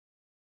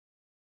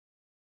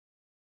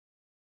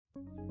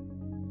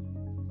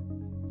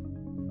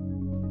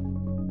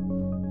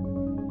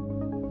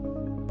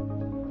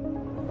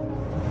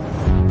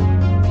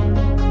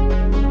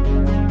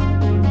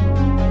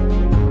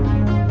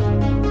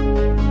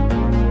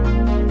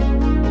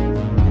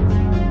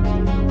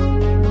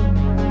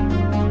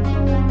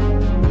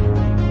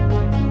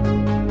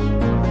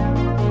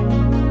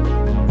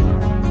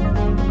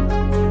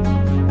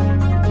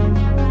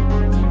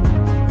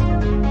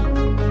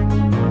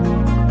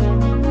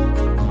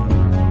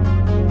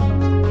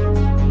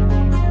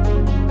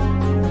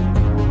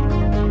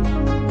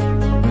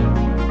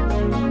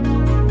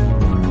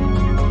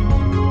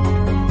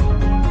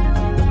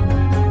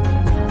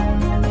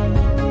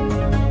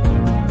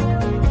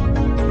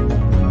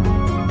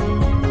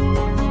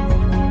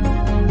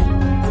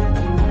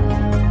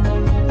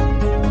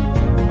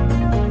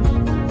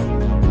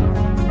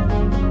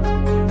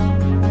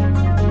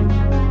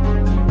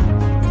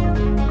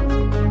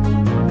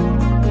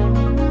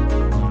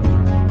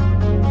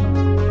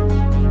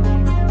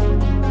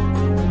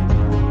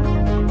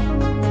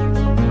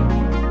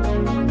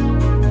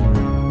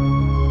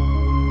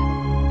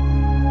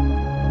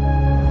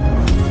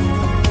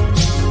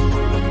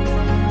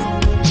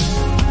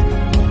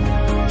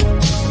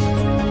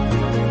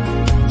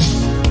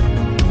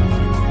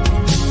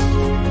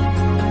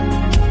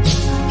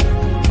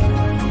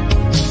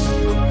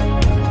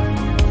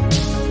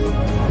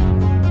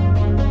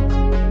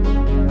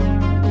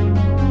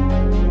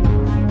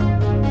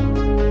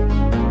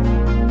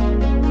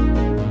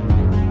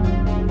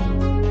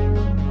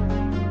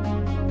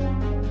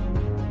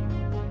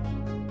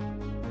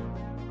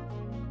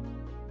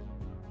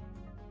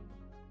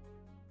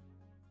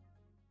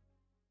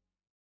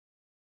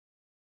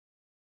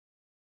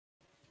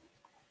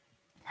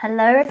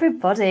Hello,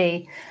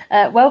 everybody.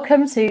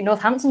 Welcome to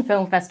Northampton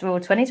Film Festival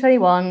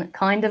 2021,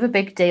 kind of a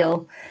big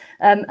deal.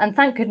 And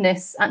thank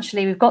goodness,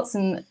 actually, we've got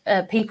some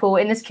people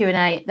in this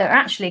Q&A that are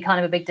actually kind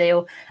of a big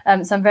deal.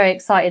 So I'm very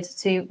excited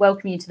to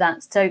welcome you to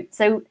that.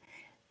 So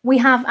we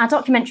have our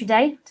documentary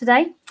day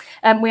today.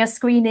 We are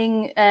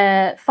screening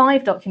 5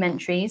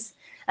 documentaries,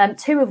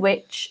 2 of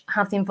which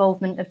have the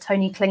involvement of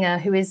Tony Klinger,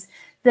 who is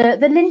the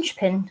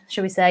linchpin,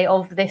 shall we say,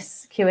 of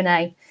this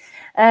Q&A.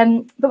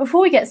 But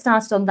before we get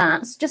started on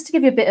that, just to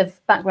give you a bit of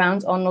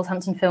background on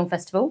Northampton Film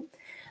Festival,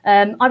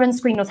 I run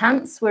Screen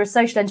Northants. We're a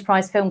social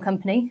enterprise film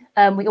company.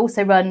 We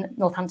also run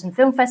Northampton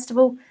Film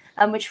Festival,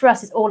 which for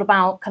us is all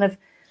about kind of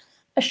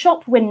a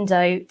shop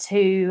window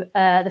to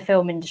the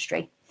film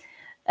industry.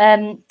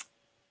 I'm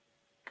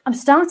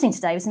starting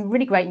today with some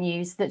really great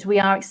news that we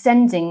are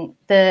extending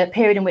the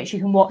period in which you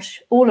can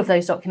watch all of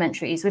those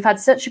documentaries. We've had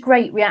such a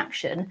great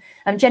reaction.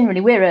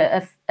 Generally,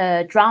 we're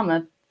a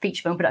drama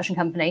feature film production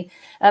company,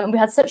 and we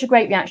had such a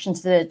great reaction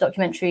to the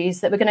documentaries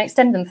that we're going to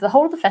extend them for the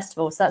whole of the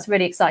festival. So that's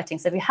really exciting.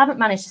 So if you haven't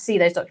managed to see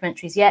those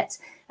documentaries yet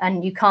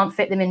and you can't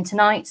fit them in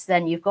tonight,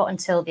 then you've got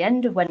until the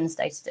end of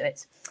Wednesday to do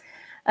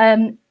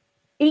it.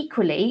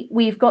 Equally,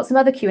 we've got some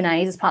other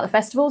Q&As as part of the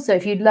festival. So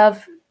if you'd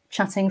love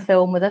chatting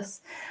film with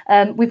us,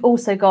 we've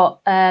also got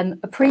a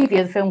preview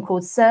of the film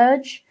called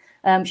Surge,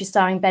 which is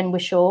starring Ben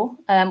Whishaw.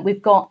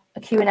 We've got a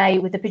Q&A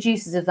with the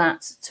producers of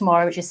that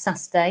tomorrow, which is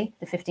Saturday,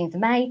 the 15th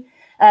of May.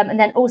 And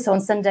then also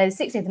on Sunday, the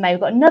 16th of May, we've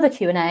got another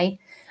Q&A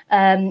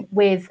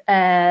with,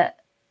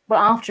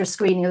 after a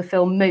screening of the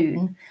film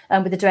Moon,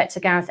 with the director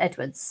Gareth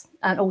Edwards,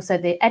 and also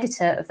the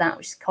editor of that,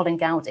 which is Colin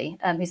Gowdy,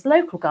 who's the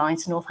local guy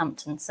to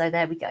Northampton. So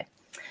there we go.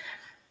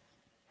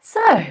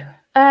 So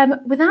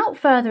without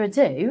further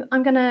ado,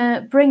 I'm going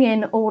to bring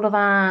in all of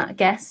our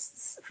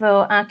guests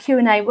for our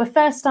Q&A. We're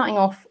first starting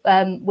off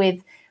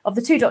with, of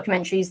the 2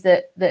 documentaries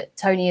that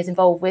Tony is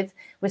involved with,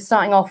 we're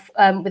starting off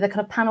with a kind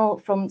of panel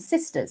from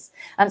sisters.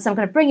 So I'm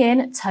going to bring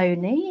in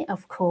Tony,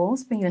 of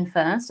course, bring you in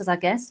first as our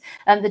guest,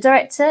 the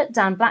director,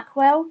 Dan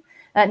Blackwell,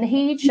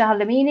 Nahid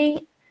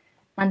Shahalamini,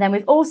 and then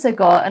we've also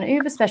got an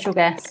uber special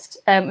guest.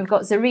 We've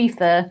got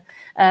Zarifa,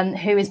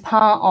 who is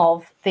part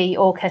of the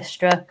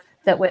orchestra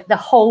that the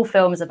whole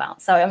film is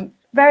about. So I'm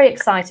very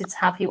excited to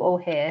have you all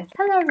here.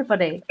 Hello,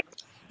 everybody.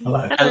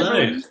 Hello.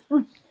 Hello.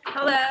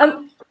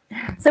 Hello.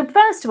 So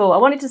first of all, I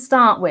wanted to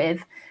start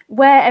with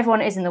where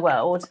everyone is in the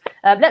world.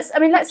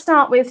 Let's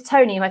start with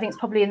Tony, who I think is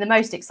probably in the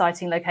most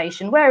exciting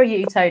location. Where are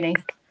you, Tony?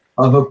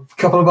 I'm a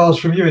couple of miles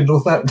from you in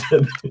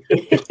Northampton.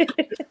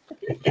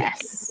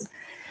 Yes.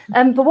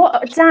 But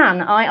what,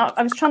 Dan,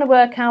 I was trying to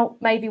work out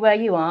maybe where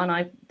you are, and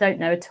I don't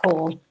know at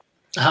all.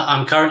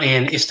 I'm currently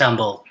in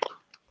Istanbul.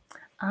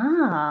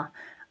 Ah,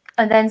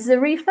 and then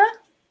Zarifa?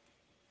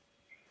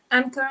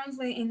 I'm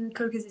currently in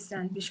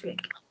Kyrgyzstan, Bishkek.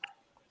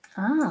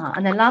 Ah,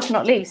 and then last but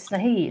not least,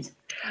 Nahid.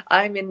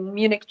 I'm in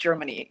Munich,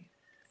 Germany.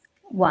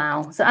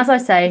 Wow. So as I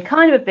say,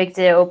 kind of a big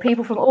deal.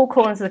 People from all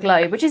corners of the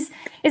globe, which is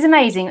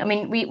amazing. I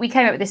mean, we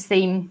came up with this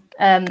theme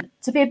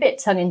to be a bit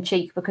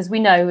tongue-in-cheek because we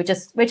know we're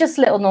just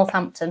little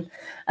Northampton,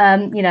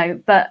 you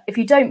know. But if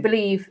you don't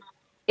believe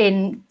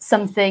in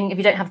something, if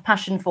you don't have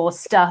passion for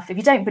stuff, if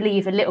you don't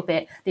believe a little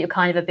bit that you're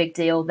kind of a big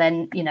deal,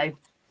 then you know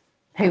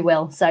who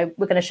will. So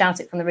we're going to shout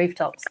it from the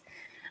rooftops.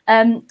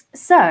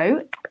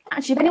 So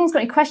actually, if anyone's got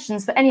any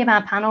questions for any of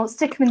our panels,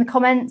 stick them in the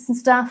comments and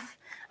stuff,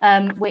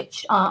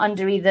 which are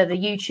under either the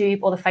YouTube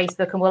or the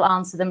Facebook, and we'll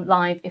answer them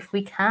live if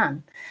we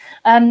can.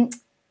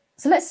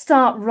 So let's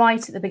start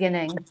right at the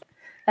beginning.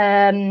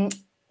 Who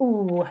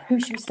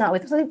should we start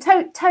with? So,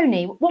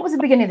 Tony, what was the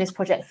beginning of this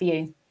project for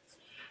you?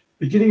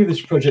 Beginning of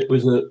this project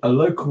was a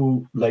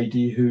local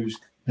lady whose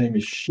name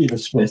is Sheila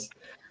Smith.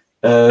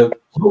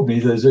 Told me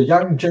there's a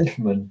young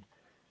gentleman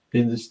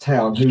in this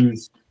town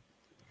who's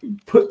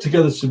put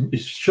together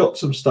he's shot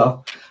some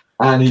stuff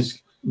and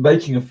is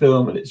making a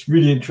film, and it's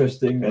really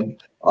interesting,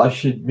 and I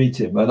should meet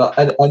him.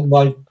 And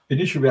my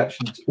initial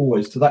reaction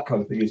always to that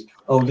kind of thing is,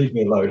 oh, leave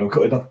me alone. I've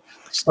got enough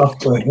stuff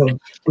going on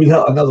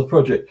without another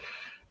project.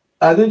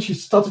 And then she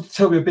started to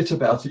tell me a bit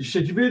about it. She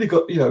said, you really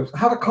got,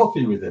 have a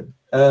coffee with him.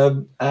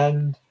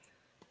 And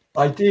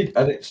I did,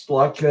 and it's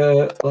like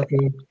a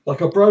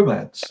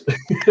bromance.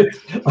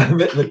 I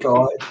met the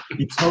guy,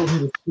 he told me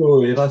the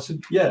story, and I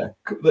said, yeah,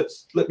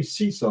 let me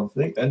see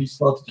something. And he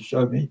started to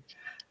show me.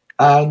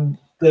 And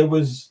there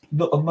was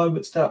not a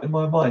moment's doubt in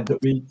my mind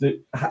that we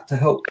had to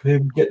help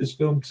him get this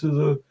film to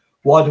the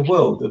wider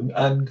world. And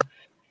I'm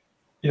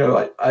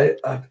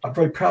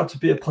very proud to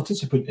be a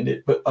participant in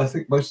it, but I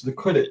think most of the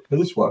credit for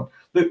this one,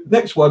 the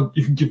next one,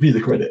 you can give me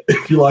the credit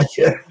if you like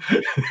it,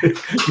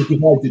 because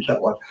I did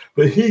that one.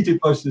 But he did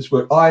most of this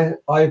work.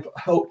 I've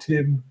helped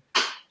him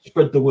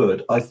spread the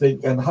word, I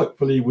think, and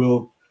hopefully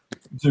we'll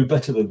do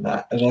better than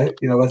that. And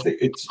I think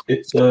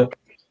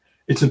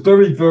it's a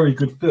very, very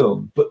good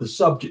film, but the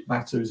subject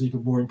matter is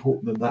even more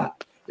important than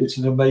that. It's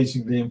an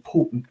amazingly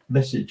important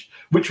message,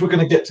 which we're going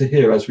to get to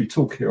hear as we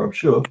talk here, I'm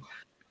sure.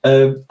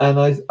 And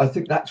I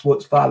think that's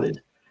what's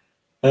valid.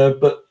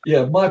 But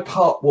yeah, my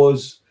part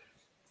was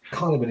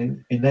kind of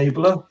an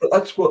enabler, but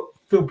that's what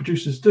film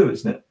producers do,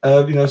 isn't it?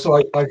 So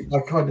I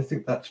kind of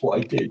think that's what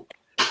I did.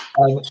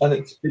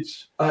 And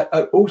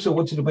I also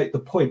wanted to make the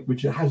point,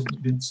 which it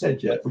hasn't been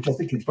said yet, which I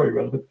think is very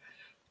relevant.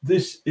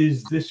 This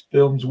is this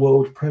film's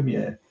world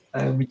premiere,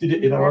 and we did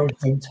it in our own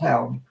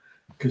hometown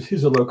because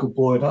he's a local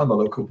boy and I'm a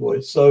local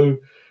boy. So,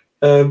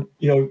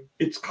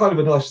 it's kind of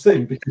a nice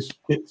thing because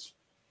it's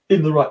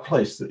in the right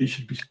place that it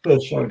should be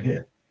first shown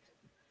here.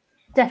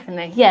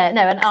 Definitely, yeah,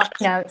 no, and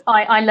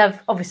I love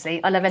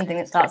anything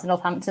that starts in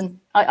Northampton.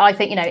 I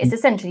think it's the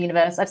centre of the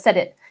universe. I've said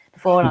it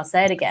before and I'll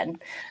say it again.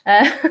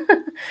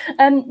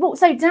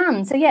 So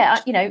Dan,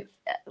 are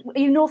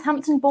you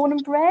Northampton born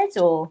and bred,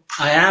 or?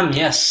 I am,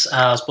 yes.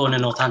 I was born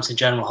in Northampton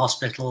General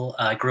Hospital.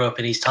 I grew up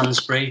in East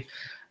Hunsbury.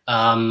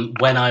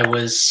 When I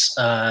was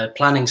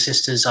planning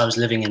sisters, I was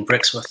living in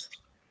Brixworth.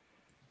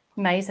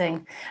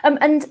 Amazing. And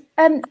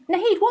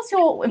Naheed, what's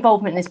your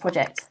involvement in this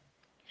project?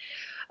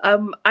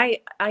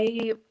 I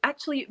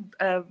actually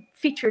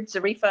featured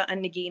Zarifa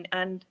and Nagin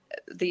and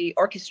the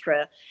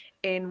orchestra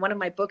in one of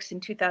my books in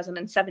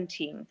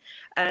 2017,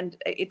 and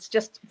it's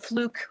just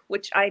fluke,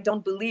 which I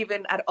don't believe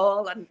in at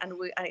all. And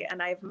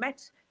I've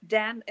met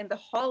Dan in the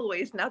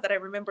hallways now that I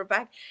remember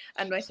back,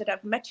 and I said,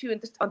 I've met you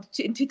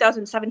in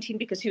 2017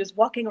 because he was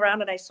walking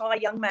around and I saw a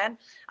young man.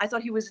 I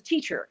thought he was a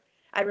teacher.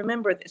 I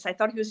remember this. I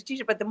thought he was a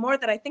teacher, but the more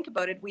that I think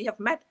about it, we have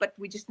met, but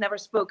we just never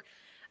spoke.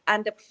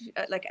 And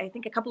I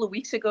think a couple of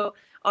weeks ago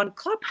on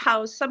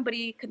Clubhouse,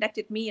 somebody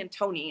connected me and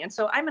Tony. And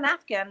so I'm an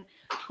Afghan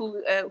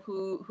who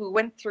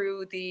went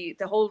through the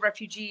whole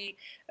refugee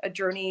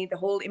journey, the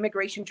whole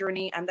immigration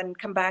journey, and then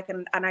come back.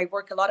 And I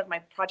work, a lot of my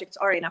projects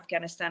are in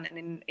Afghanistan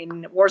and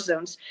in war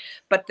zones.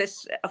 But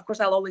this, of course,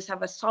 I'll always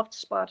have a soft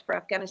spot for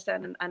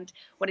Afghanistan. And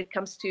when it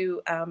comes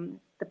to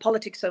the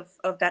politics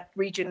of that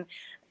region,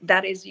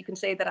 that is, you can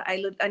say that I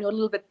know a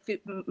little bit,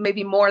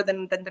 maybe more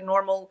than the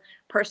normal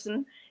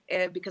person,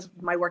 because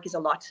my work is a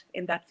lot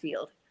in that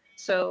field.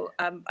 So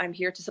I'm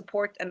here to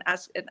support and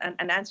ask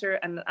and answer,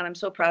 and I'm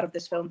so proud of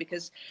this film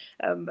because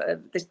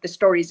the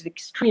story is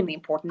extremely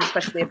important,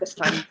 especially at this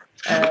time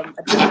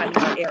in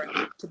our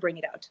era, to bring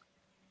it out.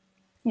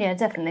 Yeah,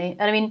 definitely.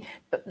 And I mean,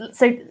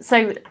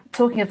 so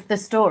talking of the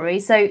story,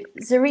 so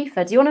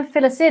Zarifa, do you want to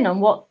fill us in on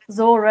what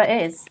Zora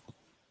is?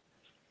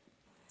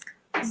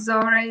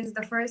 Zora is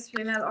the first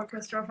female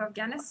orchestra of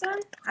Afghanistan,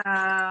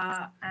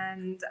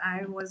 and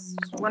I was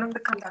one of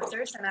the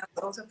conductors, and I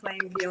was also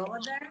playing viola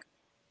there.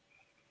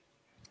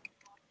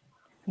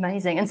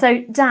 Amazing. And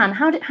so, Dan,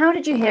 how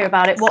did you hear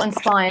about it? What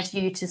inspired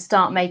you to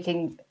start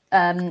making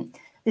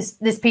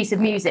this piece of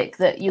music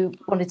that you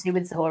wanted to do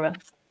with Zora?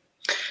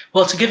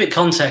 Well, to give it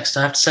context,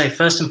 I have to say,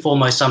 first and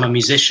foremost, I'm a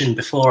musician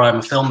before I'm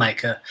a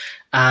filmmaker.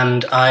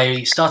 And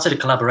I started a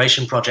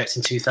collaboration project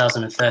in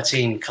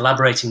 2013,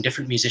 collaborating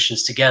different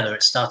musicians together.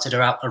 It started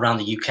around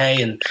the UK,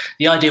 and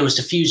the idea was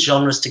to fuse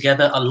genres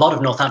together. A lot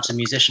of Northampton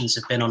musicians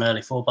have been on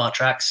early 4-bar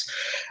tracks.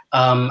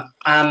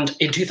 And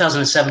in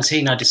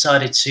 2017, I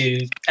decided to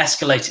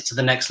escalate it to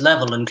the next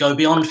level and go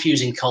beyond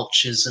fusing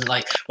cultures and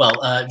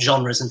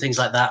genres and things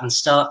like that, and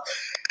start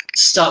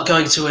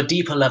going to a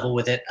deeper level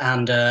with it,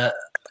 and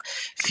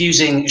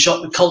fusing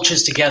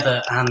cultures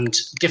together and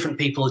different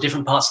people,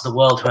 different parts of the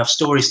world who have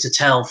stories to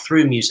tell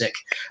through music.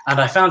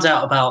 And I found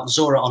out about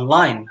Zora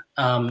online.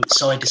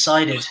 So I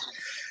decided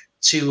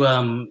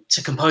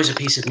to compose a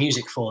piece of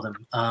music for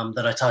them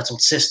that I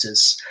titled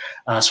Sisters.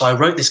 So I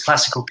wrote this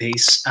classical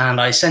piece and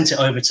I sent it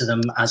over to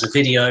them as a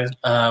video,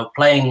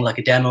 playing like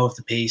a demo of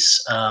the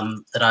piece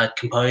that I had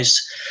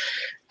composed.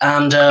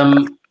 And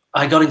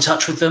I got in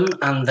touch with them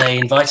and they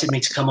invited me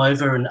to come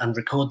over and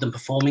record them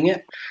performing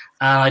it.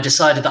 And I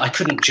decided that I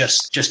couldn't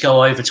just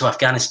go over to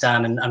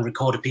Afghanistan and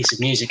record a piece of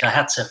music. I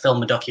had to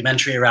film a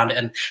documentary around it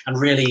and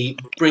really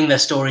bring their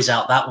stories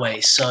out that way.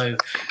 So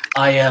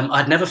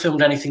I'd never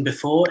filmed anything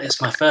before.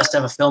 It's my first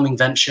ever filming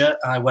venture.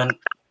 I went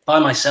by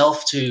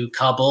myself to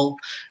Kabul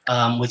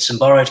with some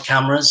borrowed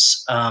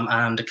cameras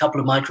and a couple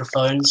of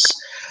microphones.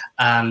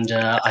 And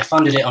I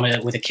funded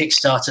it with a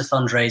Kickstarter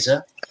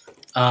fundraiser.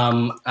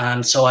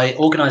 And so I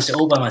organized it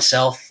all by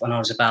myself when I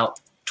was about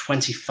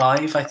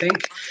 25, I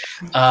think.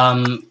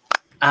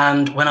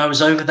 And when I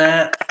was over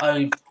there,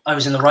 I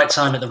was in the right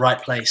time at the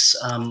right place.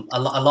 A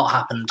lot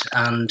happened,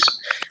 and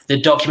the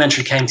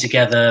documentary came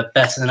together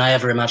better than I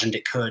ever imagined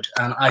it could.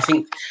 And I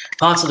think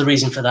part of the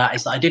reason for that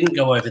is that I didn't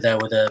go over there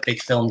with a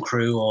big film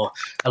crew or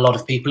a lot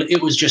of people.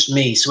 It was just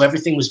me, so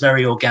everything was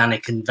very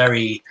organic and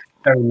very,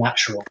 very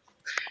natural.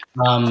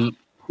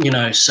 You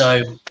know,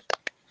 so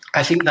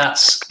I think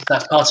that's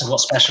part of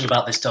what's special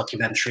about this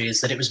documentary,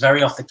 is that it was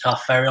very off the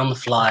cuff, very on the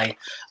fly,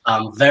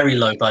 very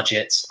low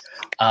budget.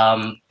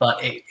 But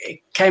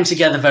it came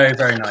together very,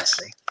 very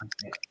nicely.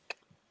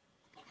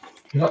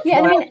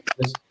 Yeah, I mean,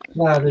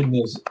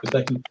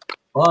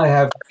 I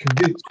have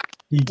convinced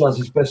he does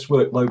his best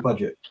work low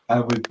budget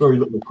and with very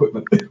little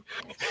equipment.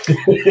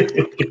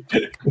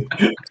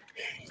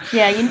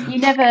 Yeah,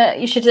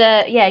 you should.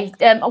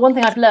 One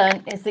thing I've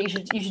learned is that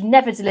you should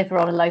never deliver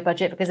on a low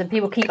budget, because then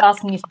people keep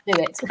asking you to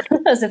do it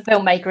as a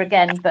filmmaker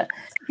again. But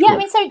yeah, I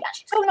mean, so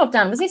actually talking of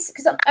Dan, was this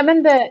because I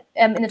remember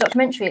in the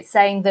documentary it's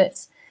saying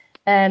that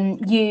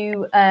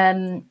you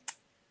had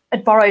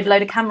borrowed a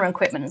load of camera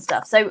equipment and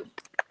stuff. So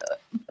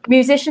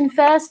musician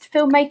first,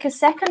 filmmaker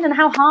second, and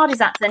how hard is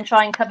that to then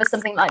try and cover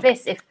something like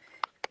this if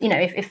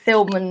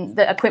film and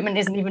the equipment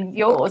isn't even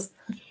yours?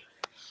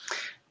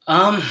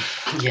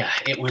 Yeah,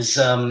 it was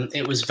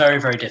very,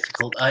 very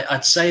difficult.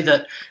 I'd say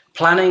that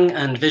planning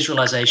and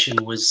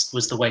visualization was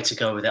the way to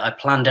go with it. I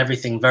planned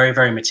everything very,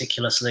 very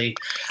meticulously,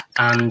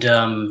 and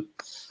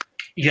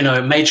you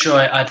know, made sure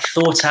I'd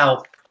thought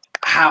out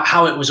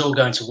how it was all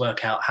going to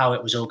work out, how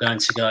it was all going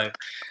to go.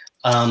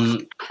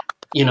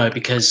 You know,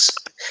 because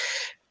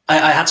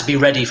I had to be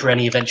ready for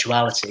any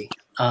eventuality.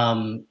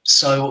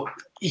 So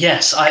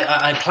yes,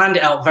 I planned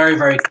it out very,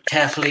 very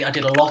carefully. I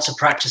did a lot of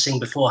practicing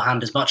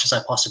beforehand, as much as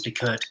I possibly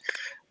could,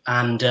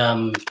 and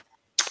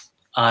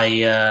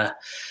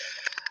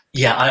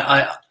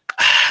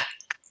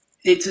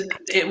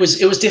it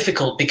was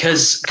difficult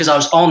because I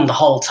was on the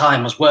whole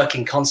time. I was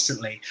working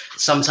constantly.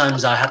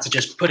 Sometimes I had to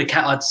just put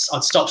I'd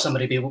stop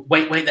somebody, be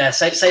wait there,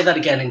 say that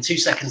again in 2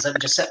 seconds. Let me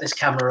just set this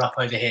camera up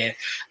over here,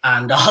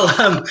 and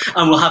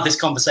and we'll have this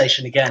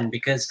conversation again,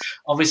 because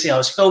obviously I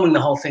was filming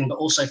the whole thing, but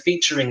also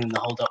featuring in the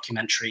whole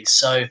documentary.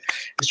 So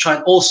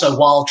I was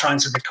while trying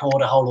to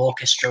record a whole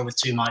orchestra with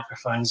 2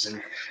 microphones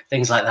and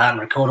things like that, and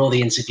record all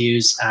the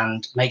interviews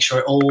and make sure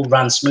it all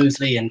ran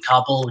smoothly in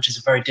Kabul, which is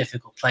a very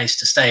difficult place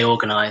to stay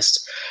organized.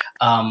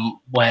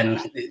 When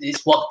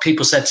it's what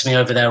people said to me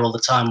over there all the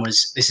time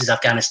was, this is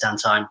Afghanistan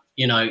time.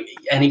 You know,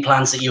 any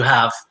plans that you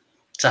have,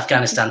 it's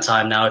Afghanistan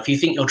time now. If you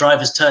think your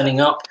driver's turning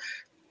up,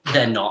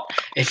 they're not.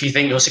 If you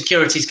think your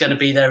security's going to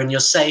be there and you're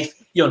safe,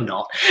 you're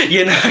not.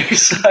 You know,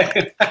 so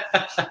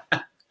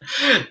that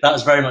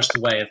was very much the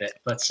way of it.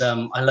 But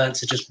I learned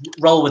to just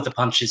roll with the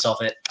punches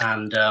of it,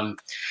 and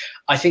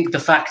I think the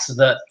fact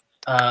that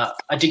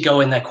I did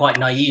go in there quite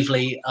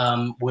naively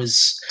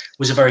was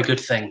a very good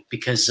thing,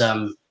 because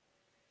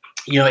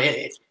you know,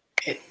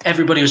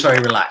 everybody was very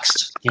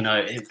relaxed. You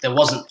know, there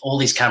wasn't all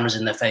these cameras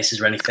in their faces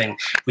or anything.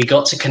 We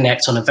got to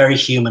connect on a very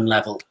human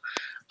level.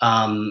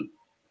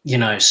 You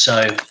know,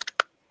 so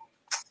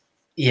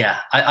yeah,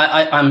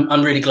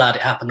 I'm really glad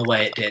it happened the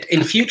way it did.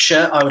 In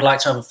future, I would like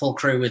to have a full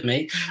crew with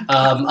me.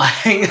 I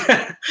think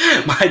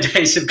my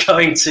days of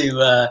going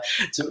to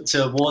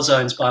war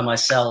zones by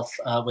myself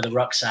with a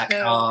rucksack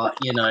are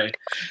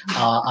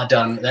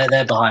done.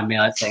 They're behind me,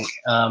 I think.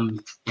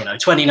 You know,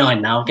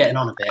 29 now, getting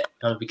on a bit.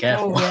 Gotta be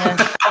careful.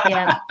 Oh,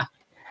 yeah.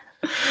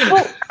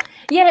 Well,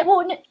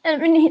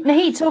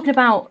 Nahid, talking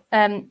about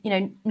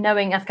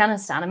knowing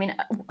Afghanistan. I mean,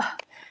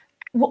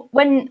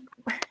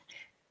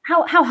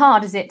 How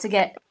hard is it to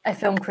get a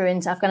film crew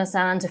into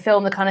Afghanistan and to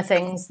film the kind of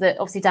things that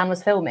obviously Dan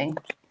was filming?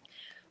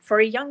 For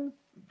a young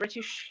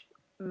British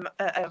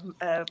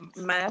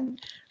man,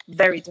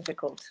 very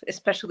difficult,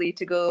 especially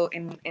to go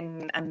in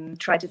and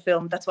try to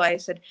film. That's why I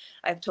said,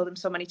 I've told him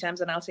so many times,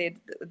 and I'll say it,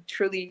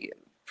 truly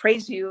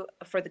praise you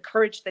for the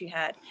courage that you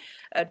had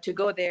to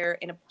go there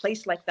in a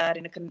place like that,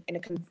 in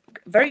a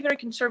very, very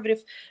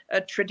conservative,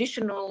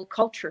 traditional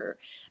culture,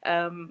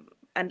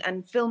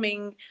 and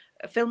filming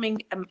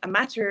a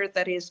matter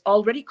that is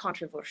already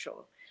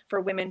controversial for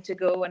women to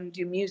go and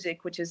do music,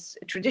 which is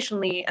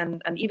traditionally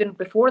and even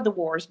before the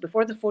wars,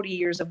 before the 40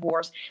 years of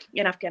wars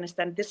in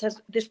Afghanistan,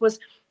 this was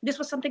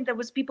something that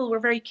people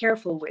were very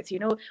careful with. You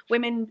know,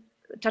 women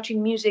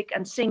touching music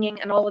and singing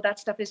and all of that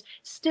stuff is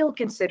still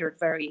considered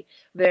very,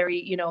 very,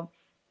 you know,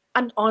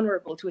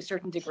 unhonorable to a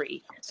certain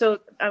degree. So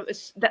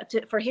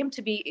for him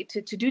to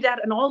do that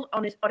and all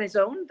on his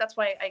own, that's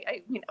why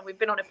I you know, we've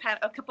been on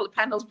a couple of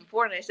panels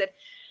before, and I said,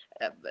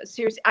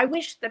 seriously, I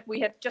wish that we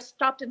had just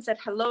stopped and said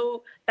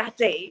hello that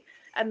day,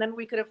 and then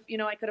we could have, you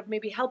know, I could have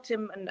maybe helped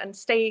him and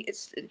stay,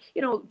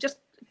 you know, just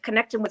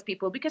connect him with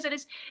people, because it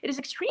is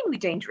extremely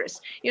dangerous.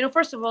 You know,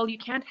 first of all, you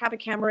can't have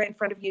a camera in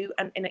front of you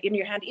and in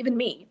your hand, even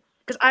me,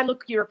 because I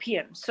look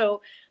European,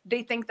 so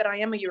they think that I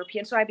am a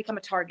European, so I become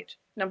a target,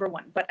 number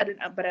one. But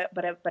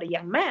a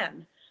young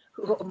man,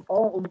 who,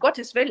 oh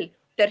Gottes will,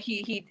 that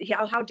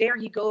how dare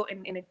he go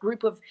in a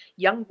group of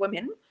young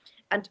women,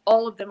 and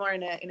all of them are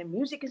in a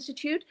music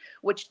institute,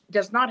 which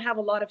does not have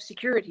a lot of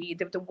security.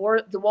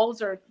 The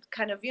walls are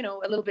kind of, you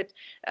know, a little bit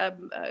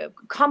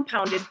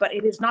compounded, but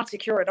it is not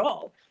secure at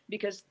all,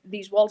 because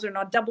these walls are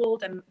not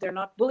doubled and they're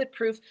not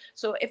bulletproof.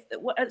 So if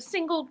a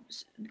single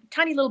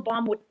tiny little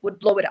bomb would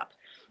blow it up.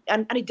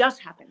 And it does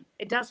happen.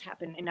 It does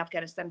happen in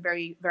Afghanistan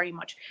very, very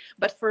much.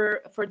 But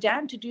for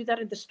Dan to do that,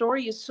 and the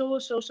story is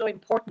so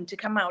important to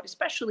come out,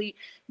 especially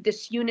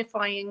this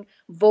unifying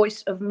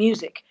voice of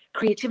music,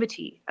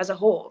 creativity as a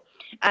whole.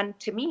 And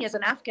to me, as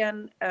an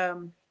Afghan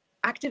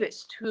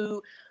activist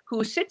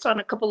who sits on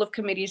a couple of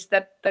committees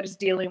that is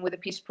dealing with the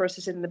peace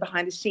process in the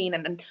behind the scene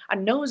and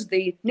knows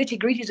the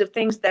nitty-gritties of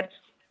things that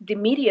the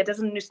media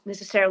doesn't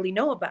necessarily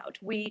know about.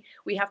 We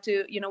have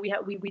to, you know,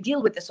 we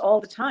deal with this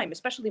all the time,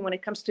 especially when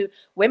it comes to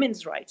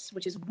women's rights,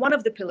 which is one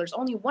of the pillars,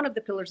 only one of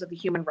the pillars of the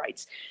human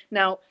rights.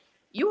 Now,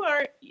 you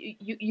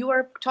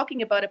are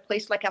talking about a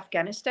place like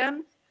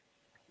Afghanistan,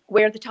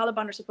 where the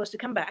Taliban are supposed to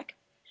come back,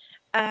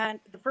 and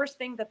the first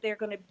thing that they're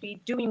going to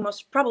be doing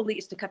most probably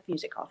is to cut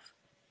music off.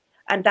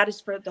 And that is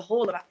for the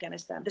whole of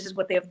Afghanistan. This is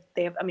what they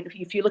have. I mean,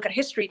 if you look at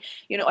history,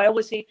 you know, I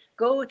always say,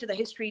 go to the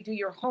history, do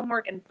your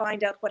homework, and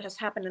find out what has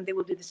happened, and they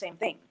will do the same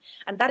thing.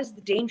 And that is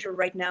the danger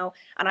right now.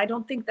 And I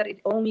don't think that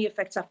it only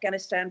affects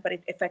Afghanistan, but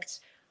it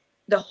affects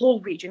the whole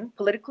region,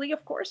 politically,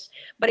 of course,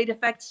 but it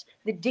affects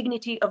the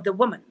dignity of the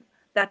woman,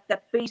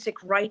 that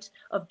basic right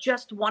of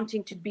just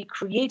wanting to be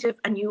creative,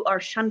 and you are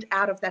shunned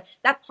out of that.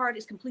 That part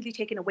is completely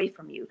taken away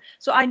from you.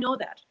 So I know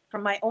that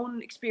from my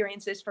own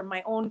experiences, from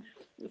my own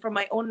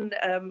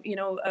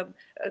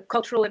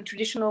cultural and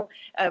traditional,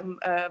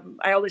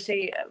 I always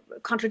say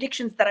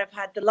contradictions that I've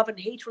had, the love and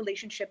hate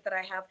relationship that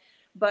I have.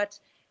 But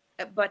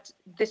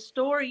this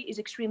story is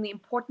extremely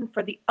important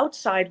for the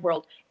outside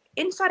world.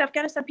 Inside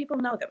Afghanistan, people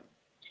know them.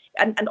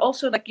 And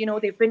also, like, you know,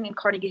 they've been in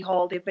Carnegie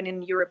Hall, they've been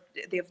in Europe,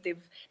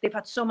 they've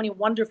had so many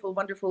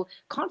wonderful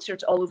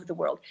concerts all over the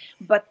world.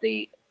 But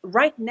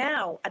right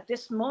now, at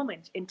this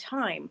moment in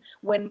time,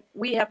 when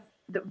we have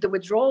the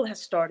withdrawal has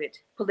started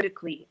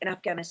politically in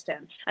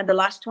Afghanistan, and the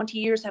last 20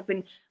 years have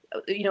been,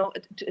 you know,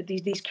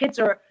 these kids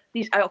are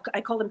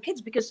I call them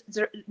kids because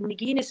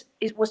Negin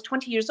was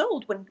 20 years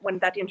old when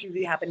that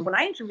interview happened. When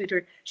I interviewed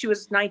her, she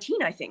was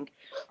 19, I think,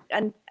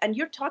 and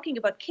you're talking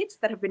about kids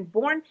that have been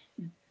born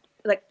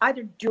like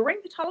either during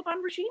the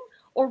Taliban regime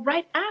or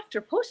right after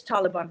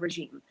post-Taliban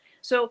regime.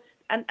 So,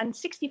 and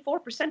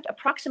 64%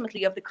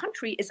 approximately of the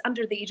country is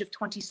under the age of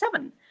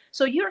 27.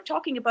 So you're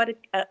talking about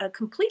a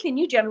completely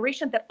new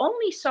generation that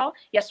only saw,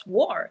 yes,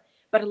 war,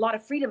 but a lot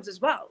of freedoms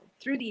as well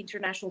through the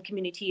international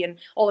community and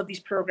all of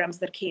these programs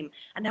that came.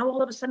 And now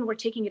all of a sudden we're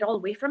taking it all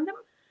away from them.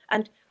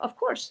 And of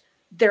course,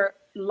 their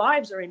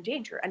lives are in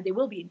danger, and they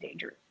will be in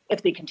danger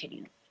if they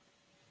continue.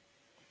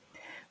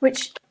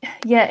 Which,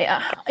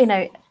 yeah, you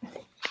know,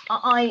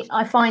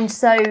 I find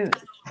so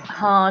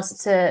hard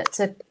to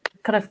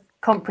kind of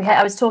comprehend.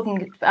 I was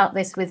talking about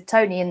this with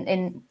Tony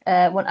in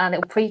our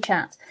little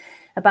pre-chat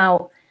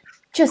about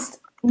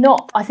just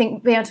not, I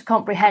think, being able to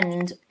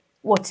comprehend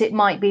what it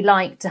might be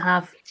like to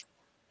have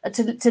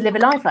to live a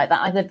life like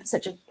that. I live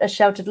such a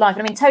sheltered life.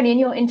 I mean, Tony, in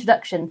your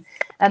introduction,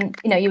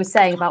 you know, you were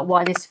saying about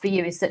why this for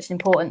you is such an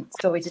important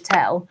story to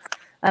tell,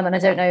 and I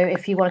don't know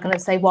if you want to kind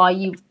of say why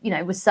you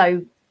know was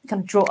so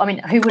kind of drawn. I mean,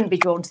 who wouldn't be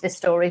drawn to this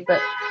story? But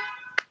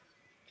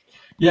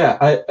yeah,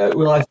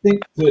 I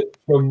think that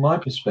from my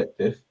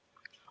perspective,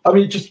 I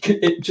mean,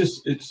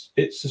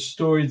 it's a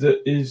story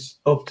that is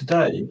of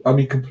today. I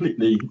mean,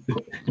 completely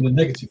in a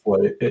negative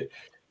way.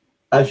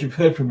 As you've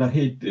heard from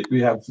Nahid,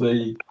 we have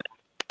the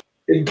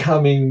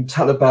incoming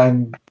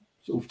Taliban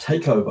sort of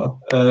takeover.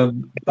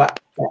 Back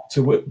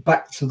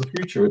to the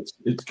future.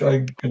 It's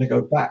going to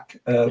go back.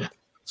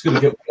 It's going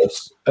to get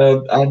worse,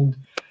 and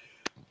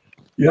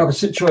you have a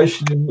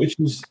situation in which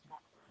is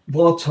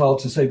volatile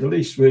to say the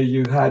least, where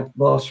you had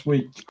last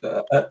week,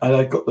 and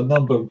I got the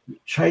number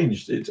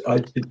changed. It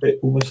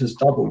almost has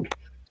doubled.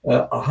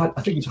 I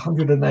think it's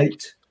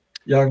 108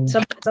 young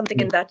something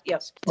in that,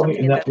 yes, something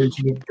in that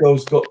region of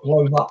girls got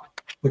blown up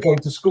for going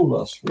to school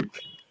last week.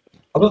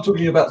 I'm not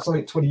talking about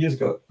something 20 years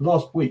ago.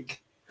 Last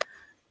week,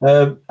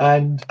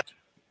 and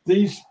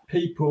these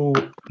people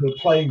who are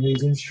playing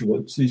these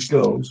instruments, these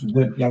girls,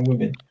 young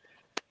women,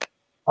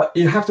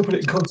 you have to put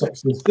it in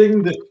context. The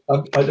thing that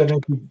I don't know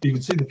if you've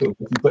even seen the film,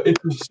 but if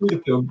you see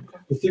the film,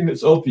 the thing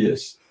that's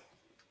obvious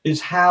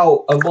is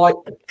how alike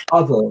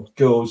other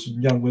girls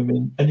and young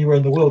women anywhere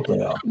in the world they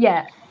are.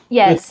 Yeah,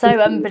 so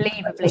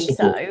unbelievably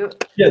so.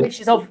 Yeah. Which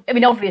is, I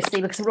mean,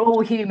 obviously because we're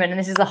all human, and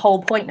this is the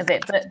whole point of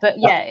it. But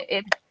yeah,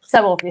 it's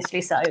so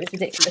obviously so. It's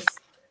ridiculous.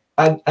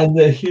 And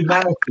their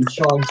humanity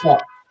shines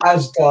up,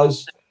 as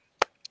does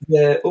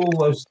their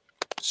almost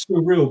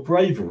surreal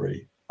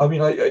bravery. I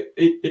mean,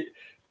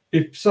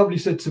 if somebody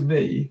said to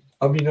me,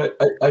 I mean,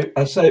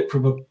 I say it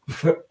from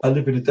I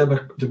live in a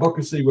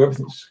democracy where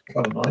everything's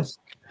kind of nice.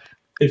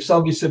 If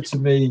somebody said to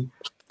me,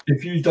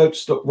 if you don't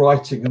stop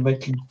writing and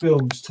making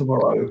films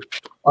tomorrow,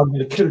 I'm going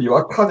to kill you,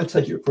 I kind of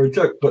take it for a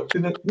joke, but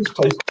in this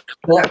place,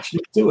 they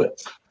actually do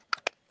it.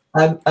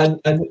 And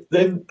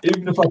then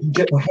even if I can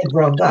get my head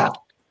around that,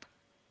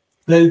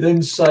 they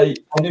then say,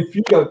 and if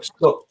you don't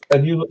stop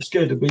and you're not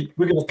scared of me,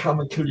 we're going to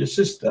come and kill your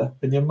sister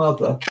and your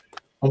mother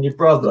and your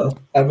brother,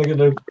 and we're going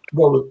to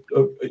blow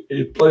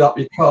up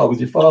your car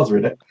with your father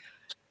in it.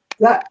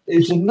 That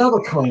is another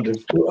kind of,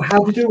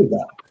 how do you deal with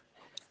that?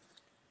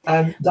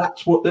 And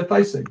that's what they're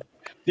facing.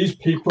 These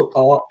people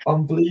are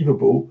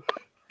unbelievable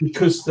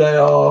because they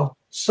are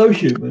so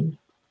human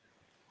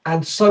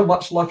and so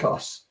much like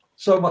us.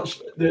 So much,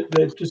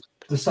 they're just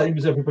the same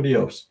as everybody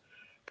else.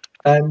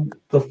 And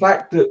the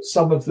fact that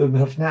some of them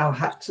have now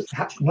had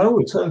no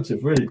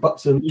alternative really but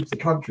to leave the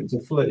country, to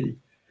flee,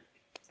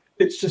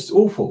 it's just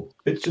awful.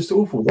 It's just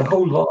awful. Their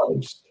whole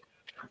lives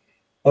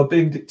are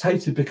being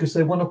dictated because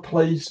they want to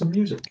play some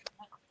music.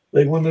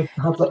 They want to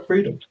have that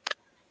freedom.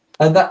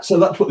 And that's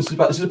what this is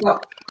about. This is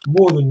about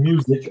more than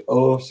music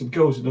or some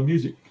girls in a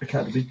music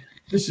academy.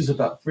 This is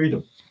about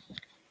freedom.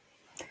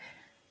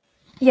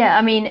 Yeah,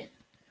 I mean,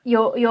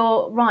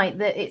 you're right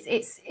that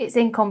it's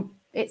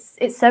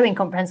so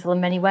incomprehensible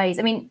in many ways.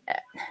 I mean,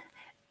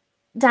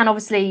 Dan,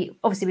 obviously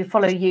we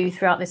follow you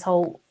throughout this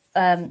whole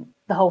the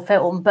whole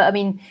film, but I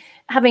mean,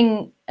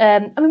 when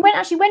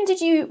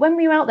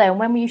were you out there and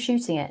when were you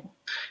shooting it?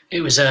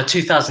 It was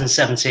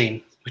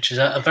 2017, which is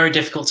a very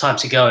difficult time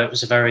to go. It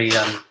was a very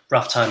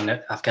rough time in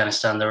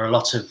Afghanistan. There were a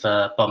lot of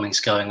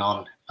bombings going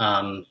on.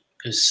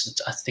 It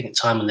was, I think, a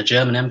time when the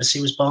German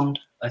embassy was bombed,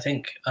 I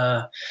think,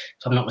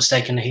 if I'm not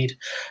mistaken, Nahid.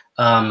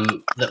 A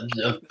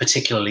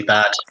particularly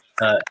bad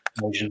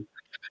explosion.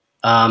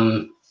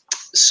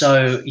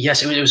 So,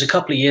 yes, it was a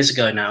couple of years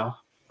ago now.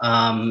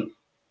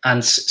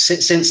 And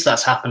since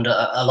that's happened,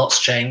 a lot's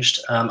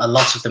changed. A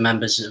lot of the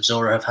members of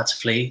Zora have had to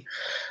flee.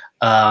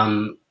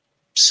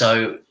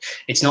 So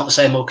it's not the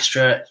same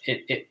orchestra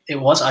it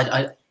was.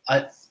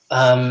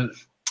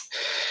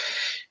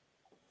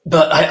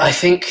 But I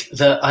think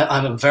that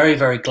I'm very,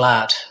 very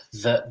glad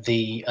that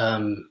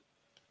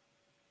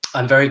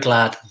I'm very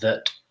glad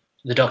that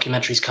the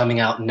documentary is coming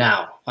out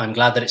now. I'm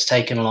glad that it's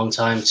taken a long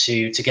time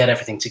to get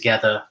everything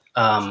together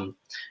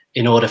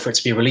in order for it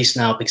to be released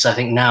now, because I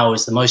think now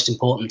is the most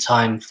important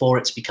time for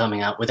it to be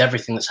coming out with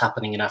everything that's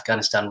happening in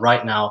Afghanistan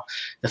right now.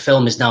 The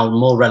film is now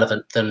more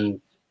relevant than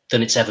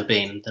it's ever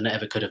been, than it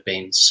ever could have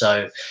been.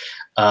 So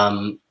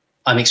I'm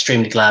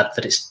extremely glad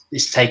that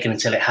it's taken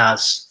until it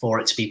has for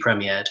it to be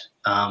premiered.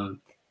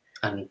 And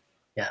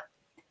yeah.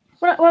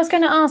 Well, I was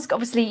going to ask,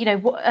 obviously, you know,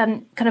 what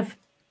kind of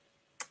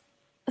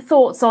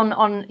thoughts on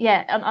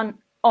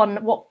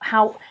what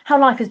how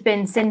life has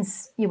been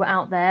since you were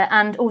out there,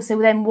 and also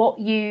then what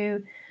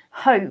you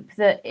hope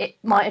that it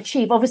might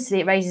achieve. Obviously,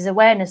 it raises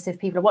awareness if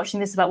people are watching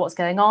this about what's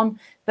going on.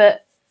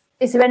 But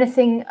is there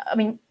anything? I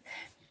mean,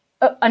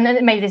 and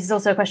then maybe this is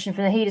also a question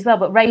for Nahid as well.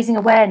 But raising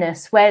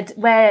awareness, where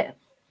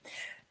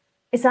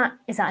is that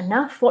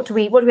enough? What do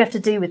we have to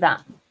do with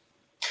that?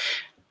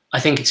 I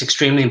think it's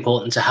extremely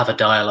important to have a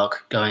dialogue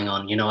going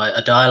on. You know,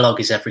 a dialogue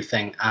is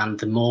everything,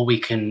 and the more we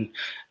can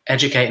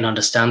educate and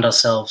understand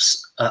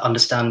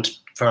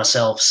for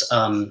ourselves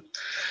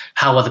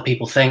how other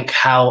people think,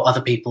 how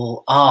other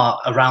people are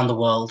around the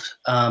world,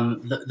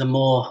 the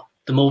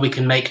more we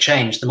can make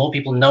change. The more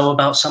people know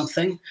about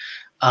something,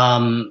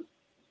 that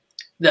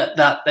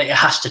it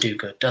has to do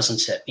good,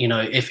 doesn't it? You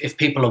know, if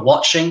people are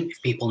watching,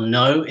 if people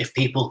know, if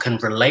people can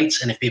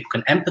relate, and if people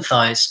can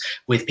empathize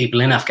with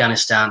people in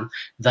Afghanistan,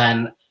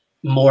 then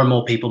more and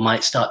more people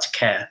might start to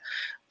care.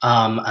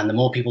 And the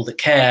more people that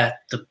care,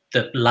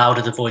 the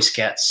louder the voice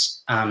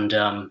gets, and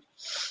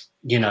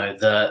you know,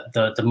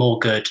 the more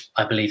good,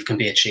 I believe, can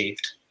be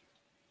achieved.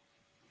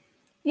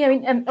 Yeah, I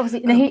mean,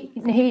 obviously,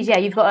 Nahid, yeah,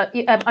 you've got.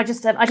 I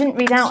didn't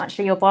read out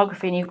actually your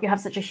biography, and you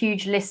have such a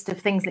huge list of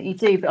things that you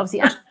do. But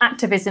obviously,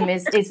 activism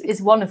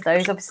is one of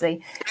those,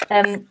 obviously.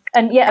 And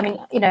yeah, I mean,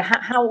 you know,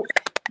 how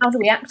do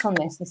we act on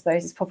this? I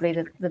suppose is probably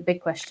the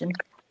big question.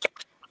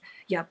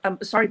 Yeah,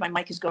 sorry, my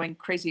mic is going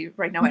crazy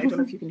right now. I don't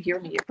know if you can hear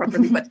me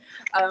properly, but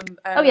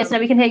oh yes, no,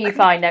 we can hear you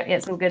fine. No, yeah,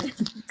 it's all good.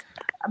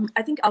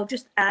 I think I'll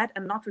just add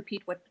and not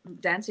repeat what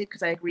Dan said,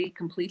 because I agree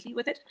completely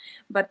with it.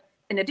 But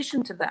in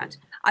addition to that,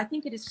 I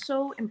think it is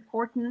so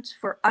important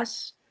for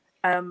us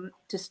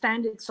to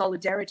stand in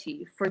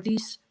solidarity for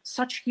these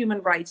such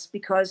human rights,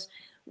 because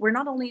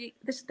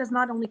this does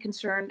not only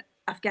concern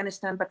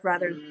Afghanistan, but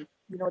rather,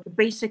 the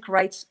basic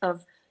rights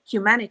of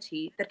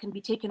humanity that can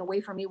be taken away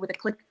from you with a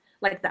click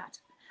like that.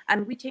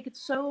 And we take it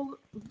so,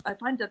 I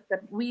find that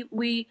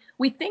we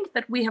think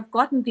that we have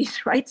gotten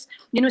these rights,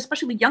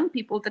 especially young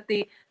people, that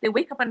they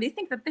wake up and they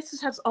think that this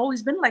has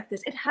always been like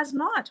this. It has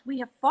not. We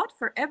have fought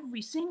for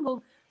every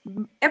single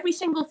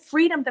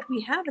freedom that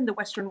we have in the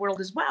Western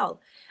world as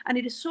well. And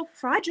it is so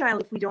fragile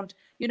if we don't,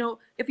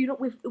 if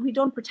we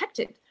don't protect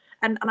it.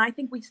 And I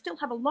think we still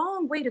have a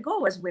long way to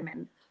go as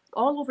women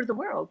all over the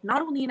world,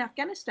 not only in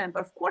Afghanistan, but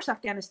of course,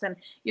 Afghanistan,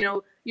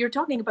 you're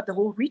talking about the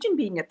whole region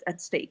being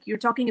at stake. You're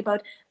talking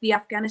about the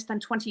Afghanistan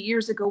 20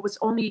 years ago was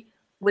only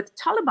with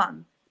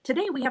Taliban.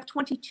 Today, we have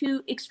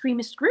 22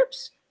 extremist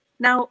groups.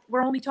 Now,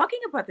 we're only talking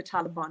about the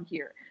Taliban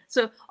here.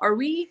 So are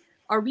we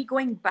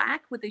going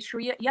back with the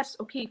Sharia? Yes,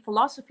 okay,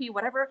 philosophy,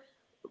 whatever,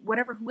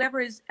 whoever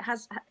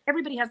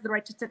everybody has the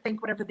right to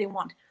think whatever they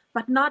want,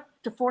 but not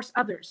to force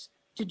others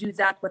to do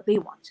what they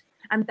want.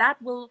 And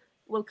that will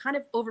kind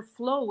of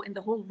overflow in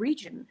the whole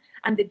region.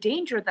 And the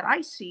danger that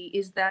I see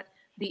is that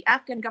the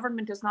Afghan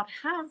government does not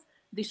have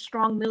the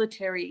strong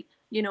military,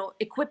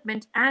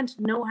 equipment and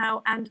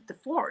know-how and the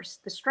force,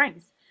 the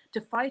strength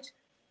to fight,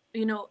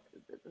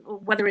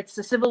 whether it's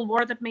a civil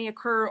war that may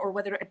occur or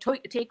whether a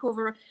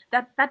takeover,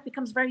 that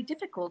becomes very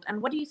difficult.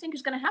 And what do you think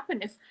is going to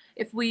happen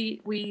if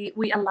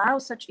we allow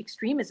such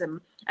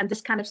extremism and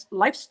this kind of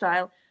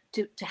lifestyle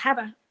to have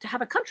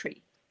a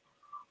country?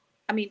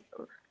 I mean,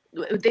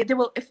 they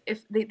will,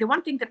 if the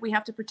one thing that we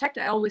have to protect,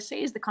 I always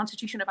say, is the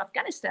Constitution of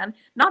Afghanistan,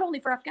 not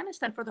only for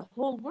Afghanistan, for the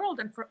whole world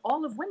and for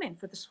all of women,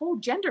 for this whole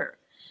gender,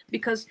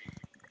 because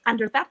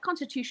under that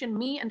Constitution,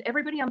 me and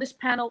everybody on this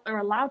panel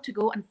are allowed to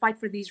go and fight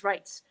for these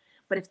rights.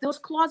 But if those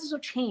clauses are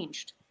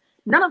changed,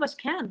 none of us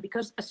can,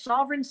 because a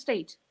sovereign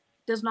state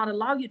does not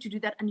allow you to do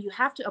that, and you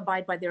have to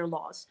abide by their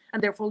laws,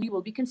 and therefore you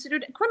will be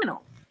considered a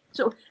criminal.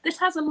 So this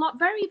has a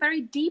very,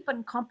 very deep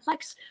and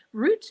complex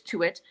root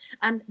to it,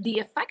 and the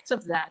effects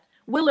of that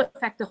will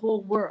affect the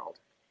whole world.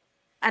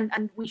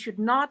 And we should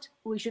not,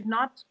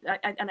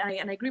 and I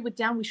agree with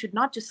Dan, we should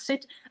not just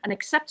sit and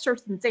accept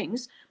certain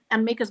things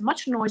and make as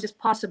much noise as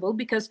possible,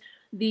 because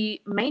the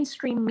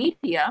mainstream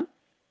media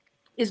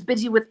is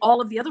busy with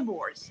all of the other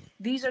wars.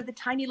 These are the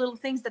tiny little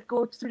things that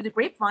go through the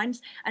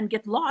grapevines and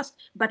get lost,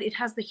 but it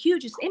has the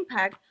hugest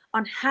impact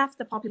on half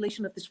the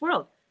population of this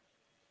world.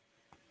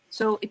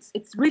 So it's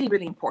really,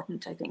 really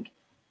important, I think.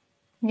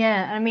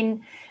 Yeah, I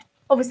mean,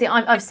 obviously,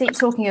 I've seen,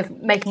 talking of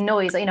making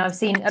noise, I've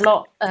seen a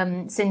lot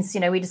since,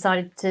 we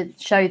decided to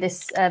show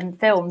this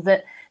film,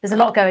 that there's a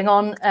lot going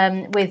on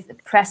with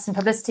press and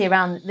publicity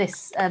around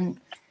this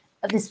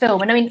this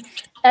film. And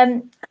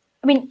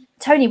I mean,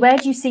 Tony, where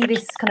do you see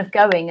this kind of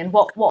going, and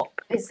what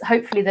is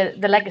hopefully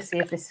the legacy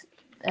of this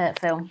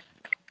film?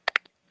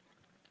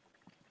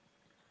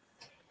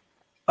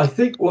 I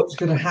think what's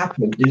going to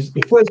happen is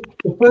the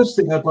first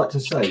thing I'd like to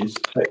say is,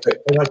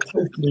 and I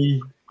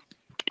totally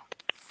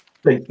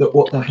think that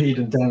what Naheed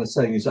and Dan are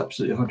saying is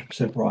absolutely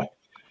 100% right.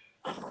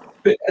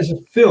 But as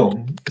a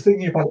film,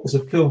 thinking about it as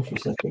a film for a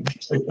second,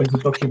 as a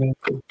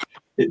documentary,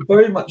 it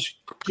very much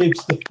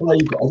gives the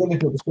flavour. I don't know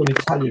if it was an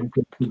Italian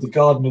film called The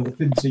Garden of the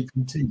Finzi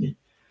Contini,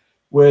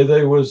 where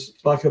there was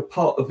like a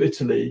part of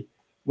Italy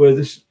where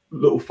this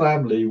little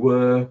family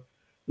were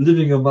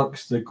living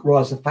amongst the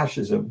rise of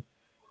fascism.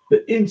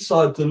 But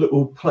inside the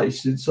little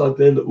place, inside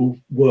their little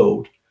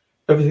world,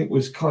 everything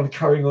was kind of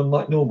carrying on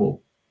like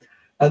normal.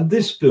 And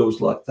this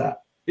feels like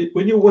that.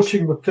 When you're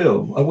watching the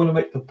film, I want to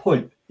make the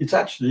point, it's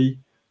actually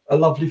a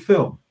lovely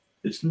film.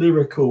 It's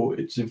lyrical,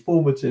 it's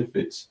informative,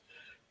 it's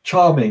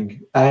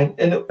charming, and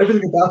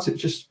everything about it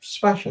just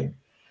smashing.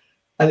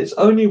 And it's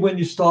only when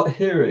you start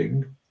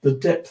hearing the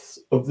depth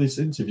of these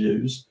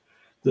interviews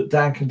that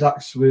Dan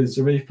conducts with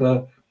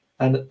Zarifa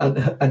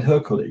and her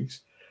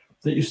colleagues,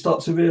 that you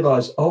start to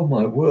realize, oh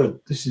my word,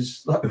 this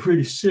is like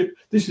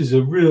this is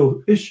a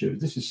real issue.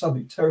 This is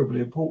something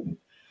terribly important.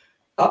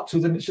 Up to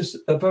then, it's just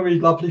a very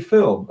lovely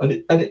film, and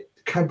it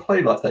can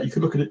play like that. You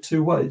can look at it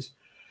two ways,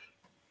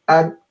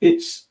 and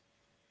it's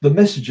the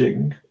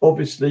messaging.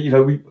 Obviously,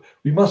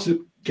 we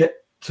mustn't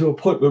get to a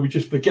point where we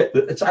just forget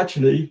that it's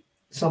actually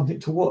something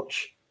to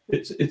watch.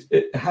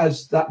 It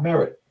has that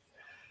merit.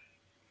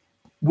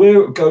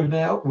 Where it go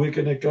now? We're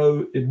going to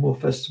go in more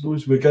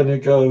festivals. We're going to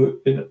go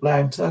in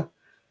Atlanta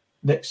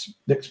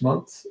next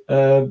month,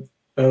 and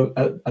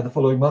the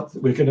following month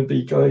we're going to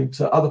be going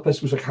to other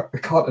festivals. I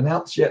can't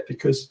announce yet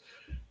because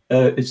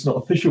it's not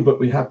official, but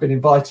we have been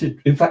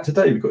invited. In fact,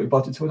 today we got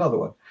invited to another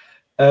one,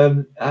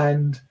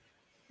 and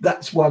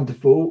that's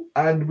wonderful.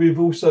 And we've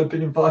also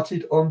been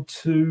invited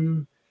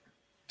onto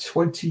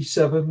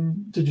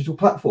 27 digital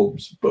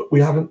platforms, but we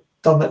haven't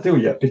done that deal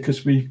yet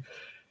because we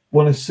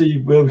want to see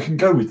where we can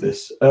go with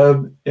this.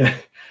 Yeah,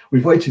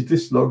 we've waited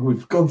this long.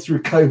 We've gone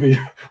through COVID.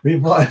 We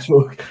might as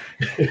well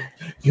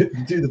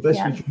do the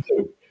best we can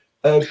do.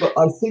 But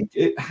I think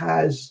it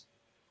has,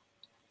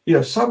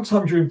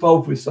 sometimes you're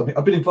involved with something.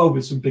 I've been involved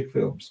with some big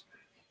films,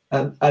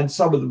 and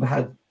some of them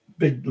had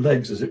big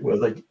legs, as it were.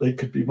 They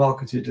could be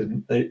marketed,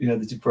 and they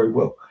did very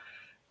well.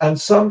 And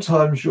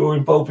sometimes you're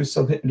involved with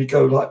something and you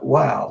go like,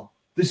 wow,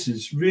 this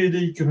is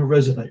really going to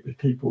resonate with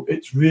people.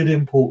 It's really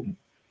important.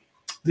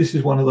 This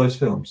is one of those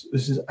films.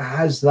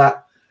 Has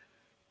that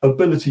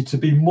ability to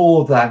be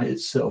more than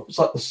itself. It's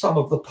like the sum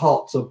of the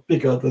parts are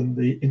bigger than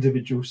the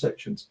individual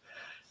sections.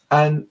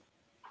 And,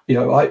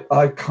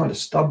 I kind of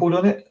stumbled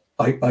on it.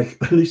 I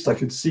at least I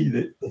could see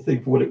the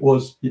thing for what it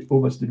was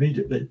almost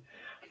immediately.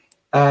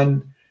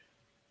 And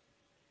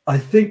I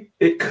think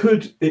it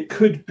could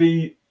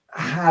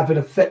have an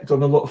effect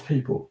on a lot of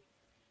people,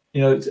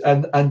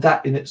 and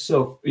that in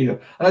itself, and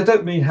I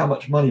don't mean how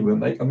much money we'll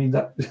make. I mean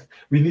that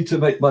we need to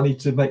make money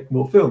to make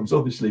more films,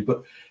 obviously,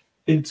 but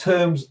in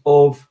terms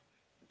of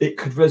it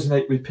could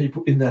resonate with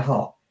people in their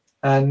heart.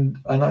 And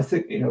I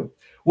think,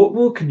 what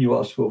more can you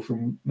ask for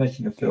from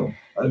making a film?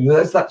 I mean,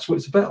 that's what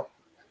it's about.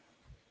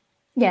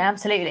 Yeah,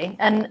 absolutely.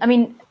 And I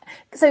mean,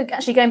 so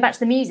actually going back to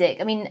the music,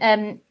 I mean,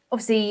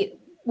 obviously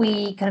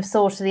we kind of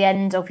saw to the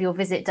end of your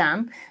visit,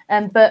 Dan,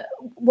 but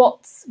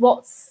what's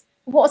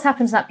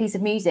happened to that piece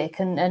of music,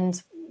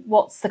 and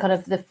what's the kind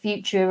of the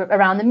future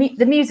around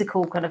the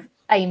musical kind of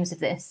aims of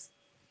this?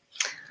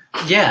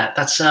 Yeah,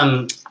 that's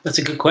a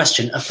good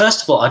question.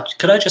 First of all,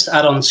 could I just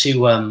add on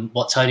to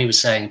what Tony was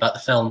saying about the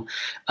film,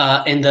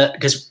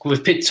 because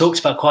we've talked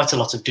about quite a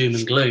lot of doom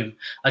and gloom.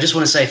 I just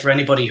want to say, for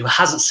anybody who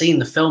hasn't seen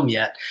the film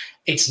yet,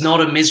 it's not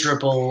a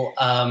miserable,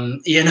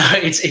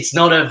 it's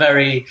not a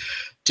very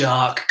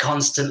dark,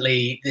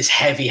 constantly this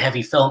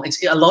heavy film.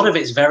 A lot of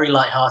it's very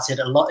lighthearted.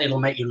 It'll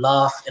make you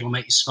laugh. It'll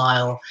make you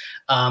smile.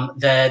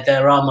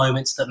 There are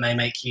moments that may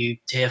make you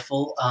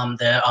tearful.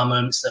 There are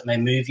moments that may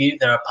move you.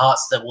 There are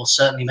parts that will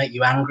certainly make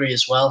you angry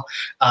as well.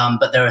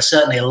 But there are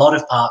certainly a lot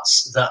of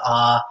parts that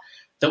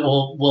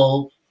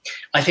will.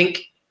 I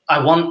think I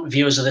want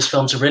viewers of this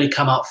film to really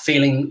come out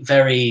feeling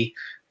very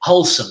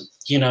wholesome.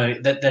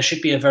 That there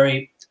should be a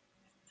very.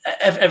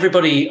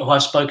 Everybody who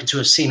I've spoken to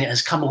has seen it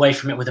has come away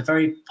from it with a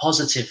very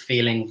positive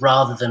feeling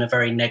rather than a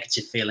very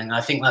negative feeling.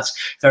 I think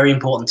that's very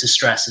important to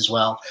stress as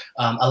well,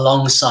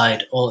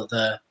 alongside all of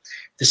the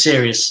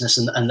seriousness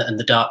and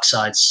the dark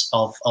sides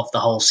of the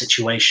whole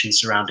situation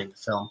surrounding the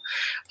film.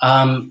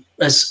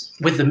 As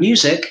with the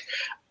music,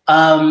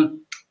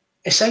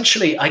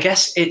 essentially, I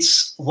guess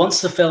it's once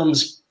the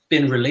film's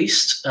been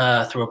released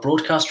through a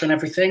broadcaster and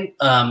everything,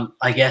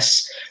 I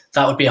guess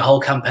that would be a whole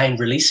campaign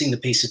releasing the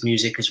piece of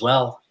music as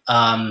well.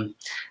 And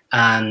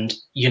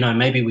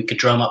maybe we could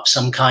drum up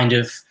some kind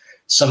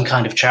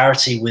of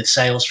charity with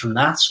sales from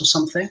that or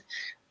something.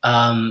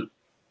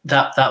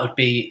 That would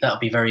be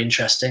very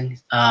interesting.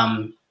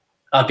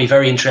 I'd be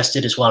very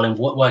interested as well in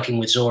working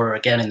with Zora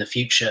again in the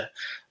future,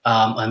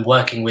 and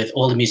working with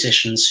all the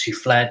musicians who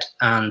fled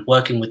and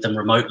working with them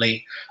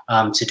remotely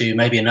to do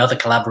maybe another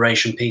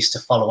collaboration piece to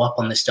follow up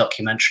on this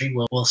documentary.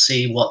 We'll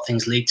see what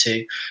things lead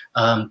to,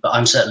 but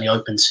I'm certainly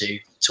open to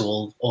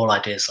all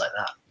ideas like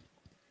that.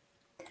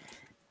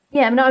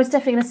 Yeah, I mean, I was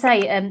definitely going to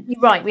say,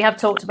 you're right. We have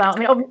talked about,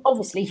 I mean,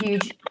 obviously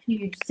huge,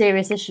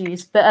 serious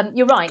issues, but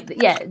you're right.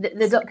 Yeah,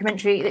 the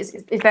documentary is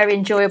very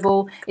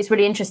enjoyable. It's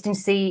really interesting to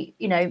see,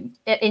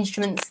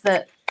 instruments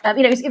that,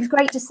 it was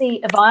great to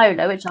see a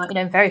viola, which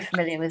I'm very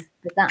familiar with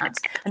that,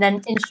 and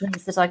then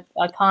instruments that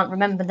I can't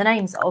remember the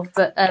names of.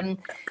 But and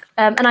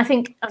I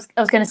think I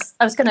was going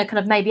to kind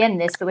of maybe end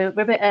this, but we're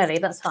a bit early.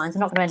 That's fine. So I'm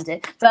not going to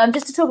end it. But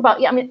just to talk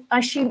about, I mean, I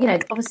assume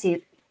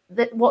obviously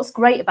that what's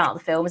great about the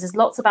film is there's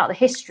lots about the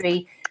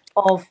history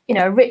of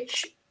a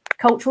rich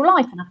cultural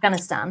life in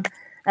Afghanistan,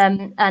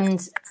 and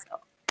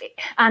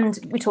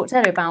we talked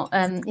earlier about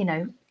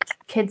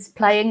kids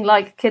playing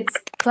like kids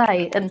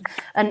play,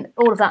 and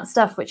all of that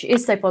stuff, which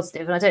is so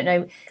positive. And I don't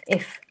know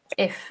if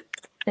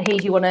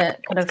Naheed, you want to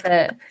kind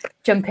of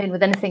jump in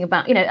with anything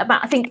about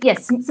I think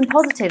yes, some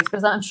positives,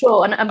 because I'm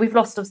sure, and we've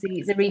lost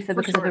obviously Zarifa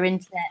because of her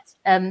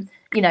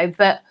internet,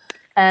 but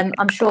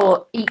I'm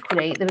sure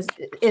equally there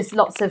is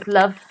lots of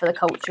love for the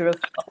culture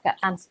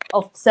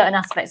of certain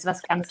aspects of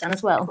Afghanistan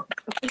as well.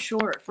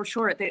 For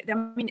sure. I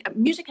mean,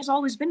 music has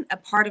always been a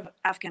part of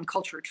Afghan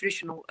culture,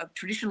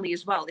 traditionally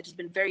as well. It has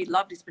been very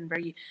loved. It's been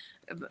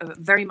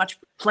very much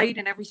played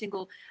in every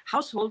single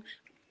household.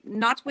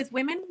 Not with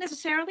women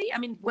necessarily. I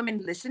mean,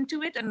 women listen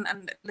to it and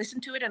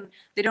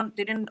they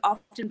didn't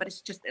often, but it's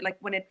just like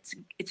when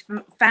it's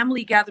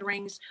family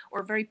gatherings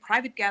or very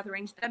private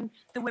gatherings, then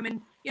the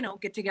women,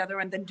 get together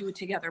and then do it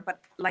together.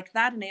 But like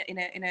that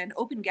in an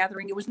open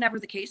gathering, it was never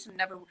the case, and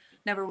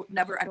never,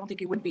 I don't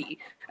think it would be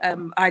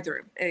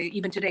either,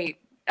 even today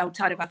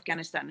outside of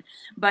Afghanistan.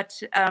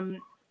 But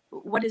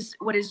what is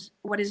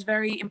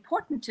very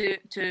important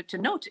to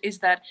note is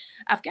that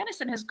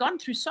Afghanistan has gone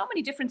through so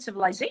many different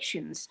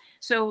civilizations.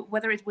 So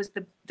whether it was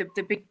the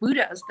big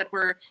Buddhas that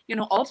were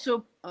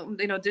also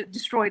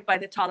destroyed by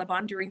the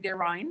Taliban during their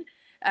reign,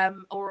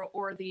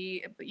 or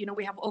the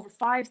we have over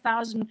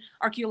 5,000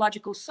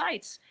 archaeological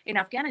sites in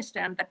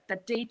Afghanistan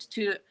that date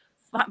to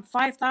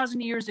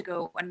 5,000 years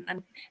ago,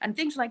 and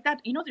things like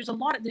that. There's a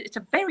lot. It's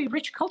a very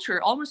rich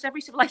culture. Almost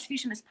every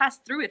civilization has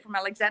passed through it, from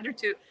Alexander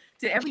to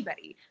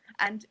everybody,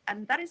 and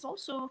that is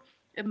also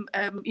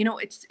you know,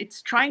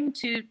 it's trying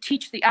to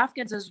teach the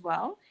Afghans as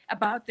well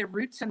about their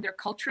roots and their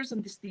cultures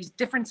and these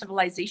different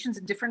civilizations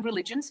and different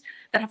religions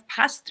that have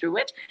passed through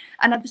it,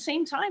 and at the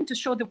same time to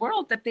show the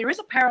world that there is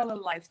a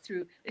parallel life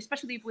through,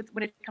 especially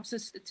when it comes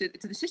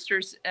to the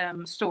sisters'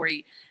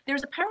 story.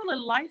 There's a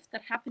parallel life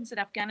that happens in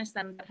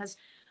Afghanistan that has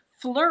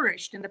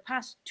flourished in the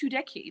past 2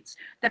 decades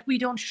that we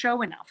don't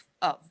show enough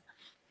of.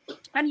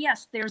 And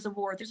yes, there's a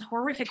war, there's a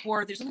horrific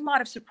war, there's a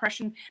lot of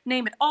suppression,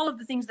 name it, all of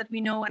the things that we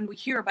know and we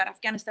hear about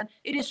Afghanistan,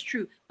 it is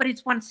true, but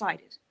it's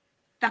one-sided.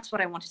 That's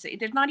what I want to say.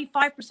 There's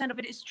 95% of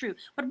it is true,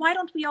 but why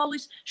don't we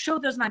always show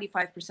those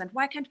 95%?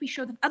 Why can't we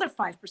show the other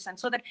 5%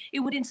 so that it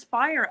would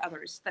inspire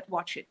others that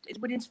watch it?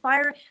 It would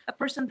inspire a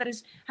person that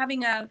is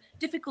having a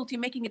difficulty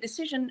making a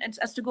decision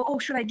as to go, oh,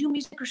 should I do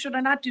music or should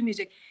I not do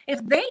music?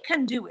 If they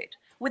can do it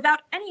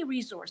without any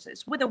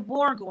resources, with a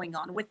war going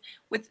on,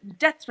 with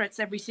death threats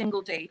every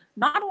single day,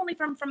 not only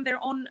from their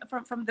own,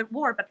 from the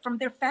war, but from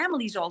their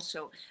families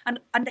also, and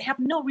they have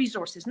no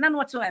resources, none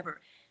whatsoever.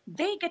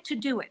 They get to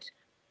do it.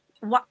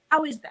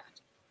 How is that?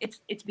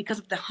 It's because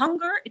of the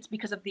hunger. It's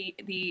because of the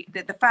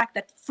fact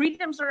that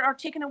freedoms are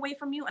taken away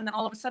from you, and then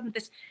all of a sudden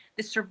this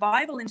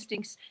survival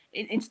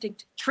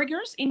instinct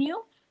triggers in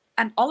you,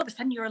 and all of a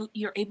sudden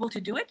you're able to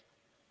do it.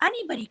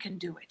 Anybody can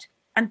do it,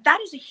 and that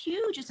is a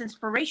huge, it's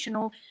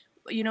inspirational,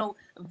 you know,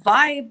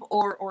 vibe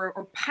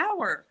or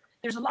power.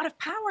 There's a lot of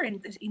power in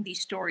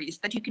these stories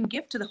that you can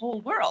give to the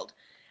whole world,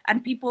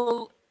 and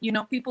people, you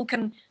know, people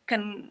can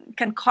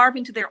carve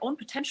into their own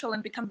potential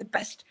and become the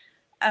best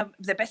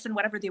in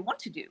whatever they want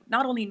to do.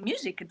 Not only in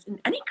music, it's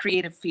in any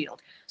creative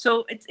field.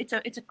 So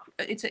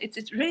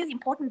it's really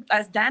important,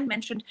 as Dan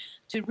mentioned,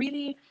 to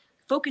really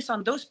focus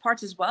on those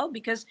parts as well,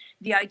 because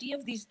the idea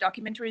of these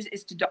documentaries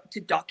is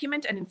to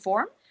document and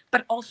inform,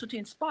 but also to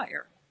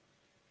inspire.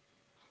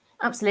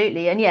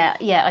 Absolutely. And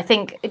yeah, I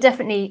think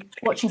definitely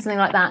watching something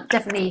like that,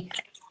 definitely,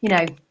 you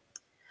know,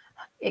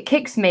 it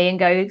kicks me and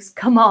goes,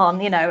 come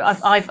on, you know,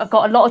 I've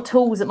got a lot of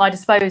tools at my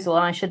disposal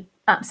and I should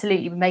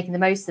absolutely be making the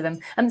most of them.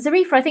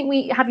 Zarifa, I think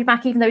we have you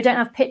back, even though we don't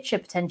have picture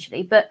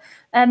potentially, but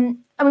I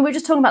mean, we're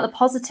just talking about the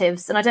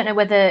positives, and I don't know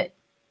whether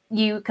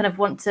you kind of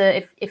want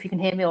to, if you can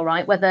hear me all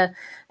right, whether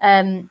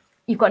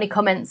you've got any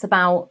comments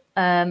about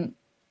kind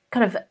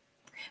of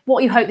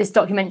what you hope this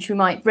documentary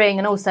might bring,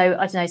 and also,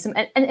 I don't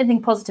know,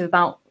 anything positive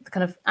about the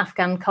kind of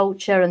Afghan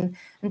culture and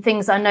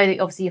things. I know that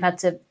obviously you've had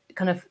to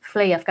kind of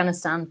flee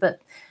Afghanistan, but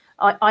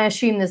I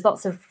assume there's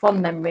lots of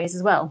fond memories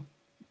as well.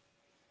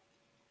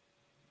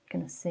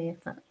 Going to see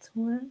if that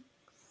works.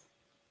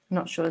 I'm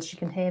not sure if she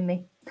can hear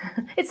me.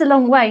 It's a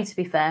long way, to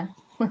be fair.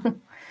 It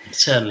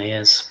certainly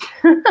is.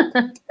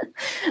 Well,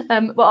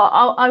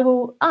 I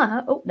will.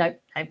 Oh no,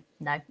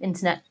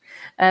 internet.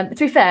 To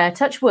be fair,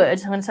 touch wood.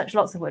 I'm going to touch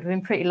lots of wood. We've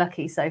been pretty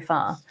lucky so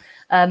far.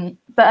 Oh,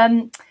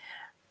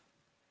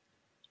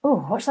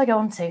 what should I go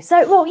on to?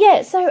 So, well,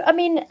 yeah. So, I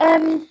mean,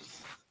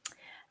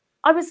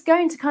 I was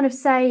going to kind of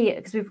say,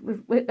 because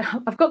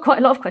I've got quite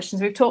a lot of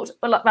questions. We've talked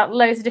a lot about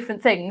loads of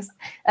different things,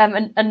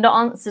 and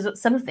not answered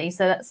some of these.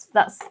 So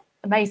that's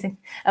amazing.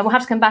 And we'll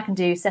have to come back and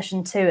do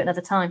session 2 at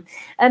another time.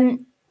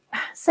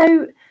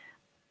 So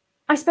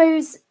I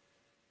suppose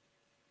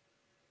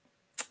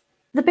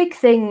the big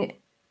thing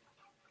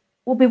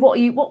will be what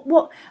are you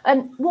all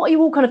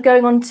kind of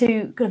going on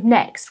to kind of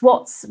next?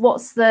 What's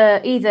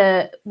the,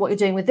 either what you're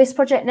doing with this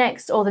project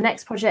next or the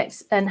next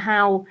project, and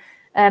how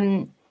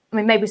I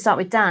mean, maybe we start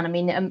with Dan. I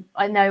mean,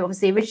 I know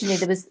obviously originally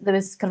there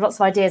was kind of lots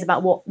of ideas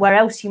about where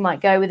else you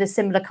might go with a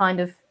similar kind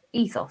of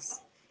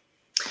ethos.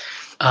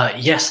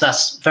 Yes,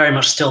 that's very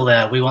much still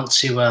there. We want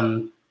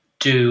to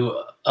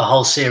do a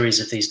whole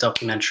series of these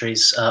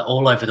documentaries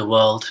all over the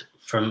world,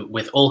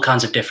 with all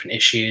kinds of different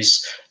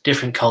issues,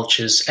 different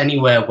cultures,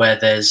 anywhere where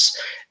there's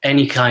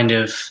any kind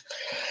of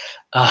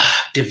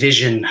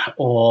division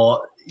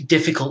or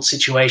difficult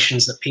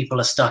situations that people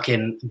are stuck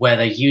in, where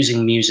they're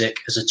using music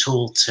as a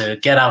tool to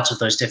get out of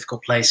those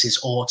difficult places,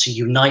 or to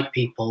unite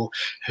people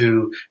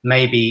who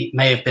may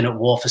have been at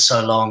war for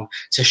so long,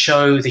 to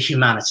show the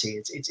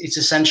humanity. It's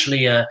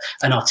essentially an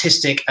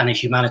artistic and a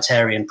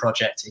humanitarian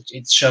project.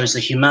 It shows the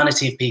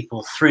humanity of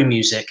people through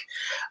music,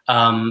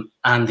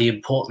 and the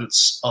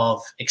importance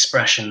of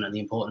expression and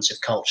the importance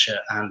of culture,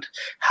 and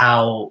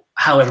how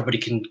everybody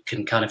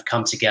can kind of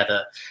come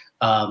together,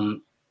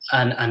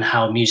 and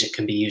how music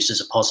can be used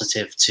as a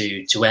positive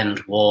to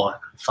end war,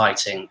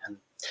 fighting, and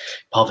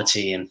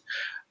poverty, and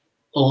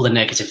all the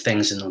negative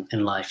things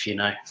in life, you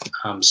know.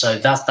 So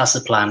that's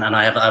the plan, and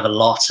I have a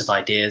lot of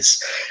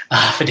ideas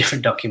for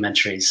different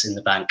documentaries in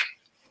the bank.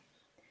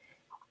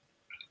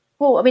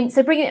 Well, I mean,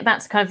 so bringing it back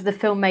to kind of the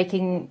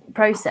filmmaking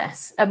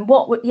process, and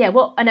what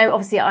I know,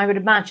 obviously, I would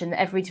imagine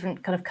that every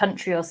different kind of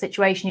country or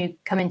situation you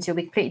come into will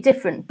be completely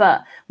different.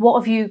 But what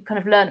have you kind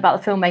of learned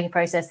about the filmmaking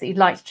process that you'd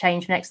like to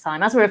change next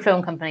time? As we're a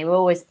film company, we're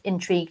always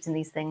intrigued in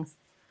these things.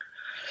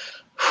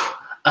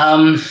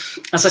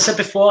 As I said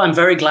before, I'm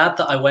very glad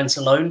that I went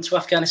alone to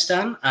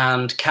Afghanistan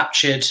and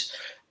captured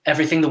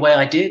everything the way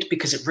I did,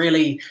 because it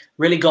really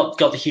got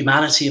the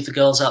humanity of the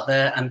girls out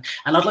there. And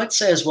I'd like to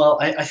say as well,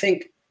 I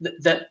think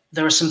that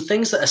there are some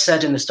things that are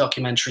said in this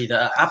documentary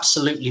that are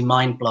absolutely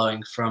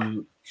mind-blowing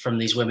from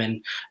these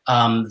women,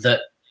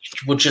 that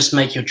would just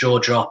make your jaw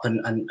drop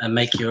and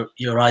make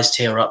your eyes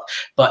tear up.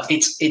 But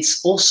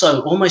it's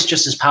also almost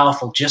just as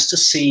powerful just to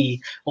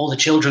see all the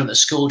children at the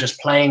school just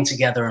playing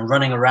together and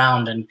running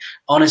around. And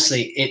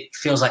honestly, it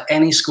feels like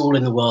any school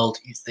in the world.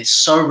 It's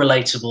so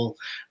relatable.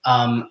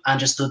 And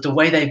just the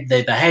way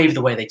they behave,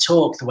 the way they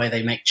talk, the way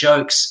they make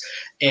jokes,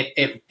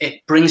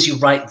 it brings you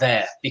right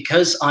there.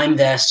 Because I'm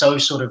there so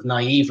sort of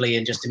naively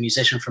and just a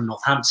musician from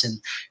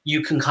Northampton,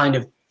 you can kind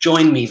of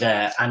join me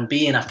there and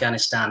be in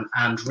Afghanistan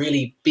and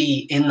really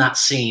be in that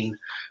scene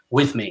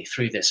with me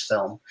through this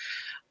film.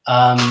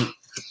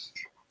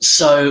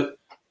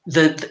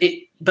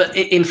 But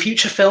in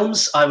future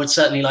films, I would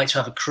certainly like to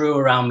have a crew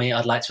around me.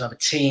 I'd like to have a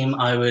team.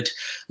 I would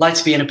like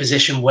to be in a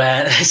position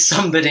where there's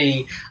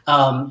somebody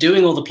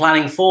doing all the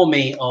planning for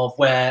me of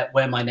where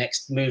my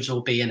next moves will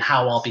be and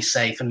how I'll be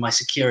safe and my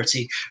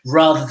security,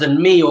 rather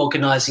than me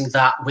organizing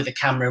that with a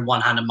camera in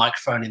one hand and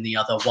microphone in the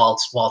other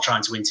while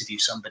trying to interview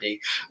somebody,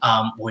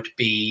 would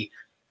be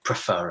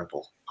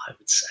preferable, I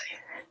would say.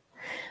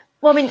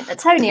 Well, I mean,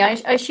 Tony, I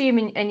assume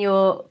in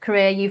your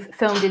career you've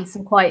filmed in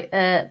some quite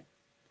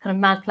kind of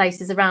mad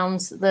places around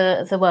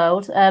the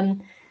world.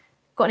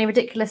 Got any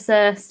ridiculous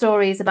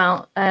stories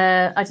about,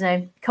 I don't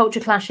know,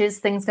 culture clashes,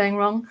 things going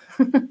wrong?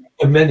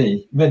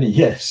 Many,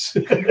 yes.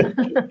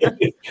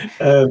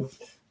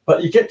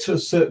 But you get to a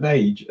certain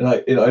age, and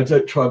I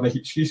don't try and make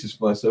excuses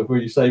for myself, where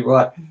you say,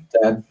 right,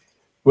 Dan,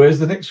 where's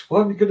the next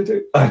one you're going to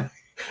do?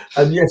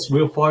 And yes,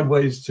 we'll find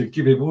ways to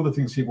give him all the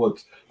things he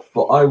wants,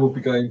 but I will be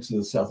going to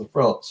the south of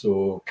France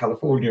or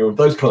California or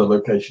those kind of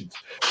locations,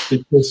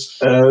 because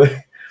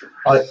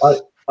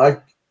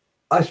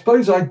I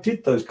suppose I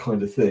did those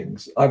kind of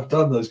things. I've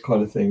done those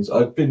kind of things.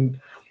 I've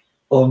been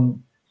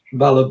on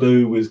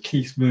Malibu with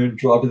Keith Moon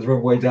driving the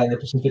wrong way down the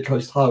Pacific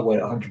Coast Highway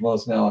at 100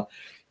 miles an hour.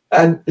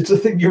 And it's a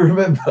thing you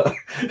remember.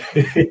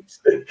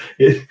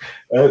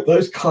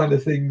 Those kind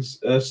of things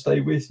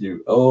stay with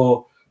you.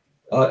 Or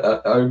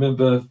I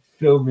remember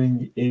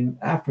filming in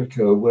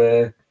Africa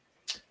where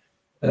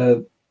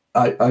I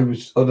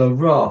was on a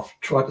raft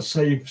trying to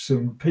save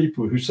some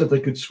people who said they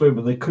could swim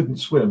and they couldn't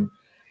swim.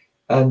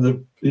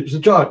 And it was a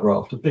giant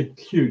raft, a big,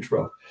 huge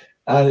raft,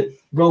 and it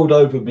rolled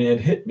over me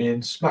and hit me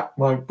and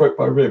broke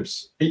my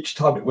ribs each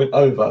time it went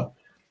over,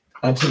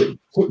 until it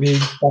put me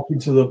back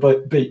into the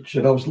beach.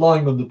 And I was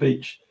lying on the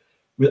beach,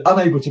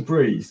 unable to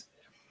breathe.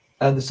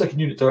 And the second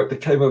unit director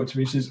came over to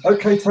me and says,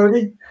 "Okay,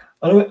 Tony."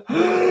 And I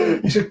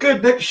went, he said,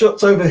 "Good, next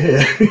shot's over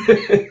here."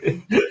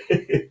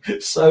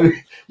 So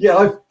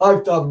yeah,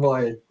 I've done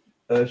my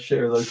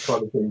share of those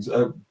kind of things.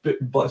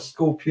 Bitten by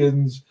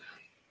scorpions.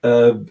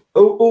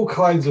 All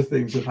kinds of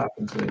things have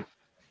happened to me,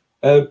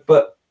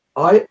 but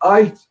I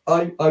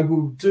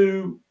will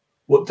do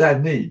what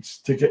Dan needs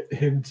to get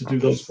him to do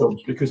those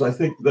films, because I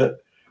think that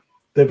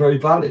they're very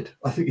valid.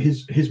 I think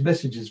his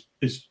message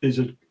is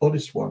an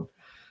honest one.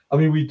 I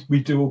mean, we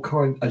do all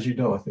kinds, as you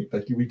know, I think,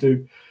 Becky, we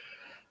do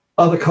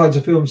other kinds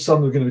of films.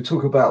 Some we're going to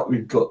talk about.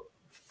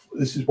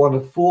 This is one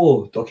of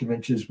 4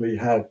 documentaries we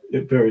have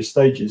at various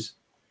stages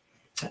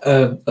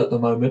at the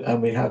moment,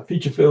 and we have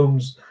feature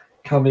films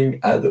coming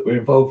that we're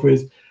involved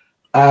with,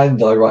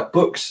 and I write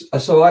books.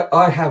 So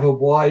I have a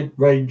wide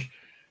range,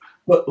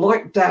 but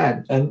like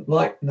Dan and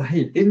like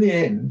Nahid, in the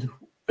end,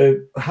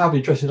 how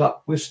we dress it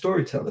up, we're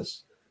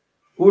storytellers.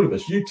 All of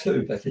us, you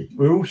too, Becky,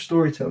 we're all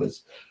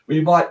storytellers.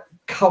 We might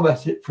come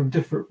at it from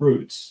different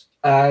routes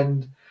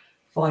and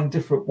find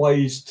different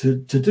ways to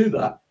do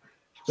that,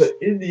 but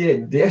in the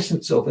end, the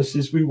essence of us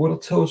is we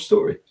want to tell a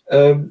story,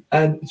 and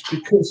it's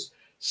because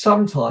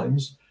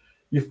sometimes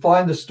you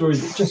find a story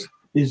that just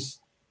is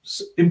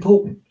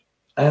important.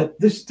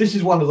 This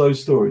is one of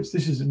those stories.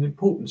 This is an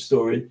important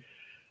story.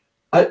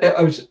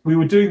 We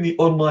were doing the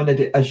online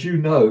edit, as you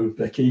know,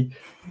 Becky,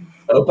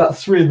 about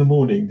 3 a.m.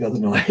 the other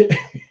night.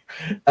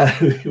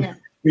 Yeah.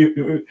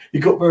 It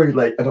got very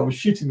late, and I was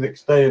shooting the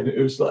next day, and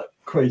it was like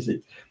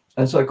crazy.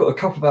 And so I got a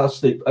couple of hours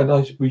sleep,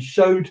 and we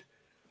showed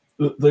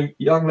the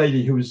young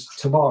lady who was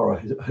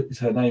Tamara, is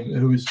her name,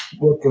 who was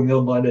working on the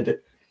online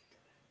edit,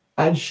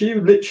 and she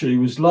literally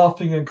was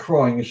laughing and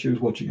crying as she was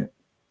watching it.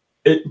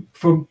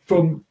 From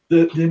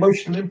the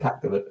emotional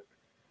impact of it.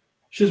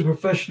 She's a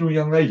professional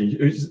young lady.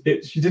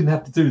 She didn't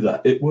have to do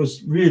that. It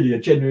was really a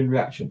genuine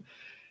reaction.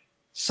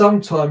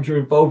 Sometimes you're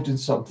involved in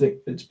something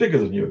that's bigger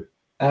than you,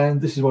 and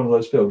this is one of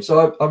those films.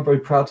 So I'm very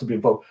proud to be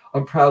involved.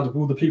 I'm proud of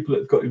all the people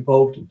that have got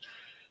involved, and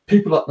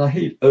people like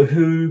Nahid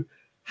who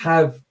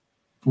have,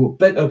 well,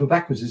 bent over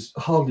backwards is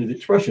hardly the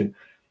expression,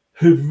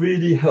 who've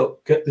really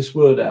helped get this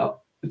word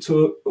out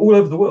to all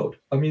over the world.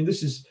 I mean,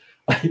 this is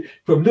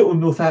from little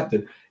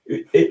Northampton.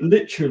 It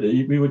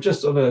literally, we were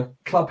just on a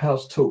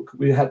Clubhouse talk.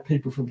 We had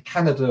people from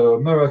Canada,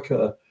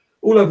 America,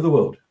 all over the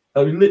world.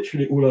 I mean,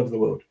 literally all over the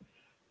world.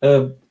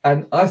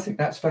 And I think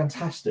that's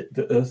fantastic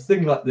that a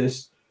thing like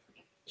this,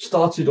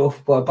 started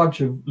off by a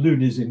bunch of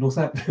loonies in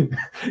Northampton,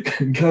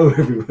 can go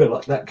everywhere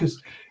like that,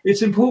 because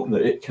it's important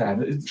that it can.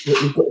 That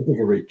we've got a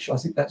bigger reach. I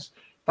think that's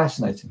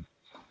fascinating.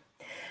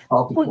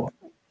 Well,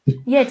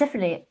 Yeah,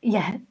 definitely.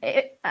 Yeah,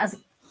 it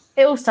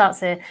all starts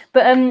here.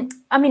 But I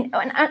mean,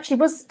 and actually,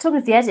 was talking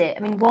of the edit.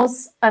 I mean,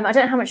 I don't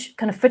know how much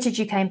kind of footage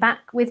you came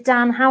back with,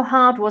 Dan. How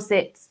hard was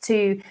it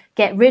to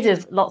get rid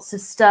of lots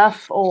of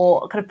stuff,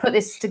 or kind of put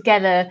this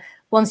together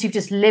once you've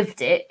just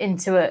lived it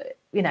into a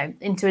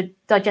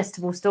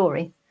digestible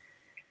story?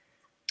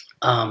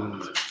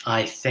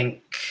 I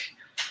think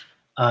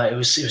it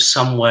was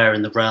somewhere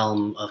in the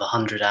realm of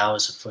 100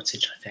 hours of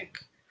footage, I think.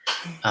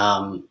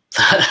 I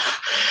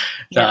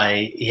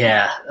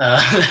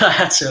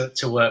had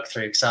to work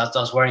through, because I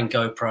was wearing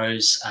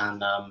GoPros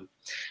and I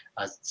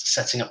was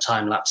setting up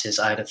time lapses.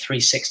 I had a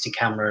 360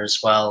 camera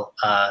as well,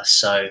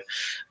 so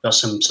got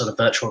some sort of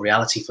virtual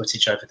reality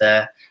footage over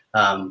there,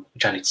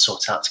 which I need to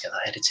sort out to get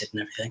that edited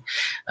and everything.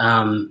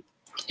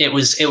 It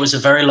was a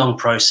very long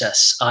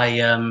process. I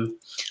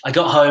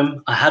got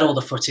home, I had all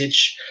the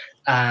footage,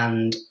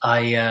 and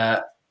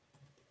I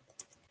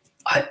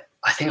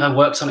think I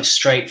worked on it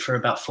straight for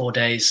about 4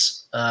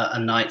 days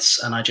and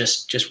nights, and I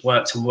just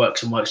worked and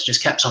worked and worked,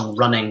 just kept on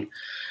running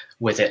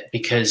with it,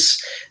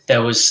 because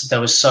there was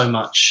so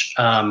much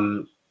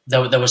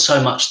there was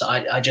so much that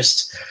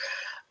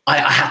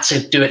I had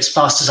to do it as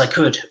fast as I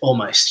could,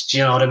 almost. Do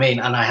you know what I mean?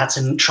 And I had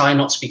to try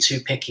not to be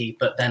too picky,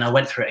 but then I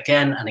went through it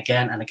again and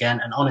again and again.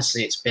 And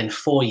honestly, it's been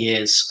 4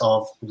 years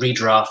of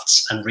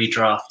redrafts and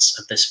redrafts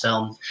of this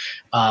film.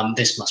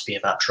 This must be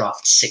about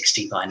draft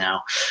 60 by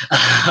now,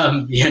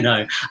 you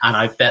know, and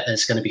I bet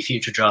there's going to be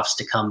future drafts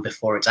to come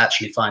before it's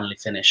actually finally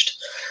finished.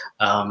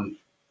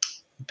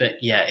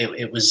 But yeah,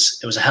 it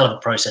was a hell of a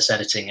process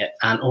editing it,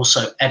 and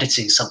also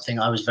editing something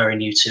I was very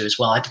new to as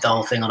well. I did the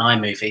whole thing on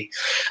iMovie,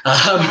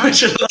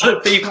 which a lot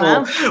of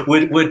people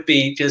would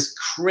be just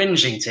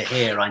cringing to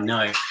hear, I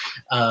know.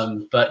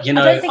 But you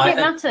know, I don't think it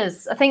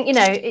matters. I think, you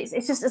know,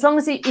 it's just, as long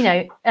as as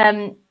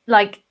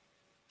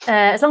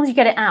long as you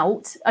get it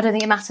out, I don't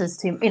think it matters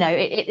to, you know,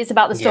 it's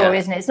about the story,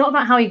 isn't it? It's not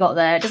about how you got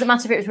there. It doesn't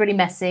matter if it was really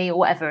messy or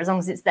whatever, as long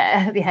as it's there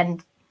at the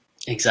end.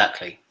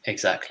 Exactly.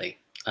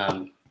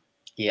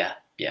 Yeah.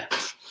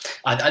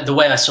 The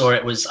way I saw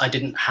it was, I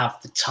didn't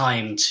have the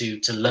time to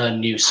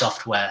learn new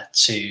software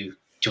to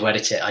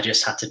edit it. I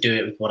just had to do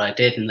it with what I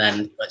did, and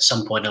then at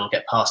some point it'll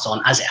get passed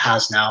on, as it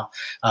has now,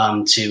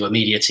 to a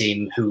media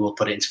team who will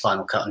put it into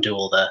Final Cut and do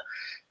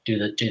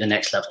the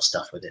next level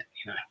stuff with it.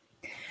 You know.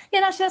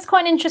 Yeah, actually, that's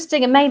quite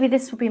interesting, and maybe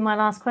this will be my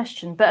last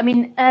question. But I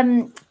mean,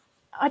 I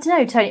don't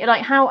know, Tony.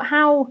 Like,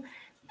 how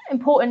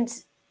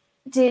important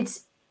did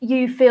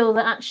you feel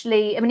that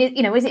actually, I mean,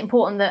 you know, is it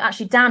important that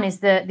actually Dan is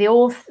the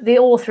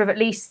author of at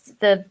least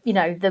the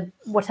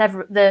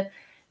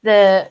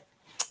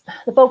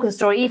bulk of the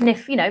story, even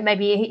if, you know,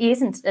 maybe he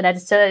isn't an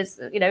editor,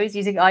 you know, he's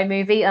using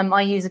iMovie.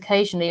 I use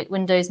occasionally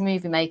Windows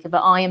Movie Maker,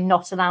 but I am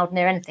not allowed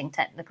near anything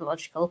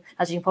technological,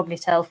 as you can probably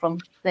tell from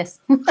this.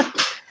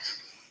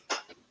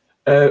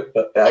 I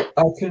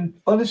can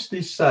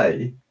honestly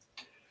say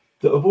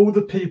that of all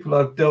the people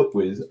I've dealt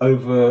with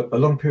over a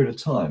long period of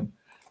time,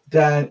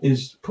 Dan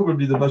is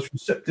probably the most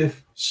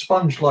receptive,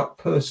 sponge-like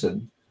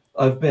person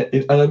I've met,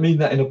 and I mean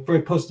that in a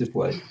very positive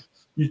way.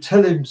 You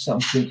tell him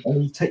something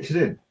and he takes it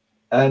in,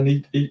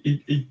 and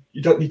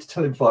you don't need to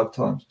tell him 5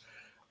 times.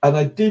 And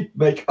I did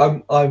make,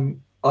 I'm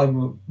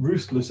a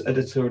ruthless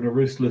editor and a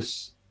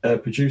ruthless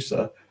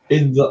producer,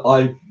 in that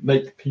I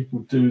make people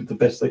do the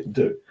best they can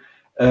do.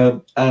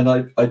 And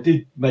I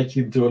did make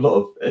him do a lot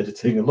of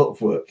editing, a lot of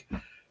work,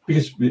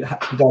 because we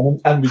had to be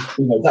done, and we,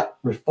 you know, that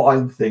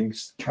refined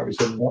things carries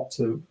on up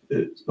to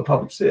the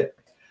public see it.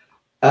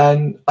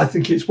 And I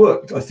think it's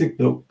worked. I think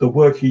the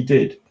work he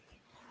did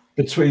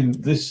between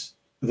this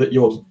that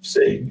you're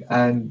seeing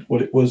and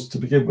what it was to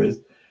begin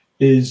with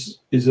is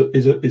a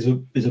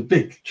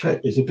big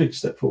check, is a big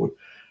step forward.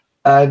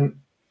 And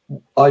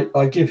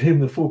I give him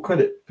the full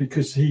credit,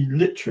 because he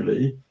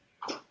literally,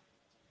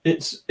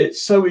 it's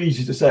so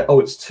easy to say, oh,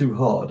 it's too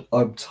hard,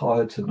 I'm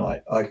tired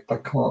tonight, I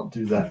can't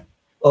do that.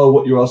 Oh,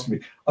 what you're asking me.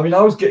 I mean, I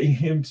was getting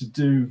him to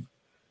do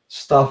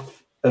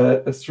stuff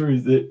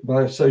through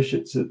my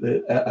associates at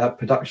our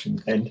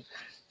production end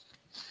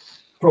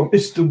from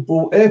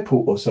Istanbul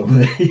airport or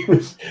somewhere.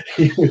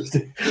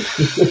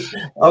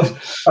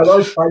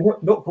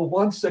 Not for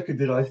 1 second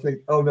did I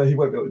think, oh no, he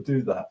won't be able to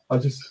do that. I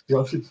said, you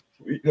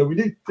know,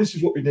 this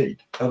is what we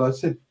need. And I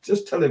said,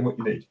 just tell him what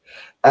you need.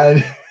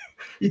 And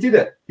he did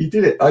it.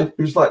 It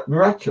was like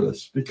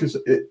miraculous, because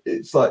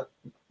it's like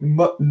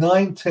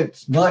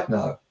 90%,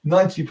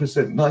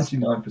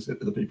 99%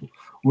 of the people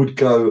would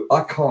go,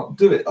 I can't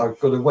do it. I've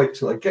got to wait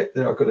till I get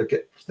there. I've got to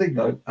get the thing.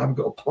 I haven't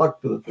got a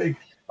plug for the thing.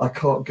 I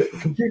can't get the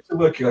computer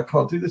working. I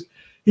can't do this.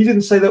 He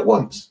didn't say that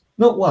once,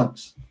 not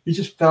once. He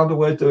just found a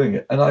way of doing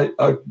it. And I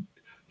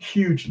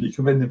hugely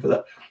commend him for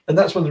that. And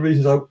that's one of the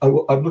reasons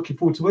I'm looking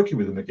forward to working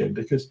with him again,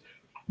 because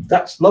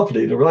that's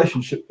lovely, the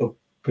relationship of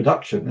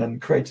production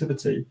and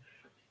creativity,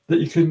 that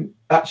you can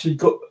actually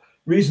got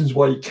reasons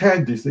why you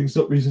can do things,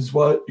 not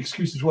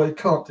excuses why you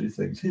can't do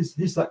things.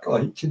 He's that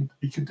guy.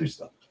 He can do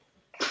stuff.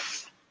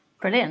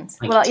 Brilliant.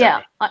 Well,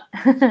 yeah,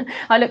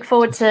 I look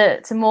forward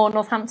to more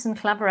Northampton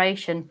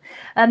collaboration.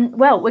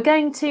 Well, we're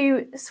going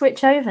to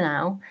switch over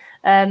now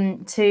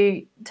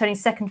to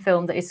Tony's second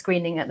film that is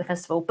screening at the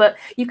festival. But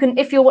you can,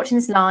 if you're watching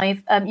this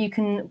live, you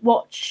can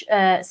watch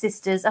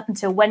Sisters up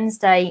until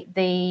Wednesday,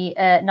 the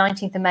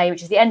 19th of May,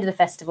 which is the end of the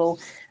festival.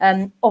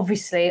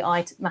 Obviously,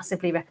 I'd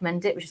massively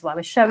recommend it, which is why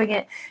we're showing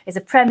it. It's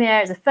a premiere.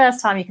 It's the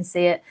first time you can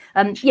see it.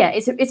 Yeah,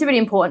 it's a really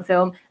important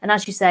film. And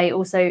as you say,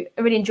 also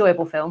a really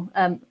enjoyable film,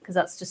 because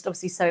that's just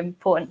obviously so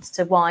important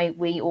to why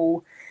we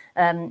all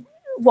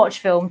watch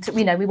film.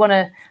 We want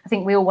to, I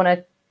think we all want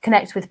to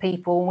connect with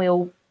people, and we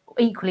all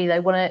equally though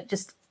want to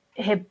just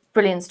hear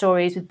brilliant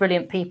stories with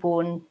brilliant people.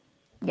 And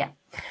yeah,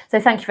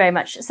 so thank you very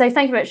much. So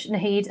thank you very much,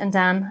 Nahid and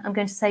Dan. I'm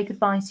going to say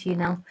goodbye to you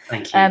now.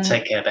 Thank you.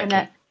 Take care, Becky.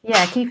 And,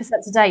 yeah, keep us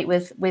up to date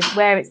with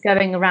where it's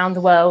going around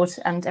the world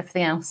and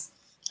everything else.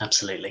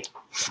 Absolutely.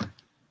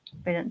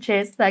 Brilliant.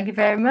 Cheers. Thank you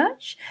very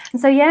much. And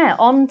so yeah,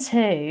 on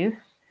to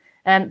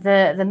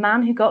the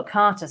man who got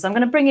Carter. So I'm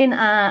going to bring in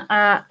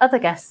our other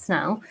guests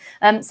now.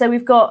 So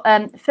we've got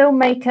local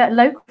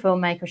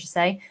filmmaker, I should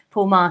say,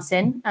 Paul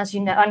Martin, as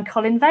you know, and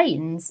Colin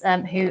Vaines,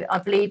 who I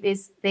believe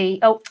is the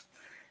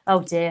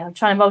oh dear, I'm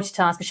trying to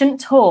multitask. I shouldn't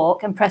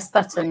talk and press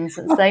buttons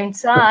at the same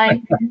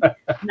time.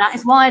 That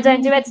is why I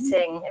don't do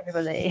editing,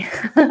 everybody.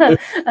 But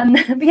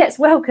yes,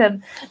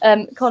 welcome,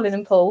 Colin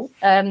and Paul,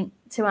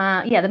 to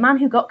our the man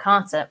who got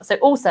Carter. So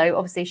also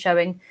obviously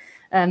showing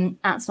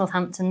at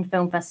Northampton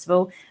Film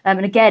Festival,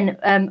 and again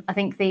I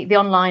think the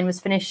online was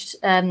finished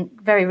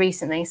very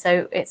recently,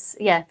 so it's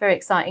very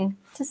exciting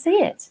to see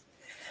it.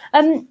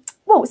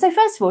 Well, so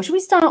first of all, should we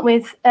start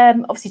with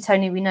obviously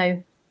Tony, we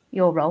know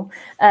your role,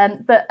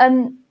 but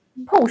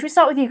Paul, should we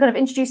start with you kind of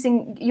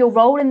introducing your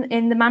role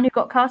in The Man Who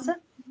Got Carter?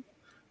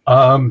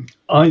 I'm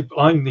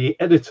the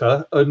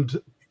editor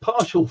and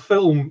partial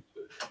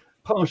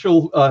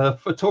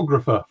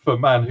photographer for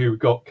Man Who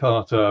Got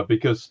Carter,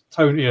 because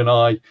Tony and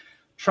I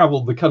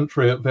travelled the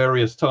country at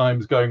various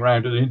times going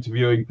around and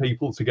interviewing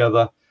people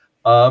together,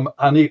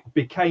 and it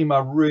became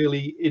a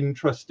really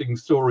interesting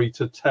story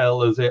to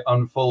tell as it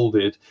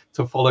unfolded,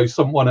 to follow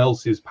someone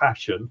else's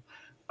passion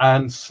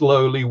and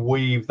slowly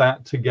weave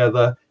that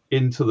together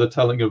into the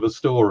telling of a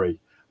story.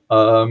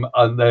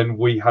 And then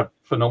we had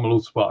phenomenal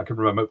support. I can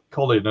remember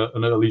Colin at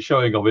an early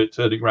showing of it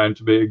turning around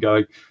to me and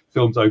going,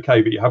 "Film's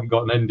okay, but you haven't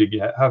got an ending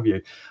yet, have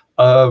you?"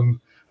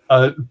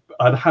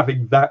 And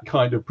having that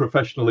kind of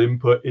professional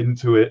input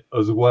into it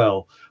as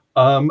well.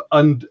 And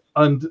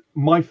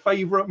my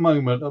favourite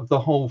moment of the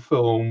whole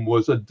film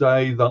was a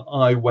day that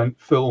I went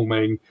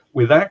filming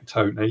without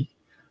Tony,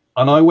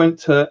 and I went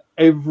to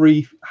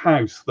every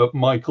house that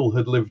Michael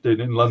had lived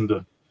in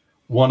London,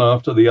 one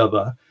after the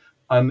other,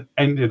 and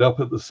ended up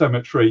at the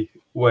cemetery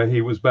where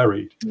he was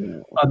buried.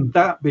 Yeah. And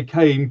that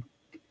became,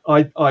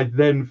 I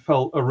then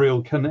felt a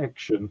real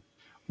connection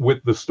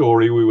with the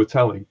story we were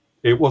telling.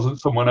 It wasn't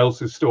someone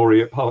else's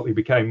story, it partly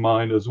became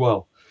mine as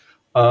well.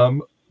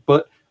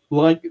 But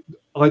like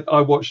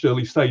I watched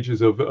early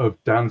stages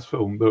of Dan's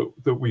film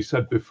that we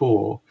said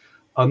before,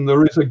 and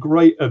there is a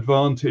great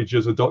advantage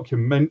as a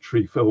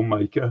documentary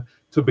filmmaker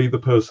to be the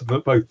person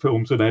that both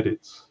films and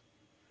edits,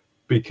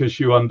 because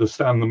you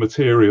understand the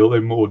material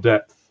in more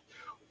depth,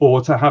 or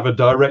to have a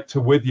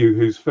director with you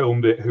who's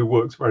filmed it, who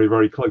works very,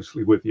 very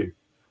closely with you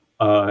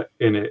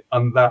in it.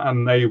 And that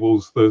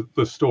enables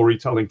the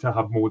storytelling to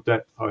have more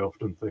depth, I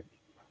often think.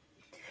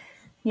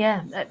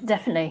 Yeah,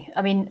 definitely.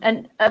 I mean,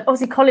 and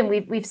obviously, Colin,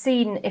 we've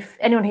seen, if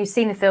anyone who's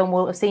seen the film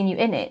will have seen you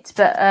in it,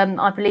 but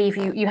I believe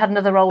you had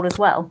another role as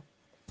well.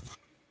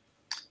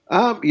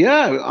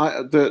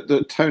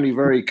 That Tony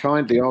very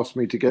kindly asked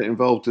me to get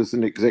involved as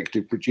an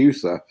executive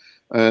producer.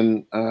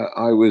 And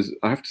I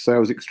have to say, I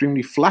was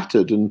extremely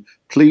flattered and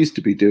pleased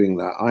to be doing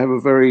that.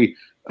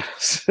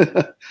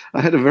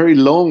 I had a very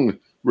long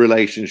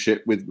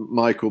relationship with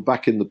Michael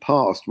back in the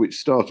past, which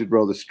started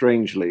rather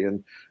strangely,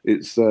 and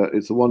it's a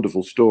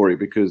wonderful story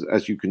because,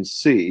 as you can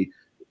see,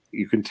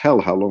 you can tell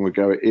how long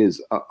ago it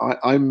is.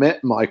 I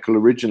met Michael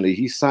originally.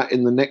 He sat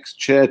in the next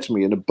chair to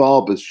me in a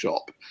barber's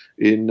shop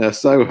in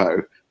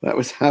Soho. That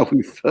was how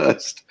we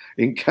first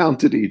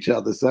encountered each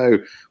other. So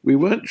we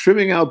weren't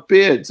trimming our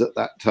beards at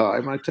that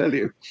time, I tell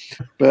you.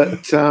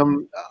 But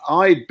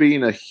I'd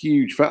been a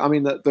huge fan. I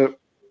mean,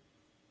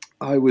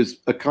 I was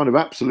a kind of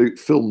absolute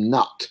film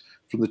nut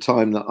from the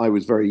time that I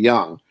was very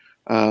young.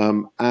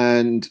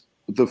 And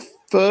the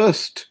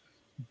first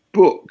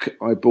book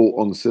I bought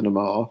on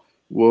cinema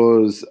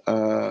was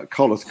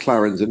Collis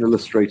Claren's An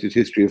Illustrated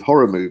History of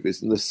Horror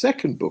Movies. And the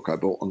second book I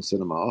bought on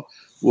cinema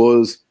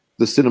was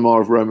The Cinema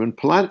of Roman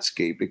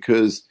Polanski,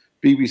 because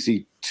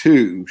BBC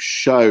Two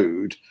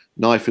showed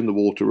Knife in the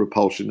Water,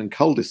 Repulsion and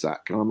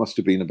Cul-de-sac. And I must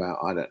have been about,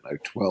 I don't know,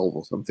 12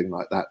 or something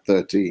like that,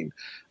 13.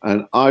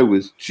 And I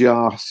was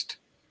just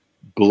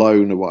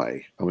blown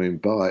away, I mean,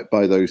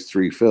 by those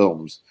three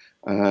films,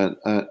 and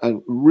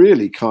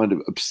really kind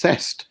of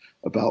obsessed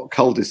about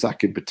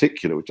Cul-de-sac in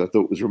particular, which I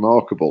thought was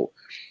remarkable.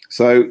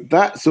 So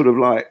that sort of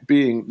like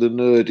being the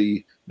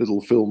nerdy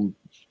little film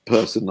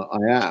person that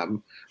I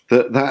am,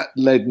 that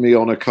led me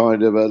on a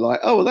kind of a like,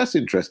 oh, well, that's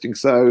interesting.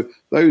 So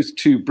those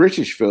two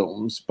British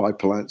films by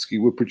Polanski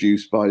were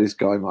produced by this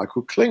guy,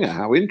 Michael Klinger.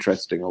 How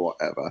interesting, or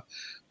whatever.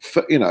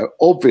 you know,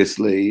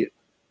 obviously,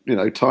 you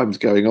know, time's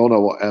going on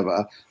or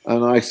whatever,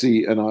 and I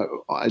see, and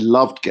I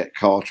loved Get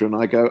Carter, and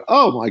I go,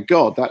 oh my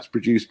God, that's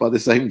produced by the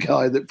same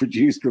guy that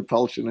produced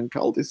Repulsion and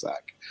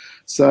Cul-de-sac.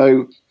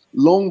 So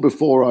long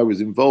before I was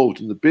involved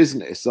in the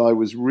business, I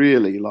was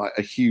really like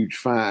a huge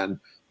fan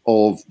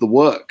of the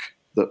work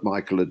that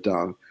Michael had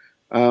done.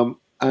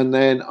 And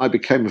then I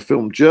became a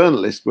film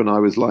journalist when I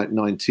was like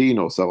 19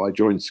 or so. I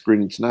joined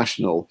Screen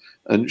International,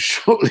 and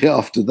shortly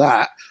after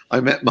that, I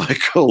met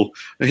Michael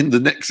in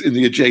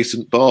the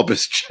adjacent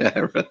barber's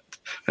chair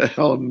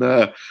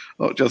on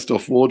just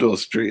off Wardour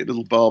Street, a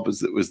little barber's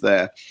that was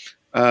there,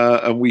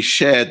 and we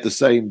shared the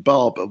same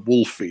barber,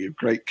 Wolfie, a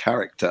great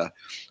character.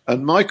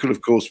 And Michael,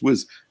 of course,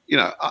 was, you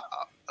know,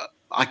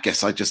 I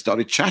guess I just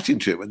started chatting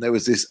to him, and there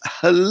was this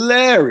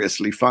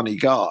hilariously funny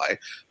guy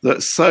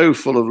that's so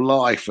full of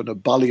life and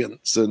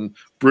ebullience and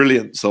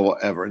brilliance or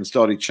whatever, and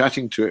started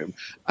chatting to him,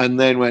 and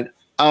then went,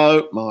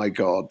 oh my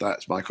God,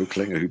 that's Michael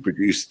Klinger, who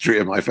produced 3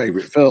 of my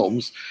favorite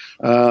films.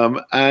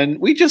 And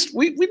we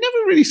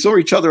never really saw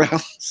each other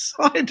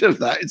outside of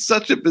that. It's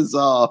such a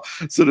bizarre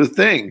sort of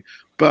thing,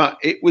 but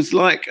it was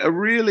like a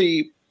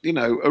really, you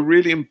know, a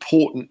really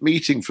important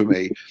meeting for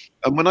me.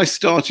 And when I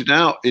started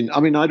out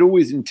I'd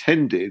always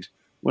intended,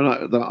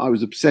 that I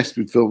was obsessed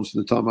with films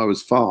from the time I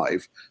was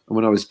 5. And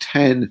when I was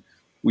 10,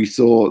 we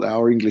saw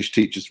our English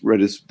teachers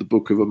read us the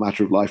book of A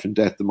Matter of Life and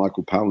Death, the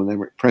Michael Powell and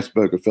Emmerich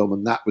Pressburger film.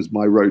 And that was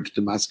my Road to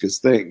Damascus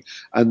thing.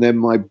 And then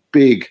my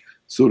big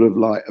sort of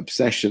like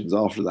obsessions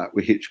after that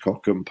were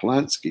Hitchcock and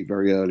Polanski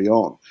very early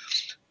on.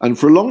 And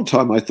for a long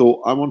time, I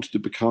thought I wanted to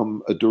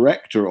become a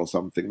director or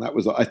something.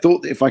 I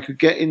thought that if I could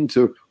get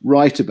into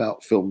write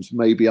about films,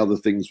 maybe other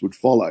things would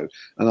follow.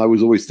 And I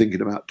was always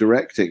thinking about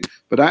directing.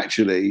 But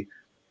actually,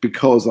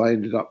 because I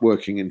ended up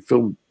working in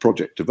film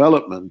project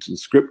development and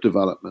script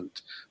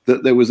development,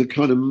 that there was a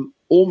kind of,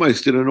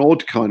 almost in an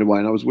odd kind of way,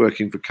 and I was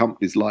working for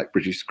companies like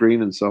British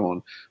Screen and so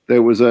on,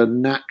 there was a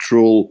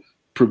natural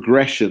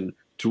progression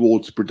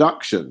towards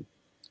production.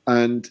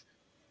 And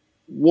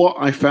what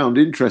I found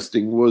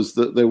interesting was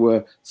that there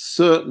were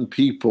certain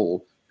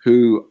people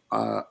who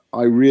I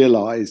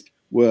realized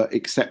were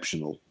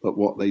exceptional at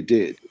what they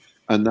did,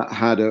 and that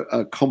had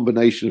a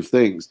combination of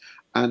things.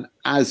 And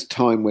as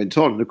time went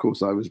on, and of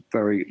course, I was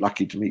very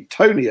lucky to meet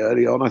Tony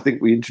early on. I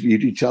think we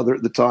interviewed each other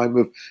at the time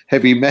of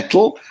Heavy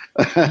Metal.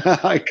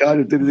 I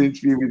kind of did an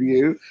interview with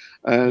you,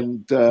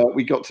 and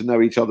we got to know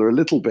each other a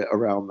little bit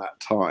around that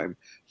time.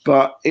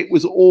 But it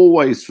was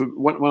always,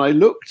 when I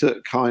looked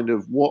at kind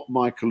of what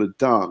Michael had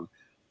done,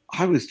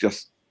 I was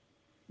just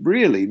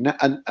really,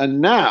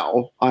 and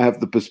now I have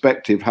the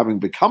perspective, having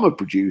become a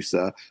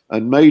producer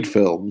and made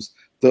films,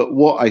 that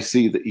what I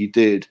see that he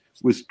did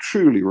was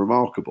truly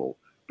remarkable.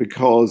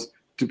 Because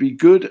to be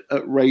good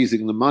at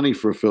raising the money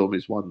for a film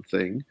is one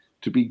thing.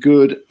 To be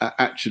good at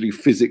actually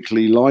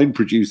physically line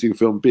producing a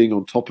film, being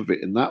on top of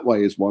it in that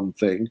way is one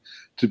thing.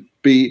 To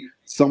be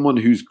someone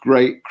who's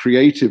great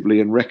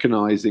creatively and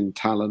recognizing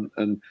talent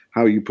and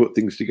how you put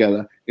things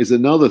together is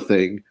another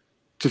thing.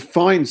 To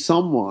find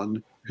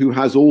someone who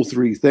has all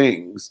 3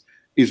 things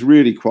is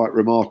really quite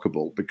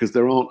remarkable, because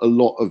there aren't a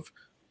lot of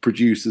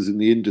producers in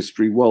the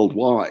industry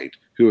worldwide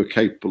who are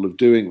capable of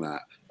doing that.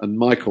 And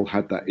Michael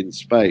had that in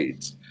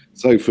spades.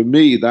 So for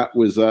me, that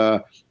was,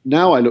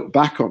 now I look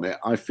back on it,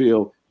 I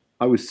feel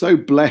I was so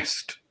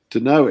blessed to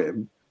know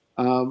him.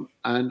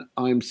 And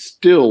I'm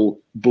still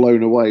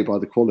blown away by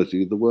the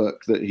quality of the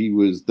work that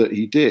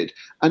he did.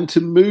 And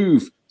to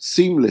move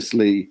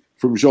seamlessly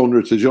from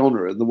genre to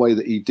genre in the way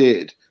that he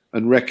did,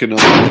 and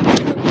recognize,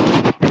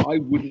 I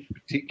wouldn't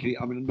particularly,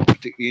 I'm not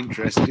particularly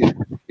interested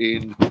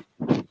in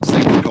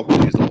sacred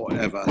comedies or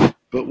whatever.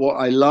 But what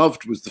I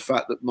loved was the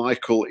fact that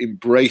Michael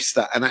embraced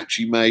that and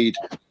actually made,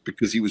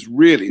 because he was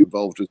really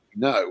involved, as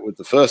we know, with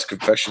the first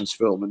Confessions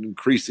film, and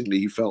increasingly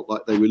he felt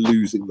like they were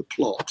losing the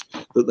plot,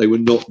 that they were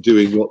not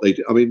doing what they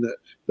did. I mean,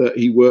 that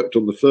he worked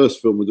on the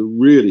first film with a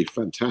really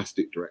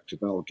fantastic director,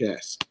 Val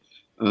Guest.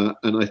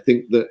 And I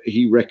think that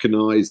he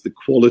recognized the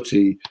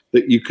quality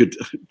that you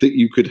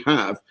could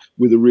have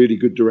with a really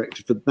good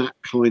director for that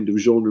kind of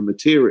genre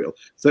material.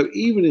 So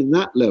even in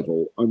that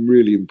level, I'm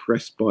really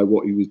impressed by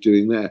what he was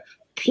doing there.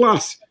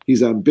 Plus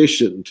his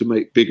ambition to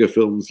make bigger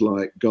films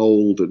like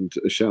Gold and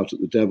A Shout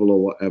at the Devil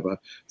or whatever.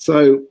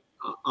 So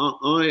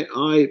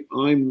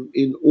I'm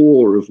in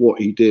awe of what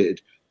he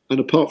did. And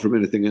apart from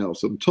anything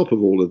else, on top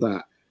of all of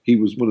that, he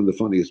was one of the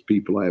funniest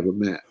people I ever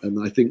met.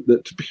 And I think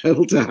that to be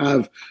able to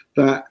have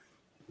that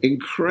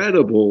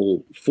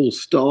incredible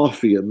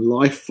Falstaffian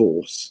life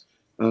force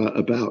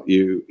about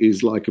you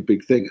is like a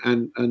big thing.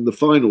 And the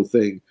final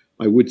thing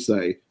I would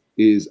say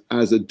is,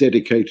 as a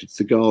dedicated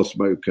cigar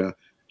smoker,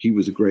 he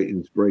was a great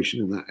inspiration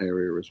in that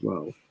area as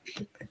well.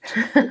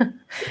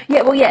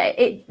 Yeah, well, yeah,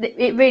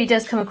 it really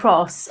does come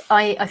across.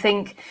 I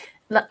think,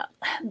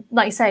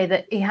 like you say,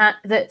 that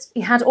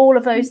he had all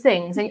of those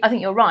things, and I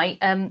think you're right.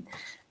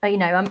 You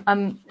know,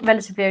 I'm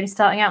relatively only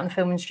starting out in the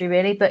film industry,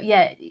 really, but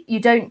yeah,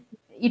 you don't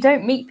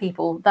meet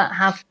people that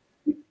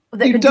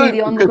can do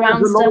the on the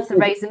ground stuff, that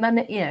raise the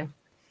money, you know.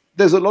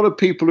 there's a lot of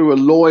people who are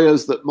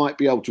lawyers that might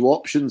be able to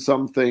option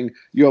something.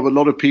 You have a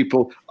lot of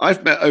people.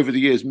 I've met over the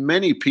years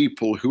many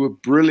people who are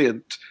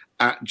brilliant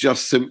at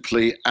just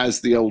simply,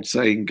 as the old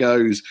saying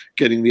goes,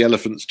 getting the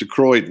elephants to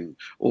Croydon,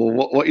 or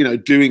what you know,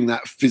 doing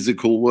that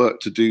physical work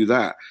to do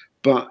that.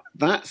 But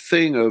that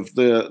thing of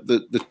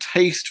the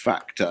taste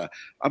factor,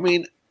 I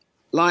mean,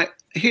 like,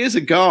 here's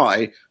a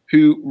guy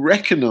who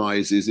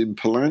recognizes in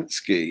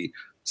Polanski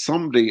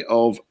somebody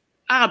of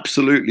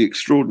absolutely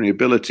extraordinary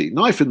ability.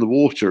 Knife in the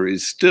Water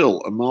is still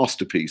a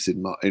masterpiece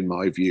in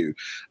my view,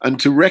 and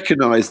to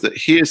recognize that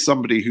here's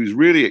somebody who's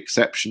really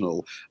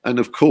exceptional. And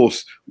of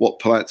course, what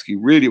Polanski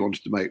really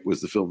wanted to make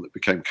was the film that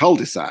became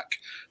Cul-de-sac,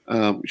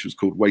 which was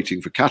called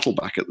Waiting for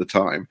Cattleback at the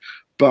time.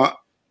 But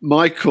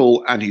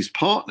Michael and his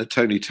partner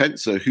Tony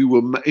Klinger, who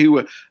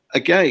were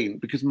again,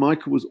 because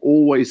Michael was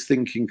always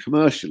thinking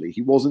commercially.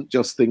 He wasn't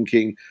just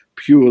thinking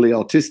purely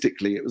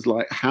artistically. It was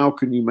like, how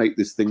can you make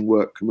this thing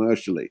work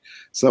commercially?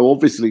 So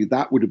obviously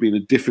that would have been a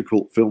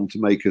difficult film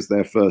to make as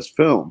their first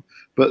film.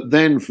 But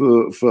then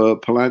for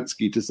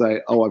Polanski to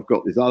say, oh, I've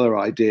got this other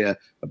idea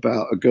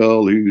about a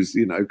girl who's,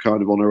 you know,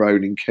 kind of on her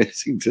own in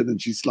Kensington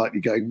and she's slightly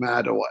going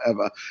mad or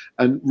whatever,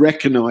 and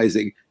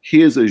recognizing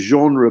here's a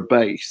genre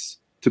base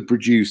to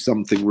produce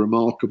something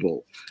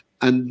remarkable.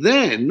 And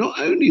then not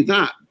only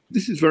that,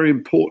 this is very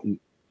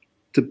important,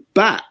 to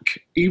back,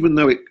 even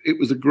though it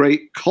was a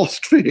great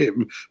cost for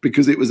him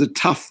because it was a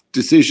tough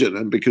decision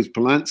and because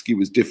Polanski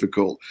was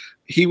difficult.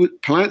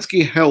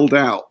 Polanski held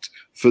out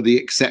for the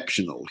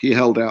exceptional. He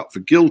held out for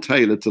Gil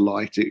Taylor to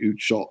light it,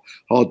 who'd shot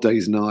Hard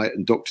Day's Night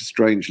and Dr.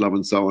 Strangelove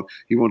and so on.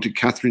 He wanted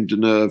Catherine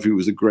Deneuve, who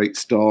was a great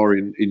star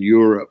in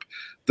Europe.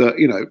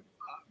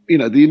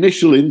 The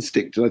initial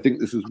instinct, and I think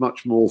this was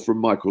much more from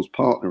Michael's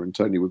partner, and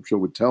Tony I'm sure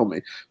would tell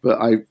me, but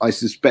I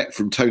suspect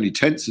from Tony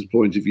Tenser's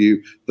point of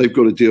view, they've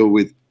got to deal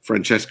with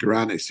Francesca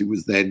Annis, who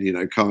was then, you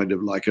know, kind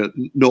of like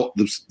not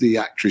the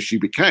actress she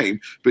became,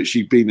 but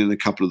she'd been in a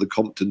couple of the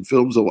Compton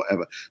films or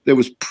whatever. There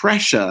was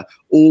pressure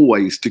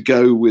always to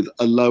go with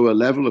a lower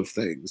level of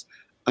things.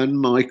 And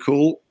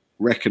Michael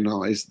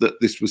recognized that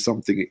this was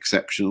something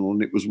exceptional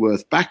and it was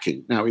worth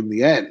backing. Now, in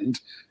the end,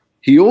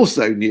 he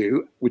also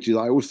knew, which is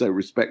I also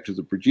respect as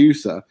a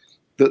producer,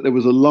 that there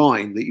was a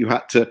line that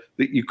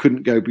you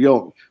couldn't go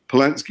beyond.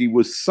 Polanski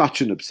was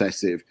such an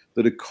obsessive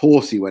that of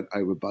course he went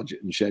over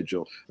budget and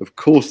schedule. Of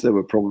course there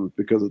were problems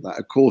because of that.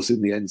 Of course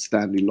in the end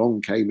Stanley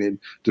Long came in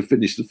to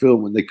finish the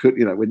film when they could,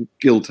 you know, when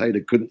Gil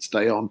Taylor couldn't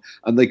stay on,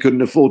 and they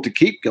couldn't afford to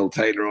keep Gil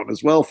Taylor on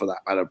as well for that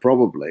matter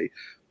probably.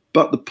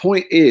 But the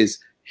point is,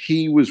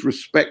 he was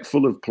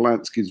respectful of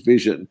Polanski's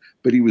vision,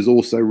 but he was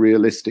also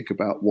realistic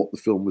about what the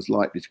film was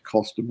likely to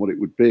cost and what it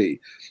would be.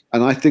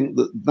 And I think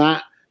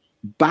that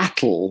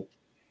battle,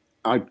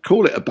 I'd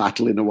call it a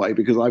battle in a way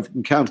because I've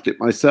encountered it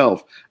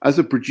myself. As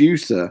a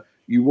producer,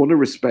 you want to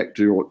respect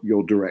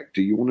your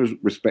director. You want to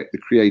respect the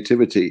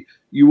creativity.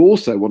 You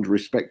also want to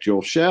respect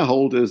your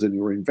shareholders and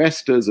your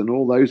investors and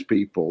all those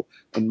people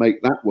and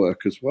make that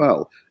work as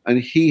well. And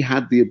he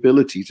had the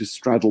ability to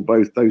straddle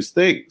both those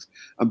things.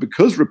 And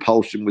because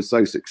Repulsion was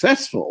so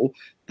successful,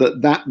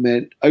 that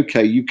meant,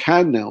 okay, you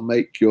can now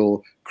make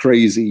your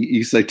crazy,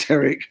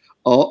 esoteric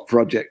art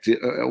project,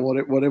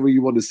 whatever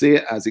you want to see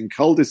it as, in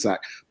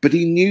Cul-de-sac. But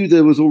he knew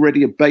there was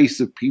already a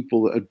base of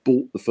people that had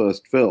bought the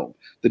first film,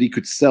 that he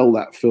could sell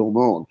that film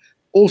on.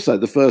 Also,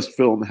 the first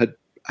film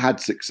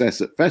had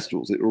success at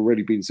festivals. It had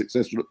already been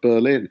successful at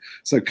Berlin.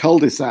 So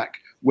Cul-de-sac,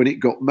 when it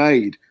got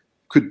made,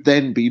 could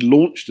then be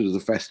launched as a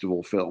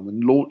festival film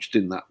and launched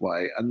in that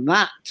way. And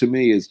that, to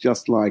me, is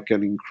just like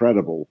an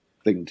incredible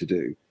thing to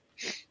do.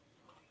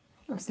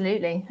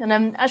 Absolutely. And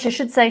actually, I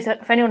should say, so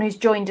for anyone who's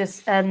joined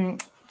us,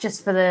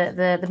 just for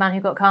the Man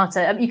Who Got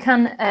Carter, you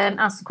can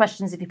ask some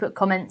questions if you put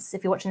comments,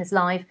 if you're watching this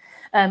live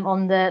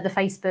on the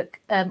Facebook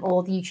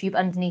or the YouTube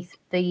underneath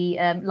the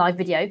live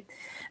video.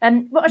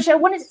 But actually, I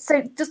wanted,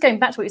 so just going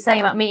back to what you're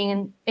saying about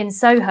meeting in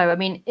Soho, I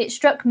mean, it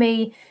struck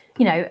me,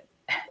 you know,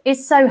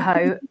 is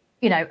Soho,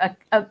 you know,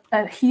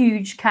 a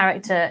huge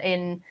character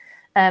in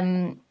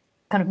kind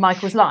of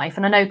Michael's life?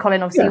 And I know,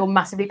 Colin, obviously you're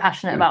massively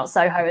passionate about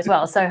Soho as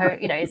well. Soho,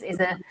 you know, is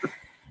a...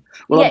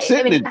 Well, I'm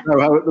sitting in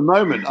Soho at the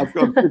moment.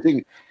 I'm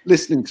sitting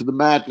listening to the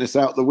madness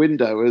out the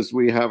window as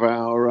we have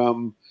our,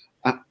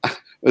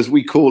 as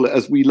we call it,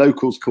 as we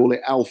locals call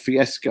it, al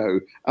fiasco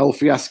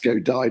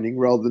dining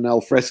rather than al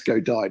fresco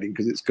dining,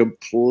 because it's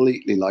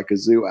completely like a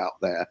zoo out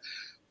there.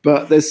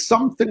 But there's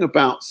something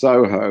about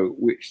Soho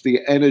which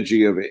the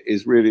energy of it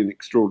is really an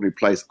extraordinary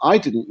place. I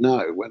didn't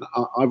know when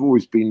I've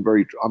always been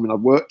very, I mean,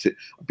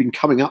 I've been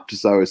coming up to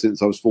Soho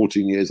since I was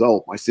 14 years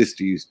old. My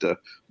sister used to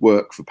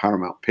work for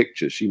Paramount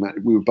Pictures.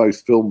 We were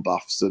both film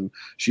buffs and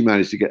she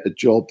managed to get a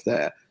job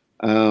there.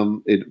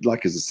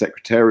 Like as a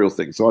secretarial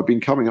thing. So I've been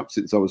coming up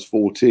since I was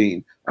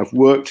 14. I've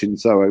worked in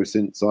Soho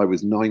since I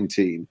was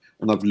 19,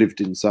 and I've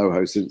lived in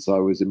Soho since I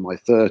was in my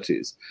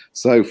 30s.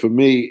 So for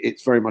me,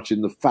 it's very much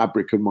in the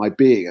fabric of my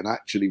being. And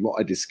actually what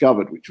I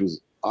discovered, which was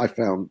I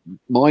found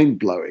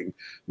mind-blowing,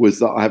 was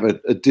that I have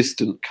a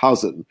distant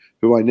cousin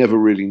who I never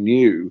really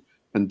knew,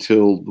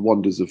 until the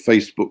wonders of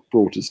Facebook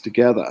brought us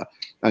together.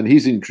 And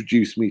he's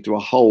introduced me to a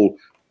whole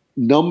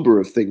number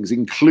of things,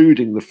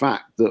 including the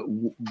fact that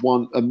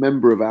a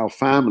member of our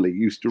family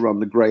used to run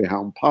the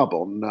Greyhound pub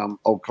on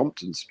Old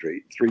Compton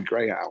Street, 3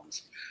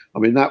 Greyhounds. I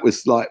mean, that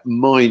was like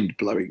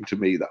mind-blowing to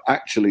me, that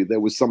actually there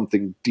was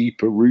something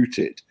deeper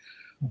rooted.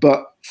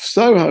 But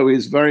Soho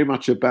is very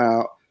much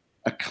about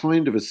a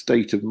kind of a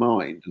state of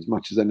mind as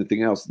much as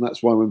anything else. And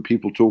that's why when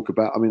people talk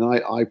about, I mean,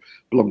 I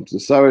belong to the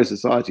Soho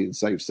Society and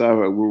Save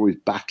Soho, we're always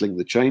battling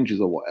the changes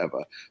or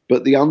whatever.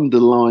 But the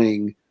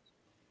underlying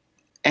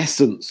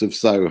essence of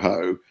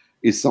Soho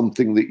is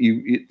something that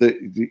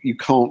you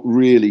can't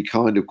really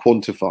kind of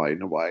quantify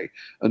in a way.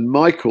 And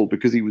Michael,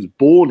 because he was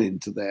born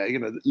into there, you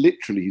know,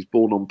 literally he's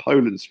born on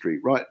Poland Street,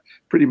 right,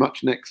 pretty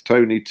much next,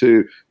 Tony,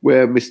 to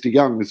where Mr.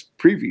 Young's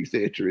preview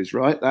theatre is,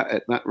 right,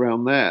 that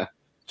round there.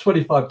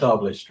 25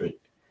 Darby Street.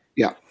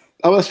 Yeah.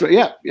 Oh, that's right.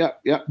 Yeah.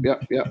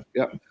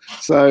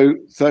 So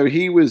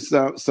he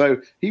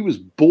was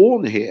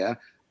born here,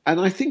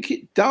 and I think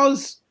it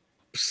does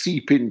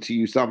seep into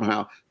you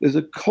somehow. There's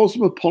a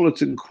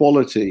cosmopolitan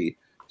quality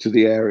to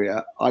the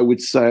area. I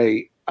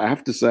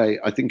have to say,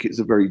 I think it's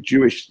a very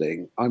Jewish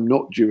thing. I'm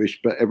not Jewish,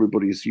 but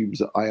everybody assumes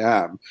that I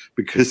am,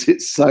 because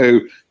it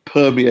so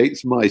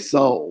permeates my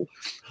soul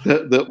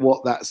that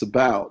what that's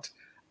about.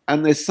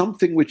 And there's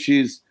something which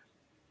is,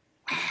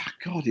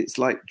 God, it's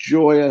like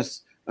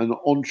joyous and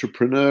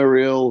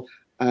entrepreneurial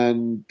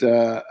and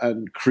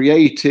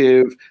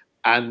creative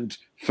and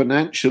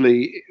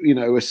financially, you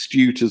know,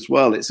 astute as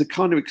well. It's a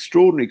kind of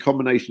extraordinary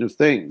combination of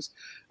things.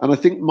 And I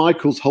think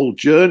Michael's whole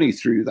journey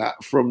through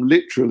that, from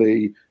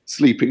literally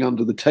sleeping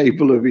under the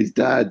table of his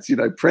dad's, you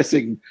know,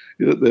 pressing,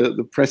 you know,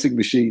 the pressing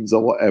machines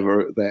or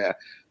whatever there,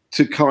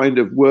 to kind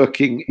of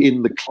working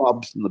in the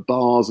clubs and the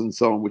bars and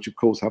so on, which of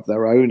course have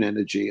their own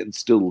energy and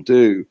still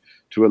do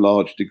to a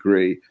large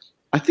degree.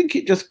 I think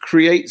it just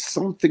creates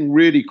something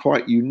really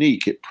quite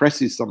unique. It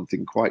presses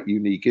something quite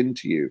unique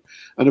into you.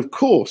 And of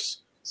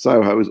course,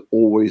 Soho has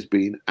always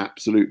been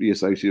absolutely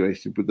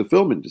associated with the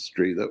film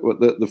industry.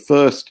 The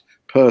first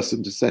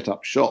person to set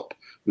up shop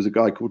was a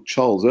guy called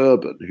Charles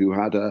Urban, who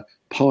had a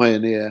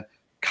pioneer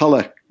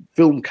colour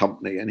film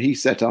company, and he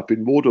set up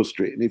in Wardour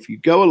Street. And if you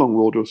go along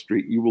Wardour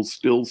Street, you will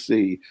still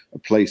see a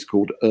place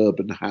called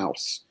Urban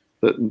House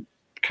that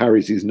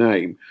carries his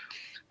name.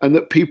 And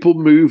that people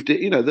moved it,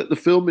 you know, that the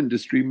film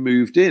industry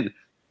moved in.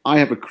 I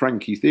have a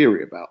cranky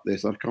theory about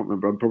this. I can't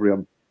remember.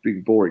 I'm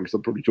being boring because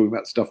I'm probably talking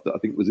about stuff that I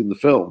think was in the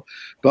film.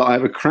 But I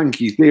have a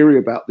cranky theory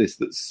about this,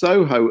 that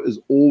Soho has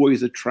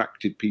always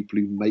attracted people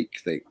who make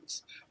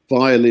things,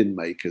 violin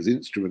makers,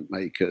 instrument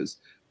makers.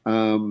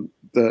 That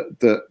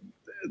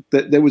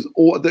there was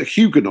the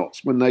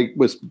Huguenots, when they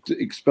were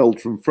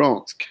expelled from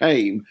France,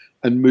 came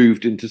and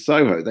moved into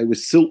Soho. They were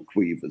silk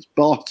weavers,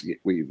 basket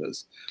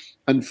weavers.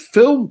 And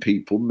film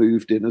people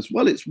moved in as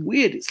well. It's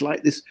weird. It's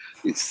like this,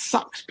 it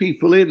sucks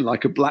people in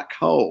like a black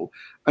hole.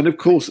 And of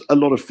course, a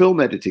lot of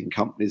film editing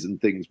companies and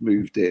things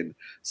moved in.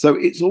 So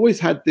it's always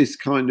had this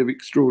kind of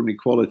extraordinary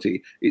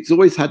quality. It's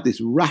always had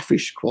this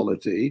raffish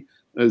quality.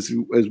 As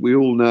we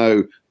all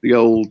know, the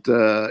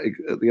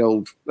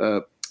old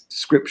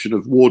description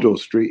of Wardour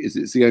Street is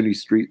it's the only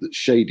street that's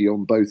shady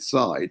on both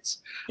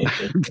sides.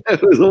 There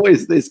was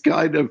always this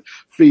kind of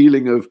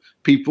feeling of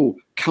people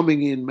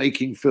coming in,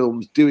 making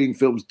films, doing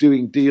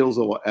deals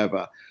or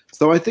whatever.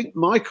 So I think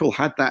Michael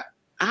had that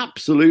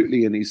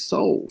absolutely in his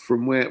soul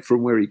from where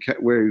he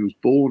was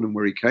born and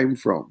where he came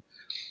from.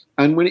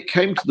 And when it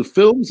came to the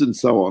films and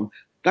so on,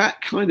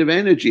 that kind of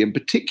energy, and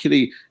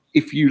particularly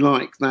if you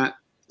like that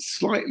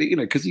slightly, you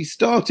know, because he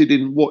started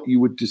in what you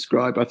would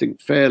describe, I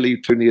think,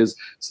 fairly, Tony, as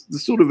the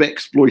sort of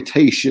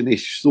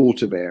exploitation-ish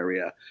sort of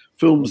area.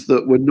 Films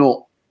that were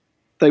not,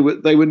 they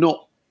were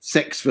not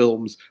sex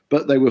films,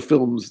 but they were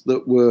films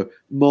that were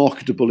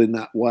marketable in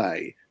that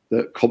way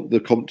that the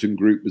Compton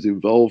Group was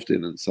involved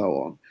in and so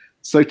on.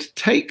 So to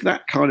take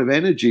that kind of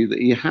energy that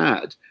he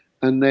had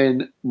and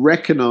then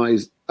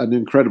recognize an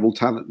incredible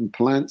talent in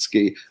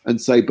Polanski and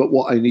say, but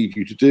what I need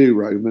you to do,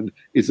 Roman,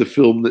 is a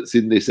film that's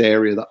in this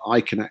area that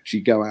I can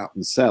actually go out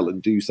and sell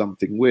and do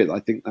something with.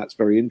 I think that's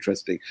very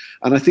interesting.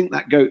 And I think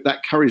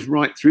that carries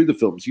right through the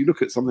films. You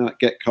look at something like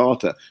Get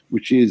Carter,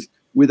 which is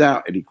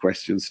without any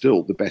question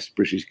still the best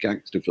British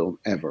gangster film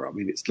ever. I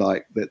mean, it's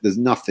like there's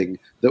nothing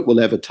that will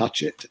ever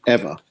touch it,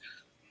 ever.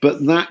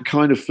 But that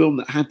kind of film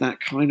that had that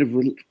kind of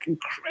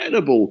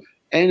incredible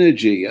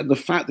energy, and the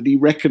fact that he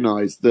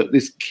recognized that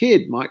this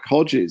kid, Mike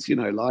Hodges, you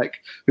know, like,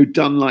 who'd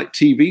done like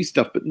TV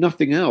stuff but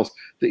nothing else,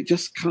 that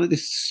just kind of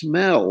this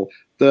smell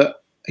that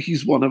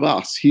he's one of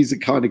us. He's the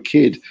kind of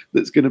kid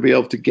that's going to be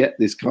able to get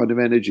this kind of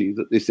energy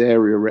that this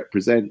area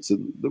represents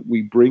and that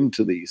we bring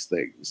to these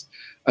things,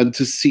 and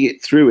to see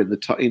it through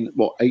in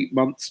what, 8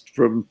 months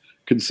from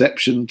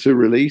conception to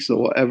release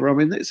or whatever. I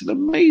mean, it's an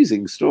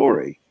amazing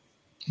story.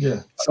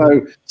 Yeah.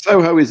 So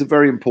Soho is a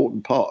very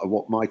important part of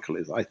what Michael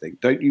is, I think.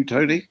 Don't you,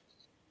 Tony?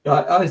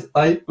 Well,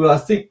 I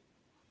think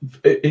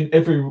in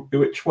every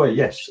which way,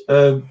 yes.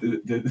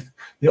 The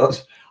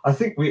answer, I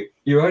think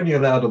you're only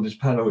allowed on this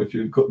panel if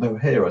you've got no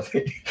hair, I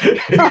think.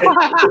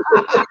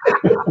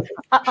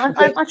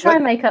 I try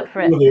and make up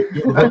for it.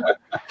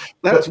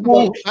 That's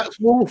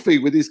Wolfie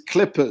with his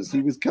clippers.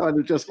 He was kind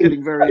of just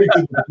getting very.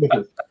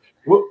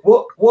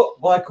 What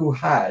Michael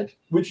had,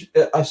 which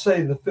I say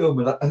in the film,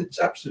 and it's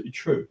absolutely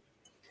true.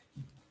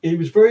 He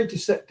was very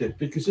deceptive,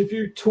 because if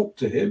you talk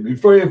to him, he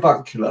was very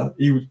avuncular.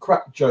 He would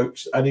crack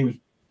jokes, and he was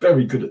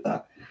very good at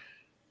that.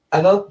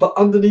 And but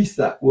underneath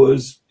that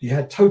was he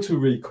had total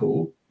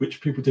recall,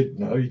 which people didn't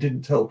know. He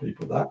didn't tell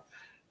people that,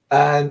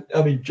 and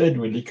I mean,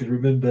 genuinely could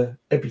remember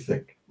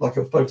everything like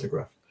a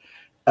photograph.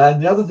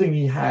 And the other thing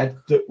he had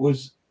that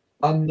was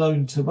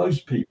unknown to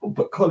most people,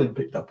 but Colin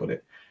picked up on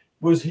it,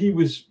 was he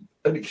was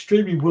an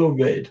extremely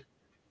well-read,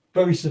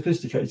 very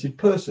sophisticated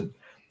person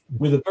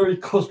with a very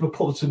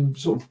cosmopolitan,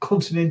 sort of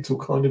continental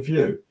kind of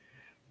view,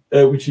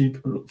 which he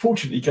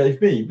fortunately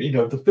gave me. You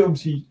know, the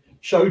films he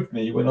showed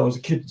me when I was a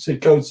kid and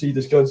said, go and see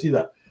this, go and see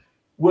that,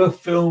 were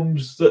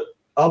films that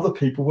other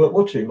people weren't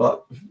watching, like,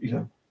 you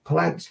know,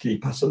 Polanski,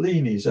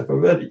 Pasolini,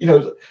 Zeffirelli, you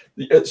know,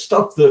 the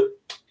stuff that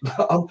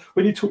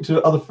when you talk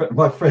to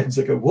my friends,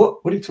 they go, what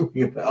are you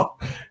talking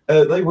about?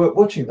 They weren't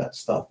watching that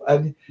stuff.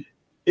 And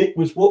it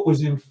was what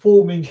was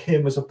informing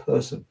him as a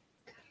person.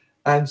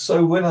 And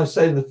so when I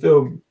say in the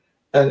film,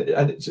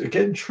 and it's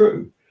again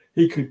true,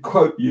 he could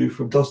quote you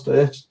from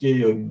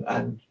Dostoevsky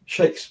and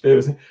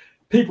Shakespeare.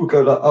 People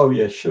go like, oh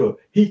yeah, sure.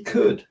 He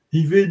could.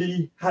 He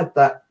really had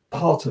that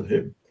part of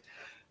him.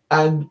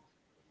 And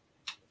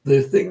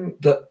the thing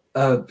that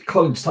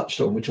Collins touched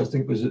on, which I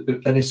think was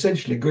an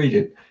essential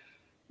ingredient,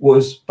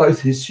 was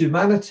both his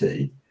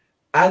humanity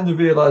and the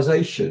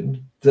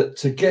realization that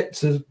to get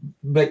to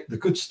make the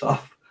good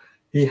stuff,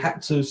 he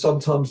had to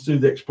sometimes do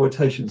the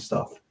exploitation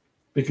stuff,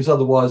 because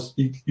otherwise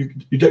you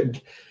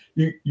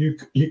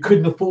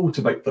couldn't afford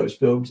to make those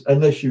films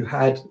unless you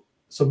had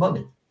some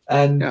money.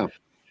 And yeah.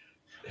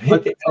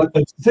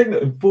 The thing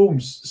that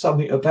informs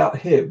something about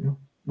him,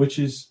 which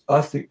is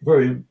I think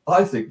very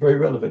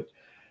relevant,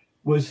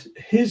 was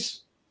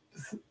his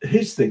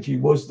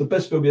thinking was the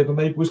best film he ever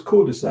made was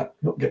Cul-de-sac,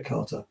 not Get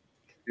Carter.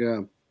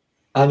 Yeah.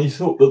 And he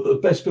thought that the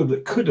best film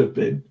that could have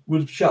been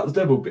was Shout the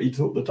Devil, but he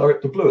thought the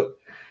director blew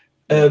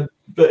it.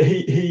 But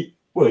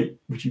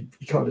which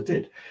he kind of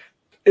did.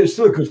 It was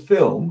still a good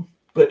film,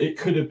 but it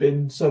could have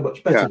been so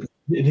much better.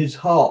 Yeah. In his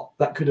heart,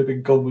 that could have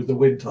been Gone with the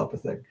Wind type of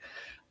thing.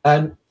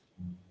 And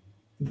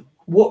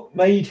what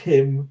made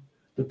him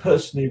the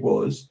person he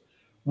was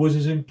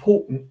as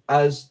important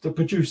as the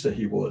producer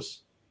he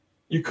was.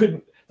 You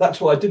couldn't. That's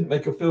why I didn't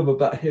make a film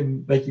about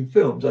him making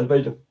films. I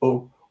made a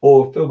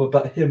film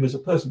about him as a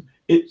person.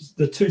 It's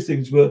the two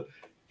things were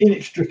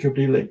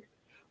inextricably linked.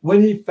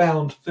 When he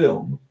found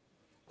film,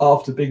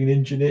 after being an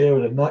engineer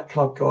and a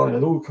nightclub guy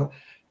and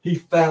he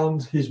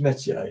found his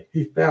métier.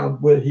 He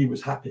found where he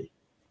was happy.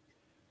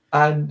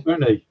 And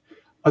Tony,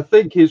 I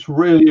think it's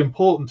really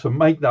important to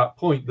make that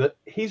point that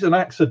he's an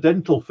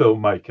accidental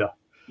filmmaker.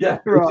 Yeah,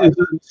 right. It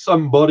isn't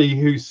somebody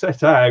who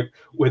set out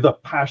with a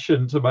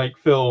passion to make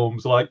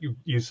films like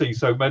you see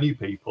so many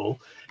people.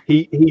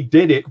 He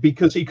did it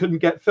because he couldn't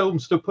get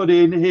films to put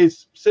in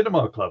his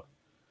cinema club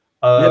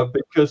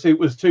because it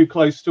was too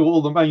close to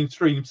all the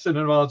mainstream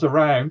cinemas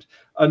around,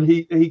 and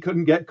he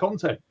couldn't get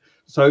content.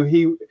 So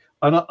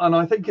and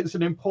I think it's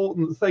an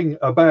important thing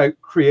about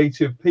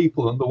creative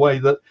people and the way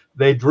that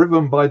they're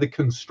driven by the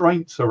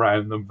constraints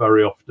around them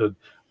very often,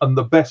 and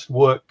the best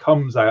work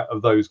comes out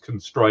of those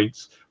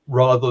constraints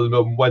rather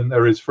than when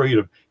there is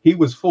freedom. He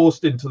was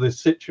forced into this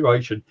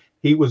situation.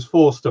 He was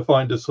forced to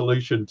find a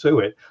solution to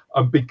it.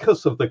 And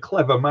because of the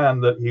clever man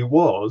that he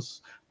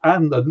was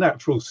and the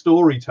natural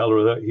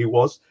storyteller that he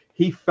was,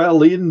 he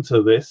fell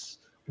into this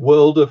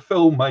world of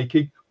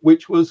filmmaking,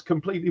 which was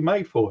completely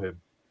made for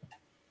him.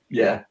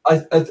 Yeah, I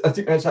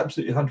think that's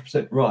absolutely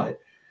 100% right.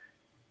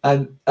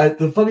 And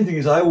the funny thing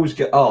is, I always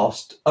get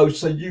asked, oh,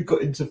 so you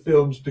got into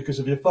films because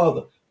of your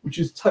father, which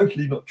is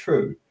totally not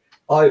true.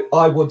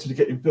 I wanted to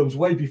get in films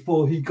way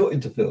before he got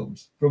into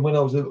films, from when I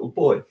was a little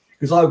boy,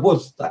 because I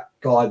was that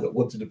guy that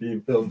wanted to be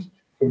in films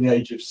from the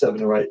age of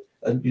 7 or 8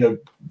 and, you know,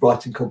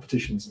 writing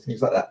competitions and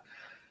things like that.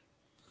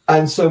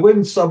 And so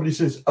when somebody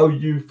says, oh,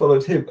 you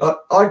followed him,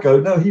 I go,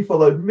 no, he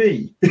followed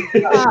me.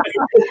 I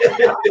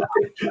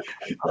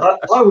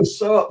was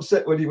so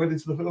upset when he went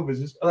into the film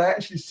business. And I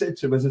actually said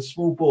to him as a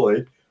small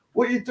boy,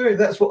 what are you doing?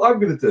 That's what I'm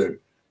going to do.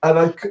 And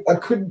I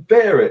couldn't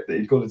bear it that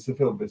he'd gone into the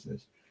film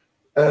business.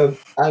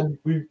 And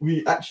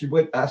we actually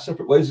went our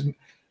separate ways. And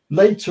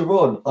later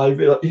on, I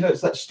realized, you know,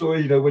 it's that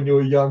story, you know, when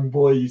you're a young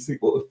boy, you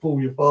think what a fool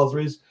your father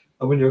is.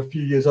 And when you're a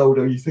few years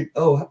older, you think,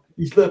 oh,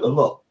 he's learned a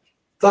lot.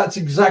 That's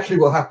exactly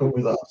what happened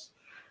with us.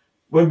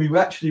 When we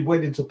actually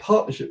went into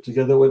partnership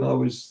together when I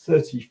was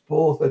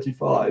 34,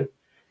 35,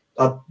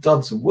 I'd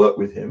done some work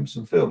with him,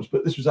 some films,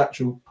 but this was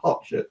actual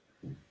partnership.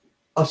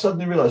 I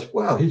suddenly realized,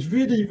 wow, he's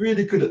really,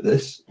 really good at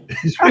this.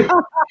 He's really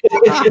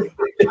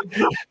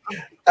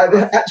and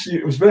actually,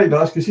 it was very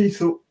nice because he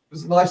thought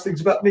nice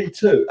things about me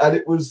too. And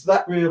it was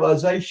that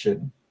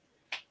realization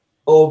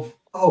of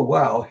oh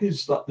wow,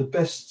 he's like the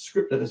best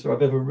script editor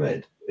I've ever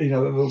read,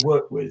 ever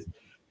worked with.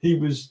 He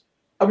was,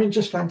 I mean,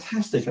 just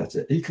fantastic at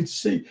it. He could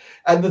see,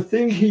 and the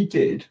thing he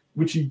did,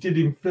 which he did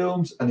in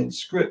films and in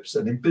scripts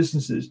and in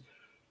businesses,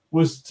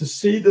 was to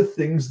see the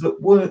things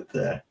that weren't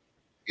there.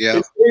 Yeah,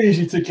 it's very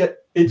easy to get.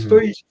 It's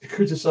very easy to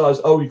criticize.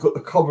 Oh, you got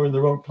the comma in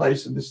the wrong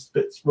place, and this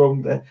bit's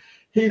wrong there.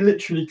 He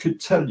literally could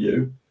tell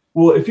you,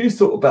 well, if you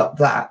thought about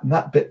that and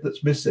that bit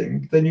that's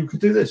missing, then you could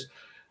do this.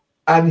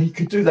 And he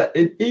could do that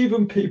in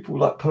even people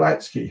like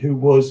Polanski, who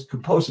was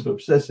compulsive,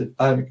 obsessive,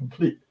 and a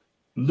complete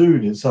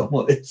loon in some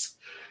ways.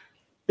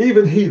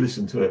 Even he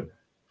listened to him.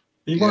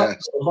 He might have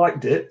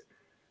liked it,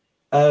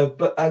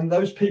 and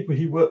those people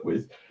he worked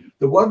with,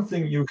 the one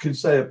thing you can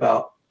say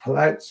about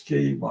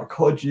Polanski, Mike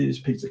Hodges,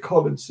 Peter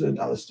Collinson,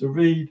 Alistair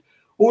Reed,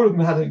 all of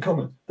them had in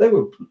common, they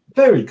were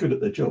very good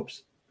at their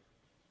jobs.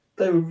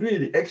 They were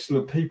really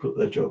excellent people at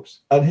their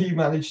jobs, and he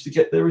managed to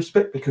get their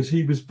respect because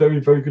he was very,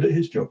 very good at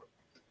his job.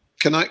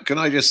 Can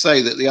I just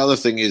say that the other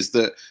thing is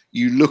that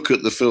you look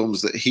at the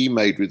films that he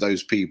made with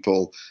those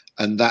people,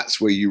 and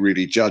that's where you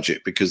really judge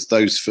it, because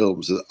those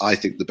films are, I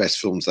think, the best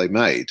films they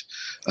made,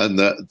 and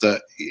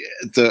that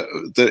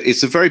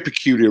it's a very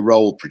peculiar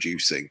role,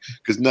 producing,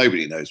 because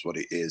nobody knows what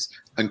it is.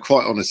 And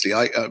quite honestly,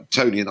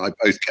 Tony and I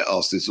both get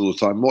asked this all the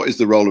time: what is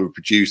the role of a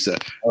producer?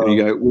 And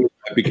you go, well,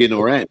 begin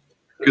or end.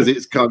 Because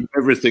it's kind of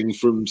everything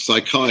from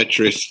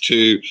psychiatrist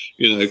to,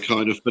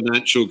 kind of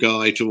financial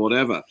guy to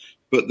whatever.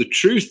 But the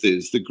truth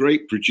is, the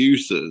great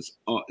producers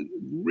are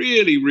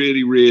really,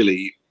 really,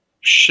 really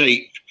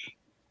shape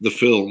the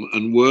film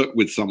and work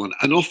with someone.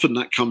 And often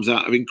that comes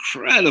out of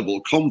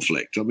incredible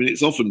conflict. I mean,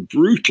 it's often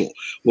brutal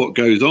what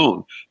goes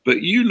on.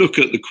 But you look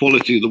at the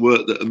quality of the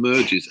work that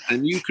emerges,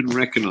 and you can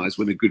recognize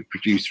when a good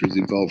producer is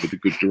involved with a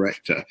good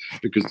director,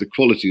 because the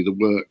quality of the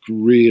work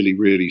really,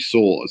 really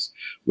soars.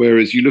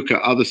 Whereas you look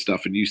at other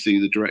stuff and you see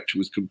the director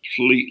was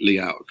completely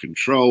out of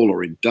control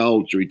or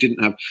indulged, or he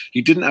didn't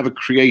have a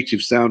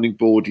creative sounding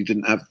board. He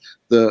didn't have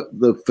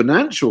the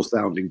financial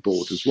sounding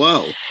board as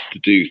well to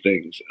do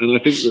things. And I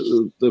think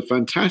that the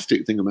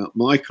fantastic thing about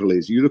Michael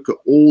is you look at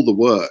all the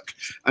work,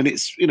 and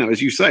it's,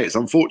 as you say, it's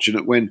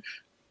unfortunate when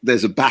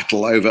there's a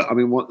battle over. I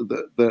mean,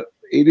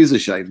 it is a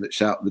shame that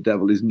Shout at the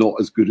Devil is not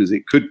as good as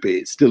it could be.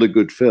 It's still a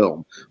good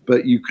film,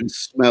 but you can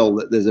smell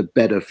that there's a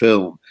better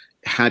film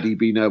had he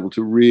been able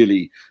to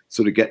really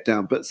sort of get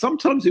down. But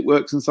sometimes it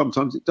works and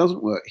sometimes it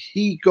doesn't work.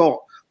 He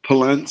got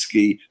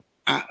Polanski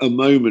at a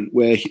moment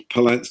where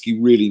Polanski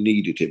really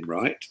needed him,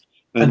 right?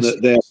 And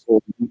that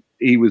therefore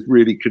he was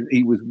willing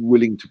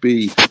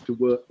to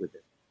work with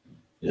him.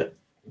 Yeah,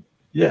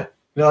 yeah.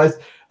 No,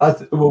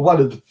 well, one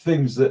of the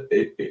things that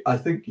I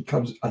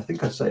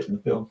think I say it in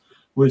the film,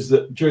 was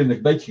that during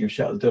the making of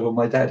Shout at the Devil,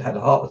 my dad had a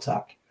heart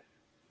attack,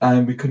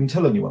 and we couldn't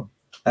tell anyone,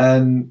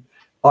 and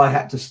I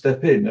had to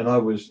step in, and I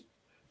was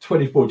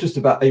 24, just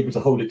about able to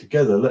hold it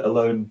together, let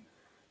alone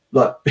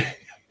like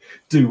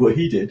do what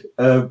he did.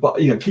 But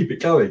keep it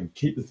going,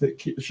 keep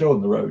the show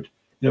on the road.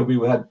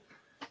 We had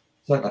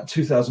something like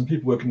 2,000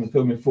 people working on the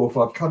film in 4 or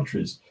 5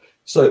 countries.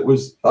 So it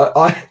was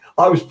I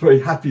was very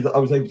happy that I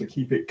was able to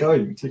keep it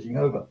going, ticking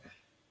over.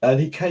 And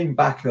he came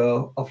back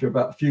after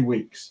about a few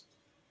weeks,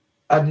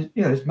 and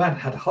this man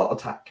had a heart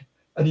attack,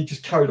 and he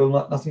just carried on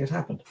like nothing had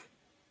happened.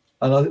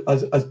 And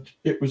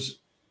it was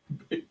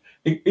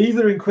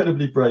either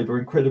incredibly brave or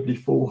incredibly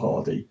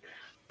foolhardy,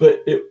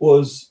 but it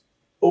was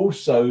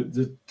also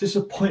the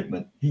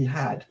disappointment he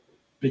had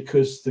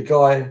because the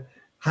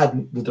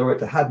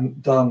director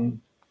hadn't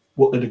done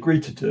what they'd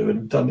agreed to do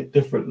and done it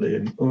differently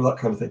and all that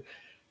kind of thing.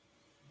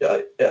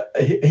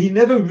 He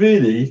never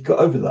really got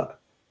over that.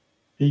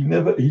 He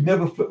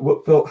never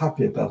felt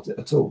happy about it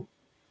at all.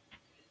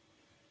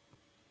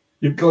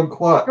 You've gone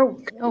quiet.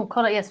 Oh,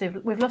 Colin, yes,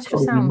 we've lost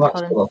your sound,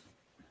 Colin.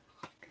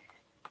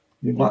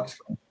 Your mic's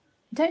gone.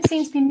 You don't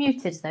seem to be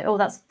muted though. Oh,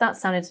 that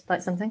sounded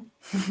like something.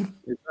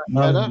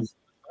 No.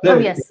 Oh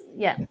yes,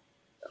 yeah.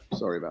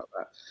 Sorry about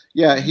that.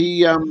 Yeah,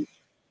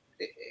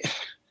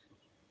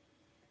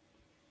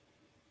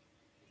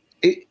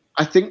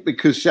 I think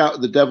because Shout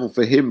at the Devil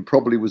for him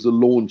probably was a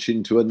launch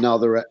into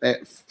another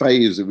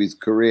phase of his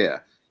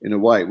career in a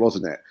way,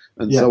 wasn't it?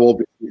 And so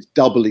obviously it's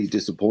doubly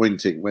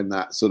disappointing when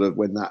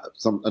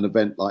an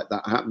event like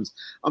that happens.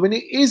 I mean,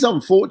 it is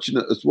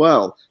unfortunate as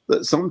well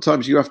that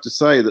sometimes you have to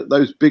say that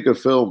those bigger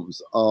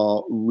films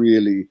are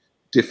really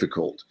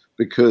difficult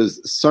because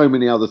so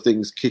many other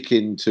things kick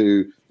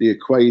into the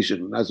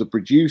equation. And as a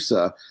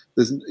producer,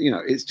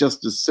 it's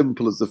just as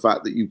simple as the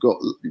fact that you've got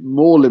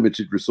more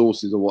limited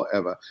resources or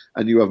whatever,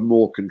 and you have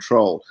more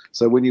control.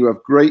 So when you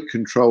have great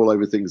control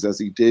over things, as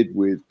he did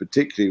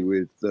particularly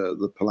with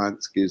the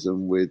Polanskis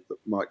and with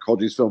Mike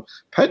Hodges' film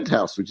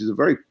Penthouse, which is a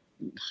very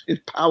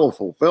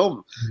powerful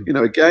film,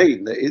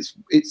 again,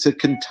 it's a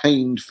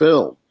contained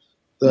film.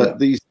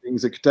 These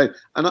things are contained.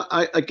 And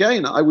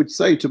I would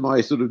say to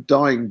my sort of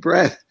dying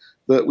breath,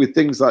 that with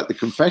things like the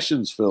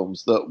Confessions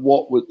films, that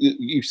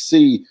you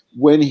see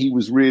when he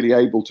was really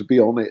able to be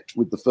on it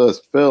with the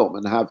first film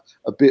and have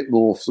a bit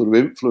more sort of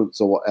influence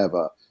or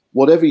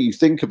whatever you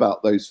think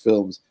about those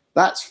films,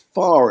 That's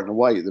far and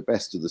away the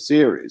best of the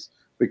series,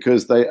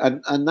 because they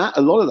and that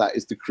a lot of that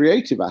is the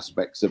creative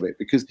aspects of it,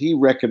 because he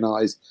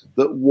recognized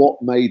that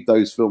what made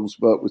those films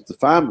work was the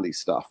family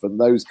stuff and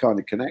those kind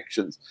of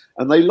connections,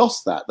 and they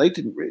lost that. They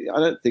didn't really, I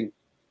don't think,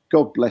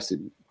 God bless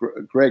him,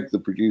 Greg, the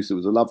producer,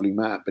 was a lovely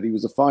man, but he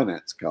was a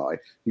finance guy.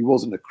 He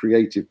wasn't a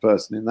creative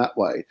person in that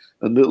way.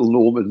 And little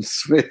Norman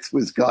Smith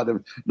was kind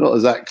of not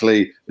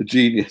exactly a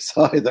genius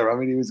either. I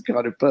mean, he was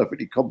kind of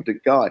perfectly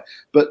competent guy,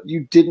 but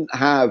you didn't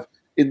have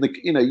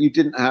you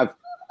didn't have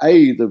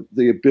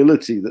the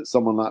ability that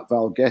someone like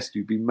Val Guest,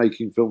 who'd been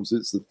making films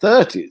since the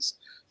 30s,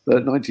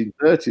 the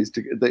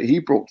 1930s, that he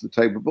brought to the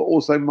table, but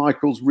also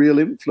Michael's real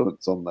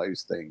influence on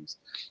those things.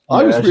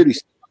 Yeah,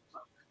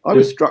 I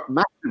was struck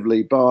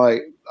massively by,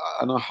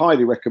 and I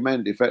highly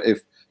recommend if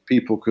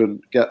people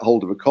can get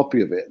hold of a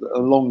copy of it,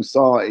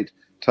 alongside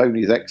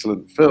Tony's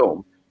excellent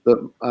film,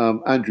 that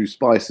Andrew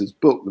Spicer's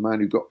book, The Man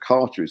Who Got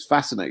Carter, is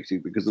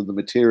fascinating because of the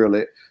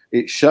material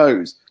it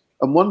shows.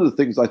 And one of the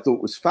things I thought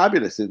was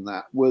fabulous in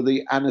that were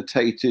the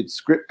annotated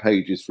script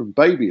pages from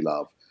Baby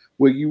Love,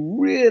 where you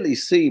really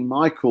see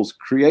Michael's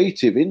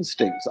creative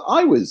instincts.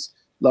 I was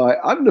like,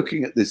 I'm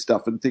looking at this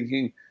stuff and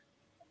thinking,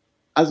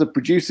 as a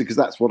producer, because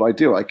that's what I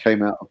do, I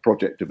came out of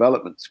project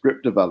development,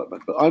 script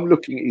development, but I'm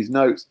looking at his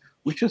notes,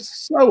 which are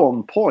so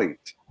on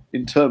point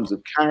in terms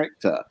of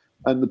character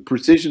and the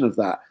precision of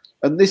that.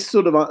 And this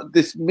sort of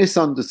this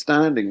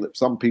misunderstanding that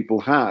some people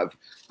have,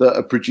 that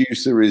a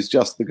producer is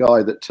just the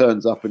guy that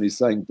turns up and is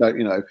saying, don't,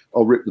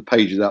 I'll rip the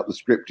pages out the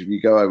script if you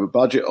go over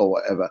budget or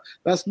whatever.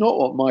 That's not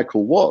what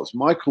Michael was.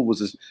 Michael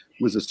was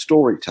a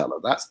storyteller.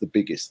 That's the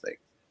biggest thing.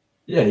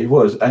 Yeah, he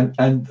was.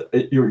 And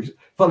you're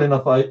funny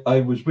enough, I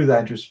was with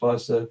Andrew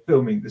Spicer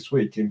filming this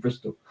week in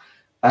Bristol.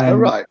 And,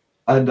 right.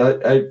 And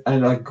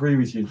I agree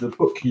with you. The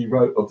book he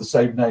wrote of the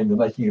same name, The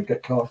Making of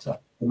Get Carter,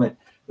 The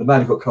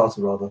Man Who Got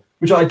Carter, rather,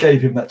 which I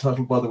gave him that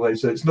title, by the way.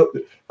 So it's not,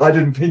 I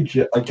didn't pinch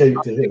it, I gave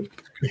it to him.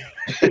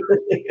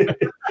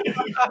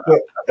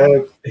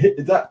 But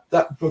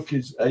that book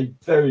is a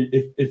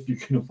very, if you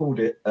can afford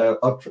it,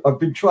 I've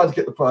been trying to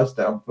get the price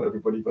down for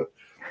everybody, but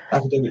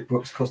academic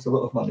books cost a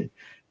lot of money.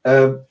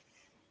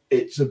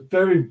 It's a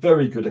very,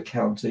 very good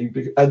accounting,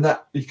 and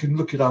that you can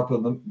look it up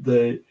on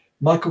the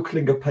Michael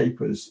Klinger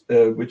papers,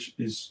 which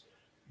is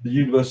the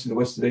University of the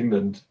West of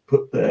England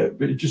put there.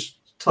 But you just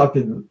type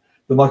in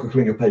the Michael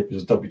Klinger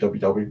papers,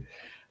 www,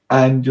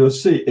 and you'll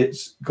see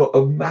it's got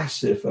a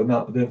massive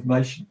amount of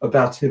information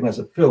about him as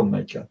a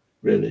filmmaker,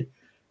 really,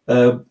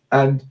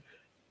 and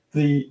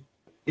the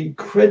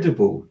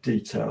incredible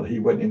detail he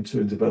went into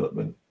in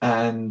development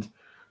and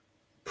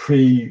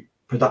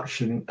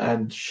pre-production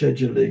and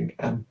scheduling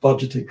and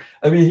budgeting.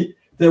 I mean,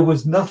 there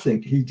was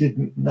nothing he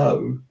didn't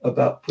know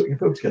about putting a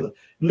film together.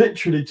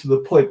 Literally to the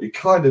point, when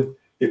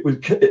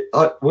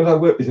I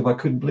worked with him, I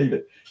couldn't believe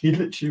it. He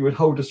literally would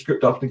hold a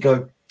script up and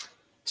go,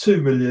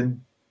 2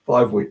 million,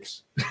 5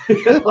 weeks. And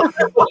I go,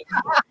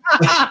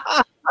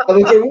 what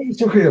are you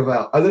talking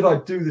about? And then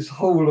I'd do this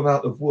whole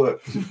amount of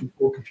work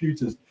before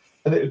computers,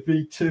 and it would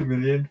be 2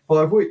 million,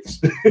 5 weeks.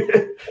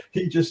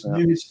 He just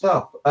knew his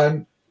stuff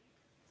and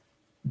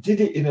did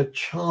it in a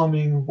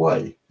charming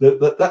way.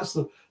 That's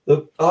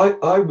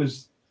I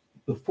was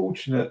the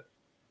fortunate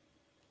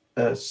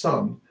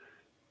son.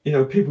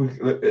 People,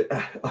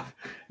 I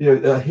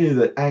hear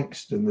the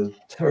angst and the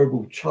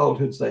terrible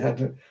childhoods they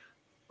had.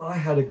 I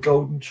had a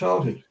golden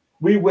childhood.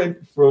 We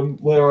went from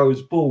where I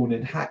was born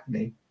in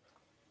Hackney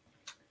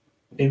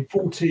in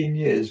 14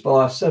 years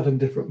via 7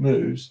 different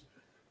moves,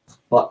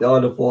 like the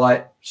Isle of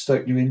Wight,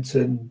 Stoke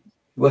Newington,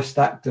 West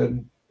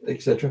Acton,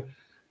 etc.,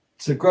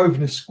 to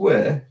Grosvenor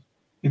Square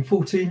in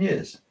 14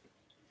 years.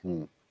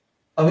 I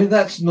mean,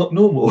 that's not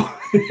normal.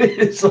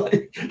 It's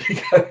like,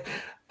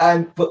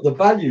 but the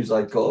values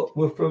I got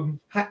were from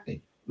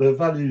Hackney. The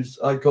values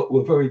I got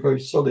were very,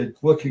 very solid,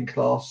 working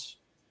class,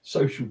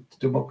 social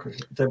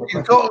democratic.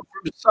 You got from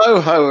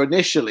Soho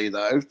initially,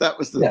 though. That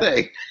was the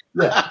thing.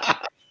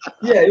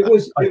 Yeah, it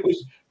was.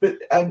 But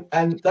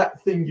and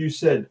that thing you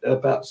said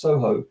about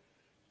Soho,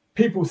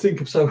 people think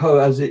of Soho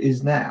as it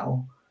is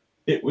now.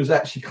 It was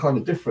actually kind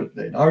of different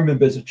then. I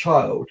remember as a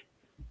child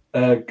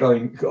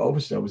going.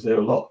 Obviously, I was there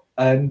a lot,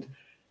 and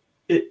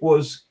it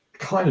was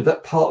kind of,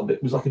 that part of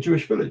it was like a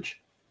Jewish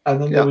village,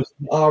 and then there was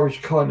an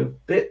Irish kind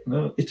of bit, and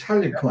an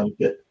Italian kind of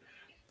bit,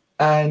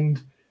 and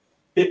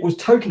it was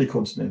totally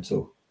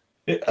continental.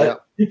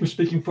 People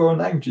speaking foreign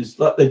languages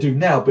like they do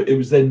now, but it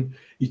was then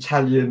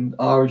Italian,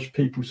 Irish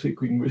people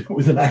speaking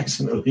with an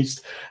accent at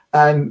least,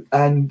 and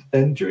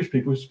Jewish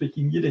people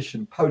speaking Yiddish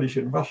and Polish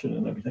and Russian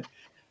and everything,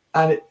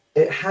 and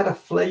it had a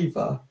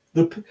flavour.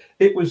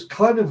 It was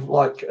kind of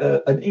like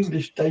an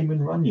English Damon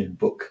Runyon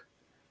book.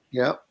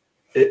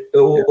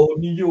 Or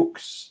New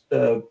York's,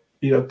 part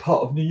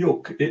of New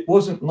York. It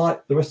wasn't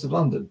like the rest of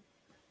London.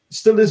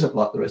 still isn't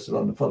like the rest of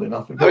London, funnily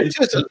enough. No, it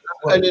isn't.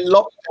 And in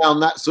lockdown,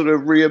 that sort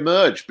of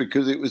re-emerged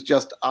because it was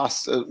just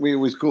us. We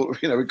always call,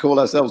 we call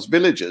ourselves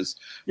villagers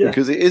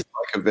because it is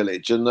like a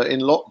village. And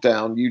in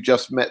lockdown, you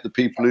just met the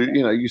people who,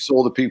 you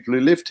saw the people who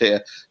lived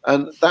here.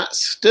 And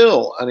that's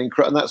still an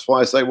incredible, and that's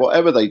why I say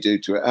whatever they do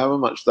to it, however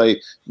much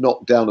they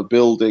knock down a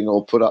building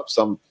or put up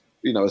some,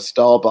 a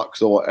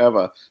Starbucks or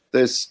whatever,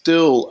 there's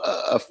still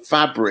a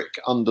fabric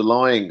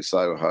underlying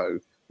Soho,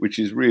 which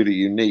is really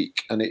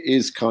unique, and it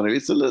is kind of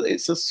it's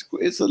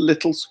a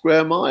little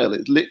square mile.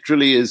 It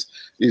literally is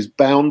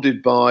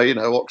bounded by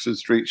Oxford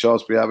Street,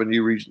 Shaftesbury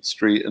Avenue, Regent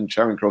Street, and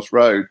Charing Cross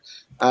Road,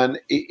 and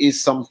it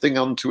is something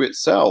unto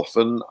itself.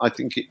 And I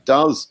think it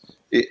does.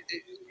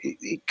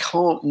 It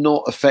can't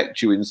not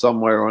affect you in some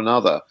way or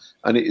another,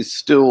 and it is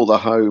still the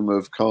home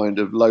of kind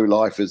of low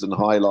lifers and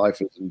high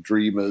lifers and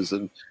dreamers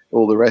and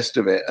all the rest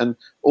of it, and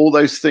all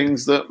those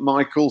things that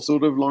Michael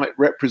sort of like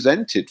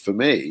represented for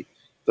me.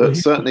 That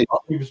certainly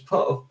he was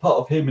part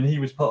of him, and he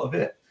was part of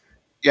it.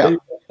 Yeah.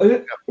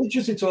 I'm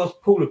interested to ask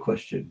Paul a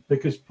question,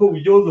 because Paul,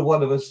 you're the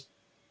one of us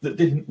that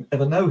didn't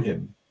ever know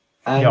him,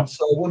 and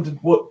so I wondered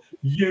what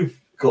you've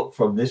got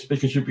from this,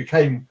 because you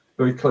became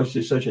very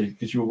closely associated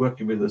because you were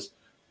working with us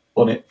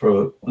on it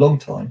for a long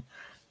time.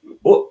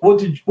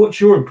 What's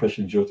your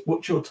impressions?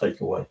 What's your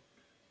takeaway?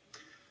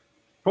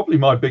 Probably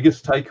my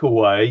biggest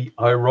takeaway,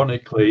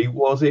 ironically,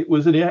 was it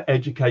was an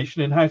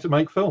education in how to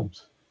make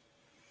films.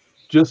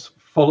 Just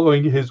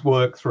following his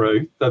work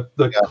through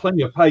the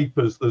Klinger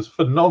papers, there's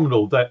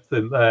phenomenal depth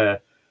in there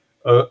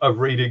of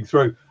reading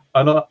through.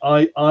 And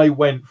I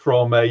went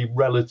from a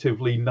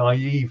relatively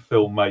naive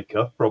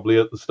filmmaker, probably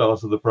at the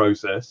start of the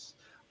process,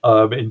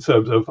 in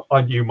terms of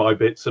I knew my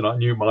bits and I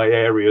knew my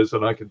areas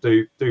and I could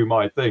do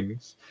my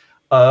things,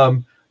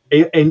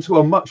 into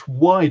a much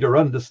wider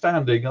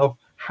understanding of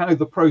how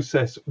the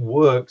process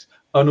works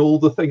and all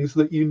the things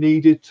that you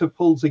needed to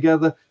pull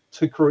together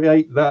to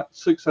create that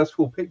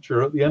successful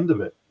picture at the end of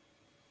it.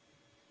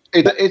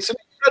 It's an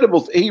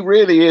incredible. He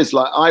really is.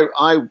 Like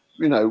I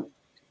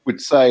would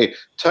say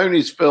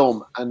Tony's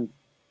film and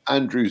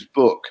Andrew's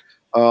book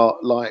are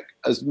like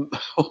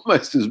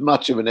almost as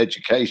much of an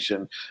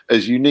education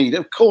as you need.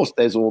 Of course,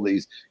 there's all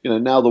these.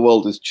 Now the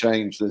world has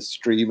changed. There's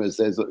streamers.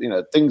 There's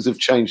things have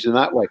changed in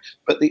that way.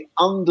 But the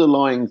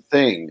underlying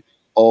thing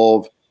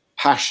of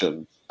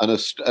passion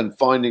and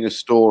finding a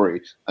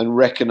story and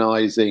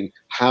recognizing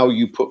how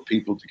you put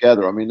people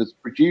together. I mean, as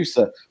a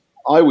producer,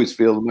 I always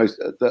feel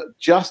that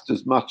just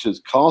as much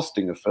as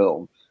casting a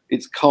film,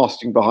 it's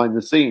casting behind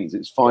the scenes.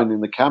 It's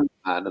finding the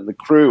cameraman and the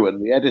crew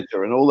and the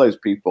editor and all those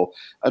people.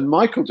 And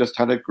Michael just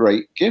had a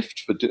great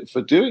gift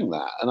for doing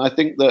that. And I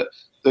think that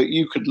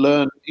you would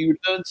learn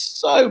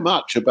so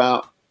much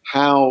about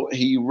how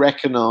he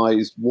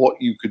recognized what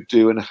you could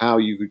do and how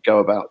you could go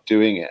about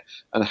doing it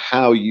and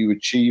how you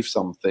achieve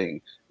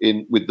something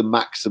with the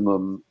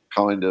maximum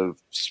kind of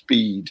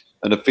speed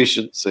and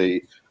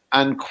efficiency.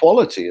 And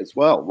quality as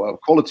well. Well,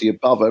 quality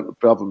above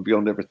and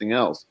beyond everything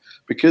else.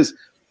 Because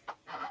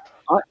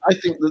I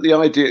think that the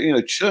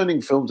idea,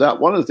 churning films out,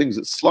 one of the things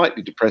that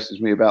slightly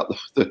depresses me about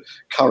the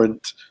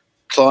current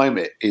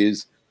climate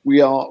is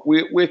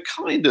we're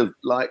kind of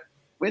like,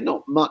 we're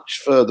not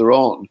much further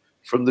on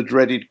from the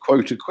dreaded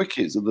quota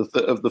quickies of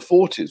the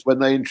 40s, when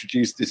they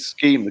introduced this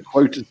scheme, the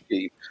quota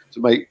scheme, to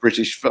make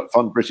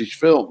fund British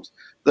films.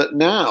 That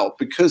now,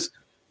 because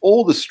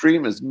all the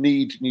streamers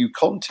need new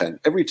content.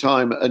 Every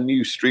time a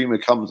new streamer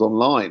comes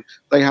online,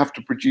 they have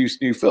to produce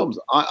new films.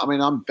 I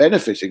mean, I'm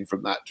benefiting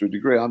from that to a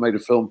degree. I made a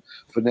film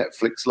for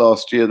Netflix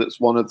last year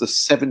that's one of the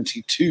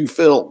 72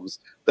 films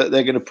that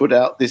they're going to put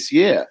out this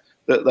year,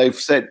 that they've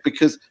said,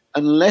 because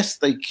unless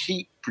they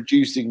keep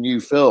producing new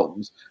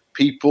films,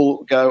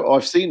 people go, oh,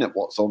 I've seen it,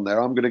 what's on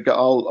there. I'm going to go,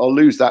 I'll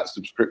lose that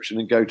subscription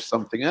and go to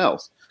something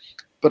else.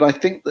 But I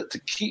think that to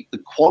keep the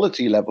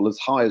quality level as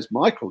high as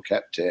Michael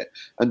kept it,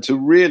 and to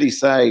really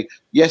say,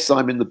 yes,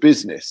 I'm in the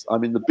business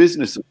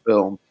of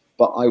film,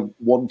 but I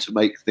want to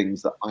make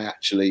things that I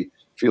actually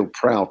feel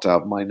proud to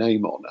have my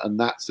name on. And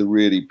that's a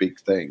really big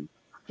thing.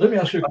 Let me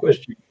ask you a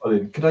question,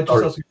 Colin. Can I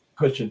just ask you a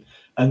question?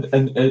 And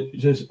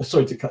just,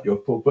 sorry to cut you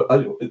off, Paul, but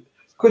the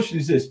question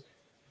is this.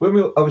 When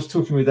I was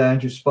talking with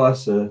Andrew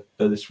Spicer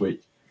this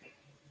week,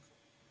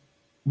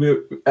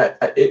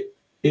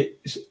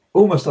 it's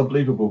almost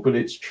unbelievable, but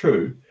it's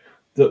true,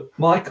 that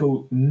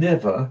Michael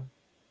never,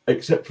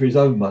 except for his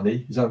own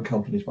money, his own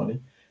company's money,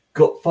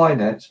 got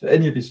finance for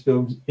any of his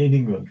films in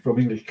England from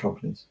English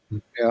companies.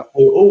 Yeah,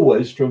 or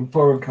always from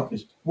foreign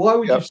companies. Why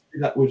would you say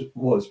that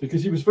was?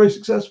 Because he was very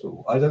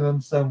successful. I don't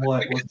understand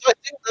why it was.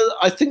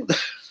 I think that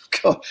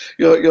God,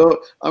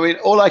 I mean,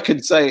 all I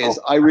can say is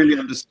I really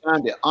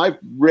understand it. I've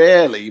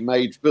rarely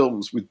made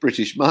films with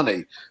British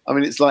money. I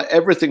mean, it's like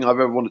everything I've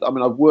ever wanted. I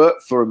mean, I've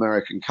worked for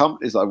American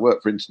companies. I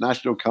worked for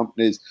international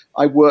companies.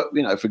 I worked,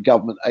 for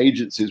government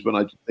agencies when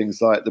I did things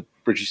like the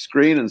British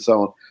Screen and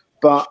so on.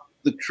 But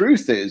the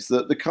truth is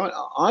that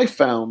I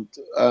found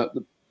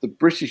the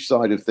British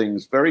side of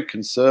things very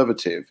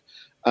conservative,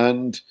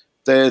 and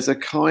there's a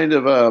kind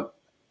of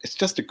it's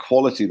just a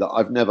quality that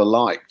I've never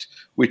liked,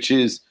 which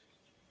is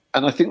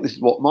and I think this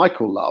is what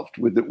Michael loved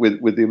with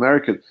the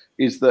American,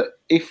 is that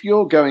if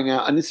you're going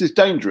out, and this is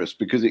dangerous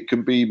because it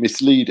can be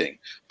misleading,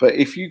 but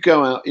if you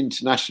go out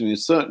internationally, and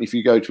certainly if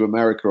you go to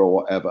America or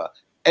whatever,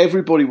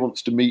 everybody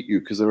wants to meet you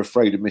because they're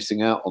afraid of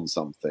missing out on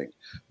something.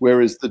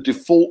 Whereas the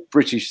default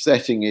British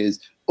setting is,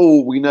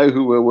 oh, we know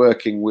who we're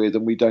working with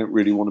and we don't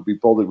really want to be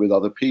bothered with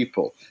other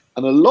people.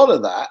 And a lot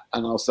of that,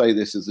 and I'll say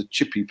this as a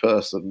chippy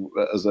person,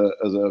 as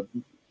a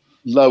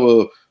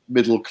lower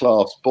middle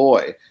class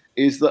boy,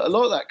 is that a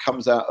lot of that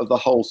comes out of the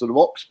whole sort of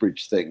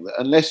Oxbridge thing, that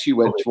unless you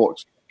went to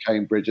Oxford,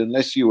 Cambridge,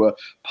 unless you were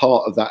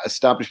part of that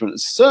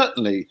establishment,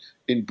 certainly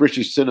in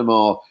British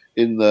cinema,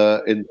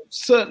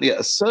 certainly at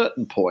a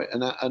certain point,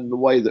 and the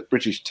way that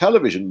British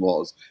television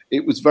was,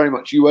 it was very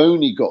much you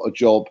only got a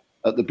job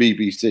at the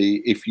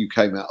BBC if you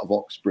came out of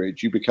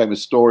Oxbridge. You became a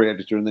story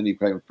editor and then you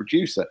became a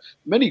producer.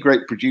 Many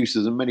great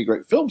producers and many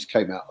great films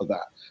came out of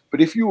that.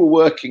 But if you were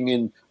working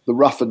in the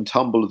rough and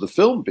tumble of the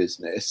film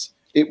business,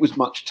 it was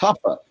much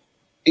tougher.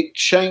 It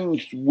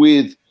changed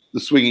with the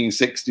swinging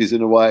 60s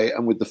in a way,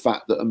 and with the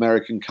fact that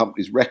American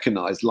companies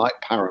recognized, like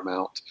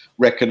Paramount,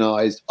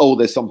 recognized, oh,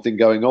 there's something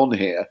going on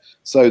here,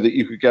 so that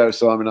you could go.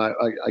 So, I mean,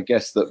 I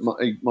guess that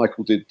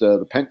Michael did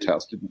the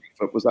Penthouse, didn't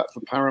he? Was that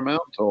for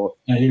Paramount? Or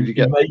he made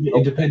it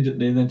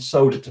independently and then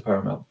sold it to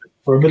Paramount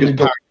for $1 million.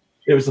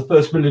 It was the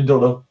first $1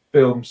 million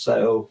film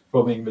sale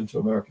from England to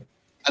America.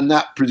 And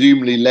that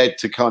presumably led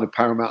to kind of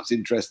Paramount's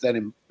interest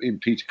then in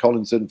Peter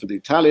Collinson for the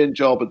Italian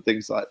job and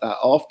things like that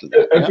after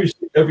that.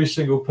 Every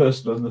single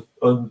person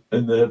on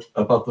the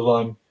above the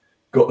line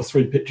got a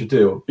 3-picture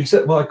deal,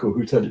 except Michael,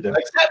 who turned it down.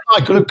 Except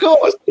Michael, of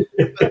course.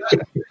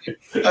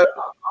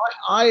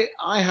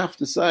 I have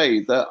to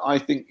say that I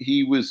think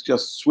he was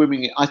just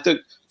swimming. I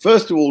think,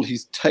 first of all,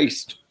 his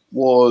taste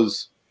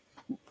was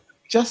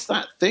just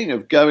that thing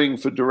of going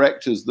for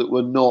directors that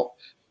were not.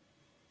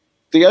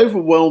 The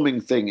overwhelming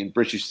thing in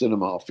British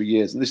cinema for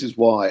years, and this is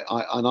why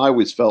I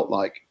always felt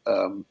like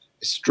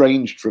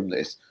estranged from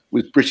this,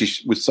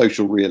 was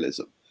social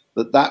realism.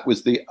 That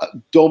was the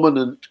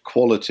dominant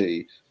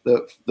quality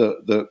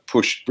that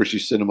pushed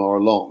British cinema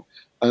along.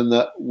 And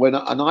that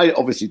I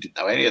obviously didn't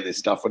know any of this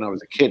stuff when I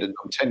was a kid, and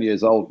I'm 10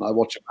 years old and I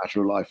watch A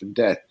Matter of Life and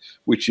Death,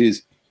 which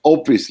is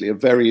obviously a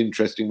very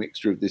interesting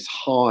mixture of this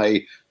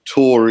high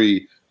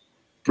Tory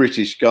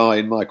British guy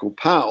in Michael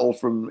Powell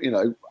from,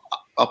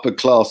 upper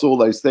class, all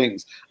those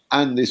things,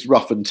 and this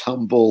rough and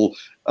tumble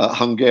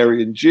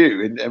Hungarian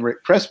Jew in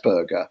Emmerich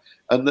Pressburger,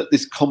 and that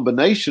this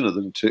combination of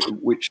them two,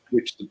 which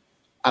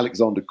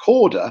Alexander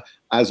Korda,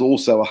 as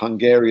also a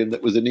Hungarian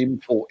that was an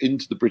import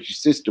into the British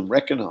system,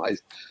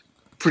 recognised,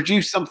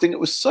 produced something that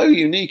was so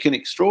unique and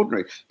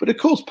extraordinary. But of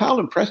course, Powell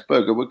and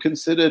Pressburger were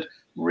considered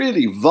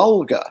really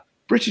vulgar.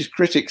 British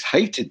critics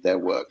hated their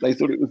work. They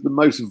thought it was the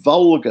most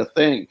vulgar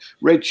thing.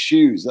 Red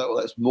Shoes,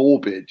 that's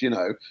morbid,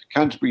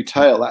 Canterbury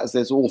Tale, that is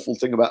this awful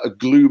thing about a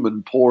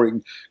glueman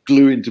pouring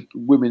glue into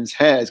women's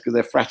hairs because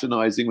they're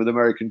fraternizing with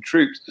American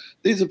troops.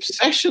 These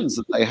obsessions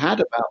that they had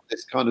about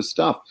this kind of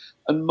stuff.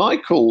 And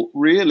Michael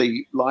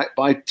really,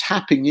 by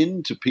tapping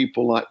into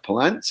people like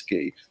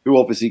Polanski, who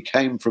obviously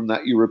came from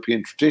that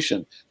European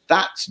tradition,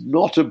 that's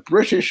not a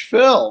British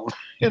film.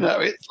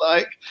 It's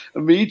like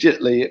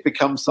immediately it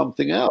becomes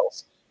something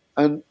else.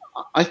 And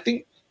I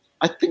think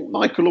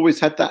Michael always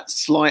had that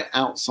slight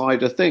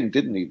outsider thing,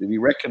 didn't he, that he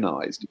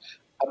recognized.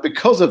 And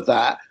because of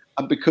that,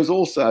 and because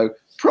also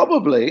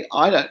probably,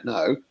 I don't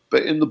know,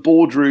 but in the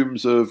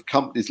boardrooms of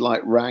companies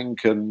like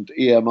Rank and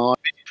EMI, a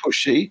bit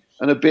pushy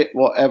and a bit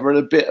whatever, and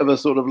a bit of a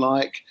sort of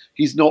like,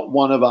 he's not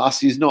one of us,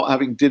 he's not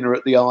having dinner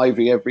at the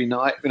Ivy every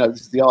night.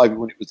 This is the Ivy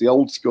when it was the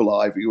old school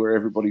Ivy where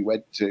everybody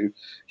went to.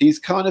 He's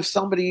kind of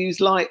somebody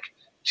who's like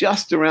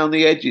just around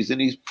the edges,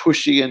 and he's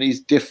pushy and he's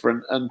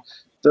different, and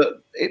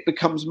that it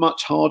becomes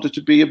much harder to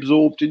be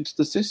absorbed into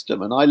the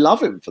system. And I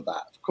love him for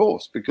that, of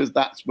course, because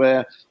that's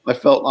where I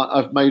felt like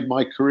I've made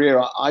my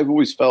career. I've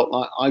always felt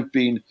like I've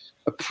been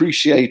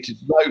appreciated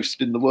most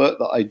in the work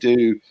that I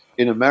do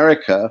in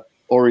America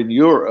or in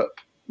Europe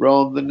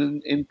rather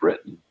than in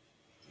Britain.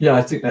 Yeah,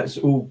 I think that's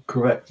all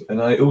correct.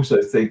 And I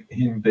also think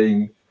him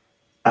being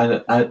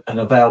an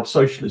avowed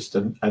socialist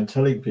and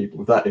telling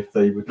people that if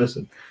they would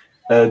listen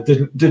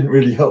didn't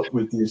really help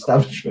with the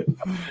establishment.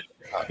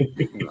 I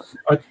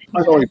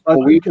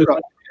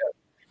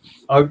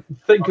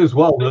think as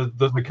well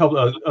there's a couple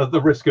of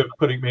the risk of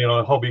putting me on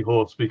a hobby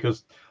horse,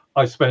 because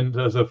I spend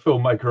as a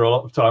filmmaker a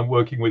lot of time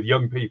working with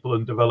young people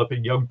and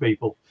developing young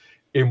people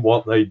in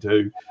what they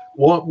do.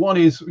 One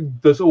is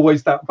there's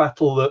always that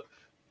battle that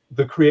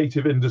the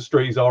creative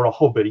industries are a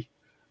hobby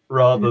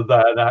rather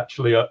than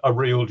actually a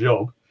real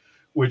job,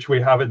 which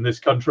we have in this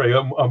country,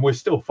 and we're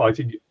still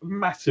fighting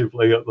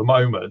massively at the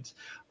moment.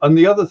 And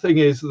the other thing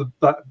is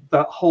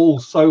that whole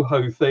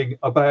Soho thing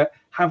about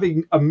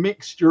having a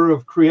mixture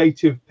of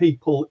creative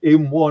people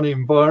in one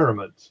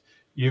environment.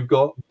 You've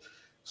got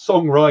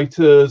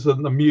songwriters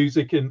and the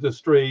music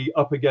industry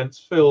up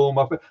against film,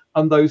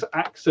 and those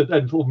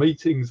accidental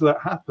meetings that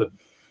happen.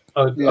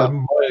 And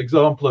my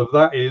example of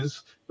that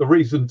is the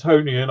reason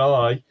Tony and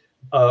I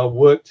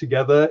work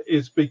together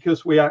is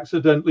because we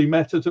accidentally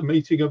met at a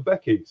meeting of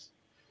Becky's,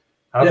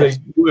 having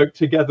worked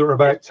together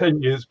about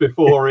 10 years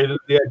before in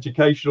the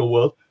educational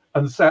world,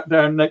 and sat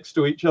down next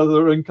to each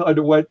other and kind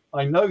of went,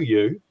 I know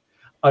you.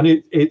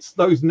 And it's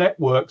those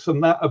networks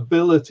and that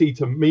ability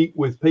to meet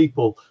with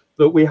people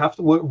that we have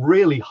to work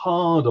really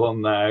hard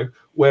on now.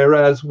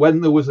 Whereas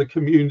when there was a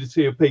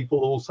community of people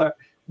all sat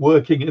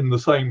working in the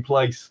same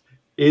place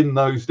in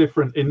those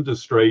different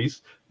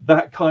industries,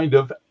 that kind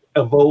of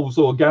evolves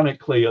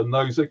organically, and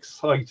those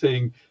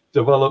exciting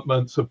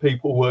developments of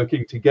people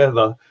working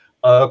together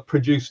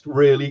produced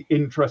really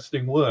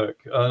interesting work.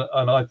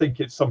 And I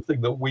think it's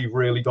something that we've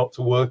really got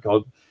to work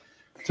on,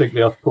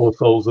 particularly us poor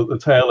souls at the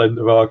tail end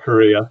of our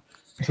career,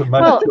 to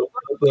make sure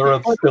that there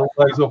are still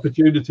those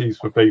opportunities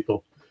for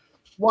people.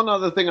 One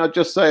other thing I'd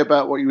just say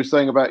about what you were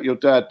saying about your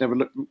dad never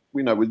looked,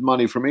 with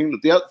money from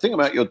England. The other thing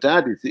about your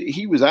dad is that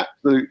he was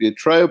absolutely a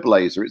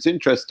trailblazer. It's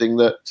interesting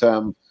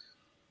that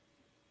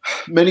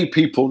many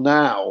people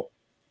now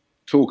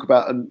talk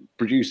about a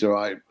producer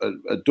I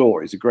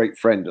adore. He's a great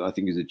friend, and I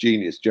think he's a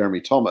genius,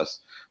 Jeremy Thomas.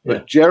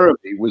 But Jeremy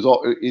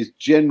is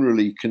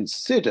generally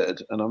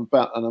considered, and I'm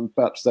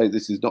about to say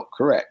this is not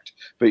correct,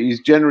 but he's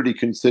generally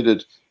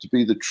considered to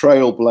be the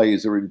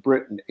trailblazer in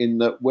Britain, in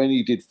that when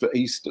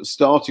he's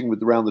starting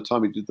with around the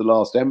time he did The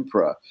Last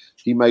Emperor,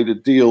 he made a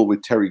deal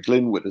with Terry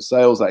Glinwood, a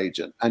sales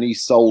agent, and he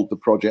sold the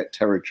project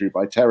territory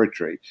by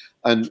territory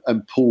and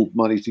pulled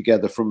money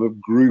together from a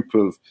group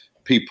of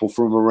people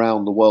from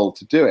around the world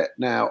to do it.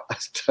 Now,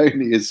 as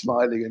Tony is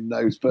smiling and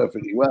knows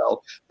perfectly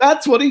well,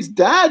 that's what his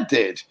dad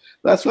did.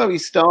 That's how he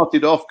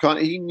started off.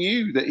 He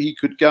knew that he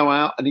could go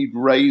out and he'd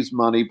raise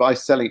money by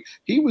selling.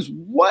 He was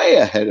way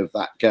ahead of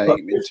that game. Like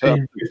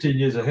 15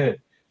 years ahead,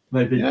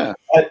 maybe. Yeah.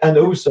 And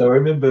also, I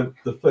remember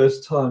the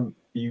first time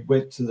you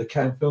went to the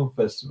Cannes Film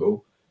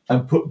Festival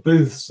and put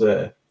booths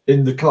there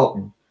in the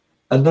Carlton,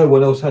 and no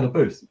one else had a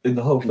booth in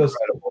the whole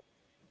festival.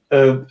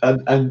 And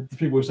the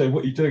people were saying,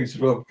 "What are you doing?" He said,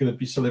 "Well, I'm going to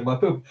be selling my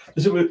film."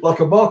 They said, "Like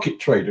a market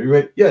trader." He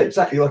went, "Yeah,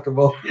 exactly like a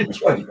market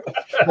trader."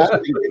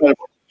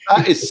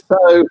 That is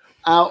so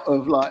out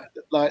of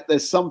like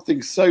there's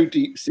something so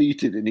deep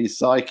seated in his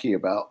psyche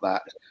about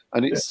that,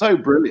 and it's so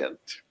brilliant.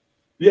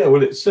 Yeah,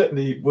 well, it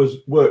certainly was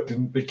worked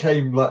and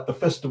became like a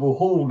festival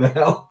hall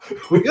now.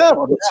 With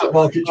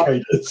market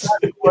traders.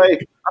 I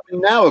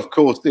mean, now of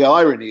course the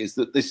irony is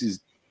that this is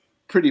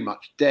pretty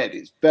much dead.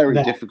 It's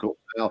very difficult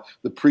now,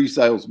 the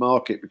pre-sales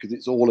market, because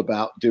it's all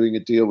about doing a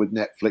deal with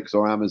Netflix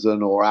or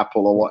Amazon or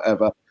Apple or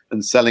whatever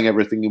and selling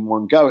everything in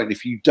one go. And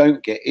if you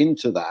don't get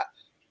into that,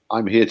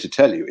 I'm here to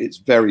tell you, it's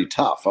very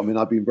tough. I mean,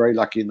 I've been very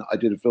lucky in that I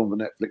did a film for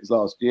Netflix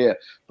last year,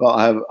 but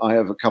I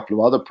have a couple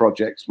of other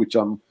projects which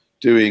I'm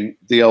doing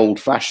the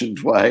old-fashioned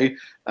way,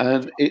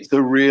 and it's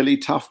a really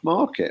tough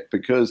market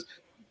because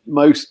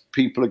most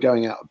people are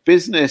going out of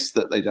business,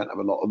 that they don't have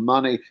a lot of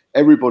money.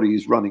 Everybody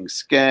is running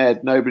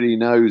scared. Nobody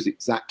knows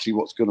exactly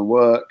what's going to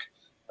work.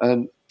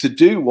 And to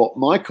do what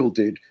Michael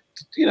did,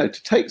 to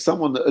take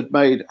someone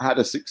that had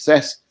a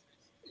success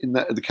in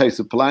the case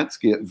of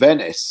Polanski at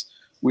Venice,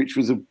 which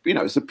was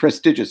it's a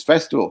prestigious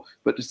festival,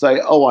 but to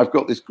say, oh, I've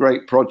got this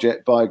great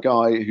project by a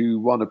guy who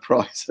won a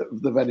prize at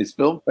the Venice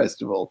Film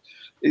Festival,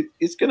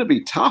 it's going to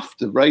be tough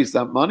to raise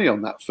that money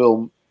on that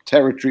film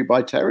territory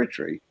by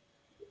territory.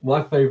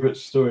 My favourite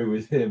story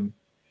with him,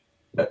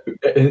 and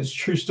it's a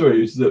true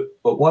story, is that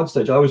at one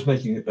stage I was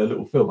making a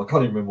little film. I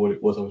can't even remember what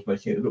it was. I was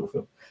making a little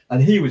film, and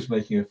he was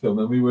making a film,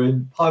 and we were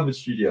in Pinewood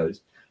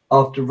Studios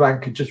after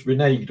Rank had just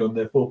reneged on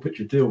their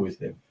 4-picture deal with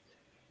him.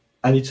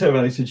 And he turned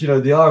around and he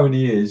said, the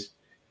irony is,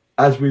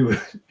 as we were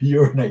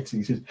urinating,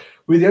 he said,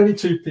 we're the only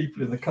 2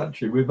 people in the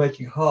country. We're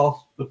making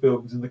half the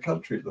films in the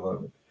country at the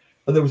moment.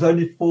 And there was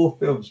only 4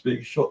 films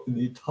being shot in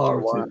the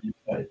entirety of the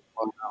UK.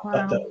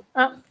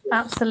 Wow.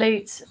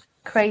 Absolute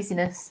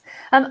craziness.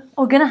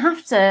 We're going to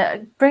have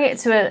to bring it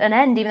to an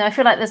end, even though I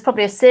feel like there's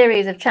probably a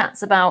series of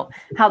chats about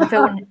how the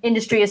film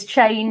industry has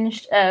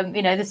changed,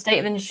 the state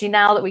of industry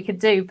now that we could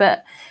do.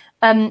 But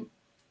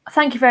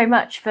thank you very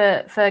much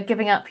for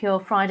giving up your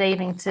Friday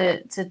evening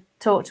to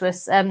talk to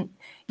us.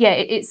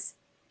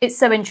 It's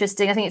so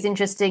interesting. I think it's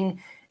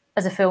interesting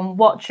as a film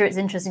watcher. It's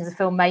interesting as a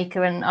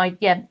filmmaker,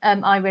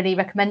 and I really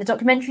recommend the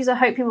documentaries. I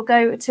hope people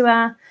go to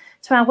our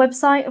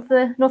website of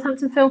the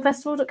Northampton Film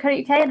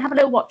Festival.co.uk and have a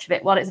little watch of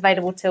it while it's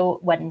available till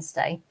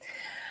Wednesday.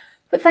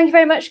 But thank you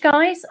very much,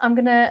 guys. I'm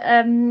going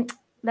to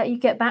let you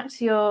get back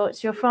to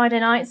your Friday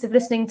nights of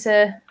listening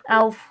to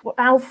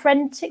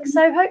Alfrentic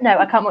Soho. No,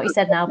 I can't remember what you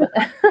said now, but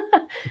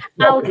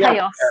Al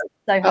Chaos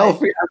Soho.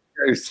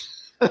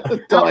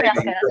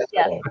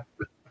 Yeah,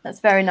 that's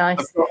very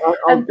nice.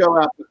 I'll go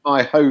out with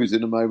my hose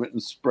in a moment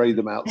and spray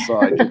them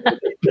outside.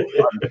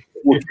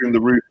 Watering the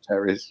roof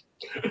terrace.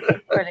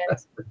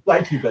 Brilliant.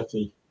 Thank you,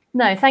 Betty.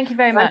 No, thank you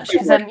very much.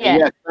 Thank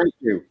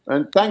you.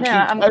 And thank you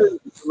Tony,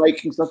 for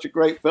making such a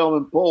great film,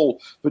 and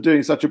Paul for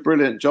doing such a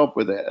brilliant job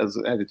with it as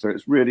an editor.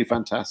 It's really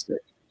fantastic.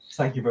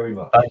 Thank you very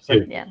much. Thank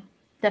you. Yeah,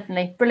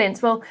 definitely.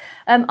 Brilliant. Well,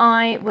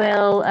 I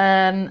will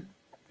I'm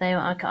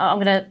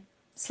going to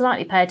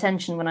slightly pay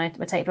attention when I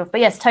take it off. But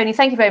yes, Tony,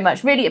 thank you very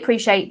much. Really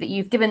appreciate that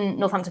you've given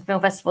Northampton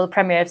Film Festival the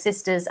premiere of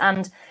Sisters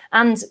and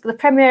the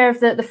premiere of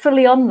the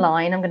fully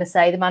online, I'm going to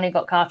say, The Man Who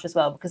Got Carter as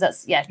well, because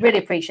that's, yeah, really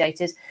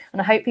appreciated.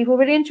 And I hope people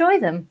really enjoy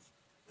them.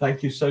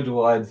 Thank you, so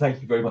do I. And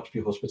thank you very much for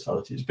your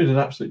hospitality. It's been an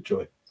absolute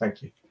joy.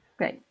 Thank you.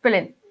 Great,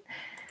 brilliant.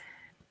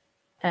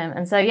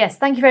 And so, yes,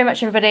 thank you very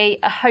much, everybody.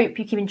 I hope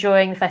you keep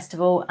enjoying the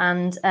festival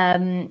and,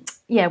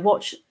 yeah,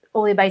 watch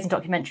all the amazing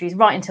documentaries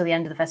right until the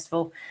end of the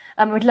festival.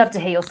 We'd love to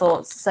hear your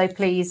thoughts. So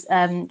please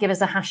give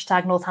us a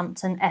hashtag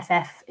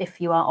NorthamptonFF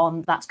if you are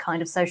on that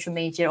kind of social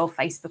media or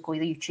Facebook or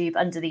YouTube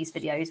under these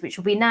videos, which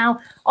will be now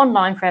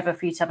online forever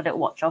for you to have a little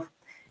watch of.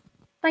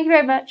 Thank you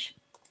very much.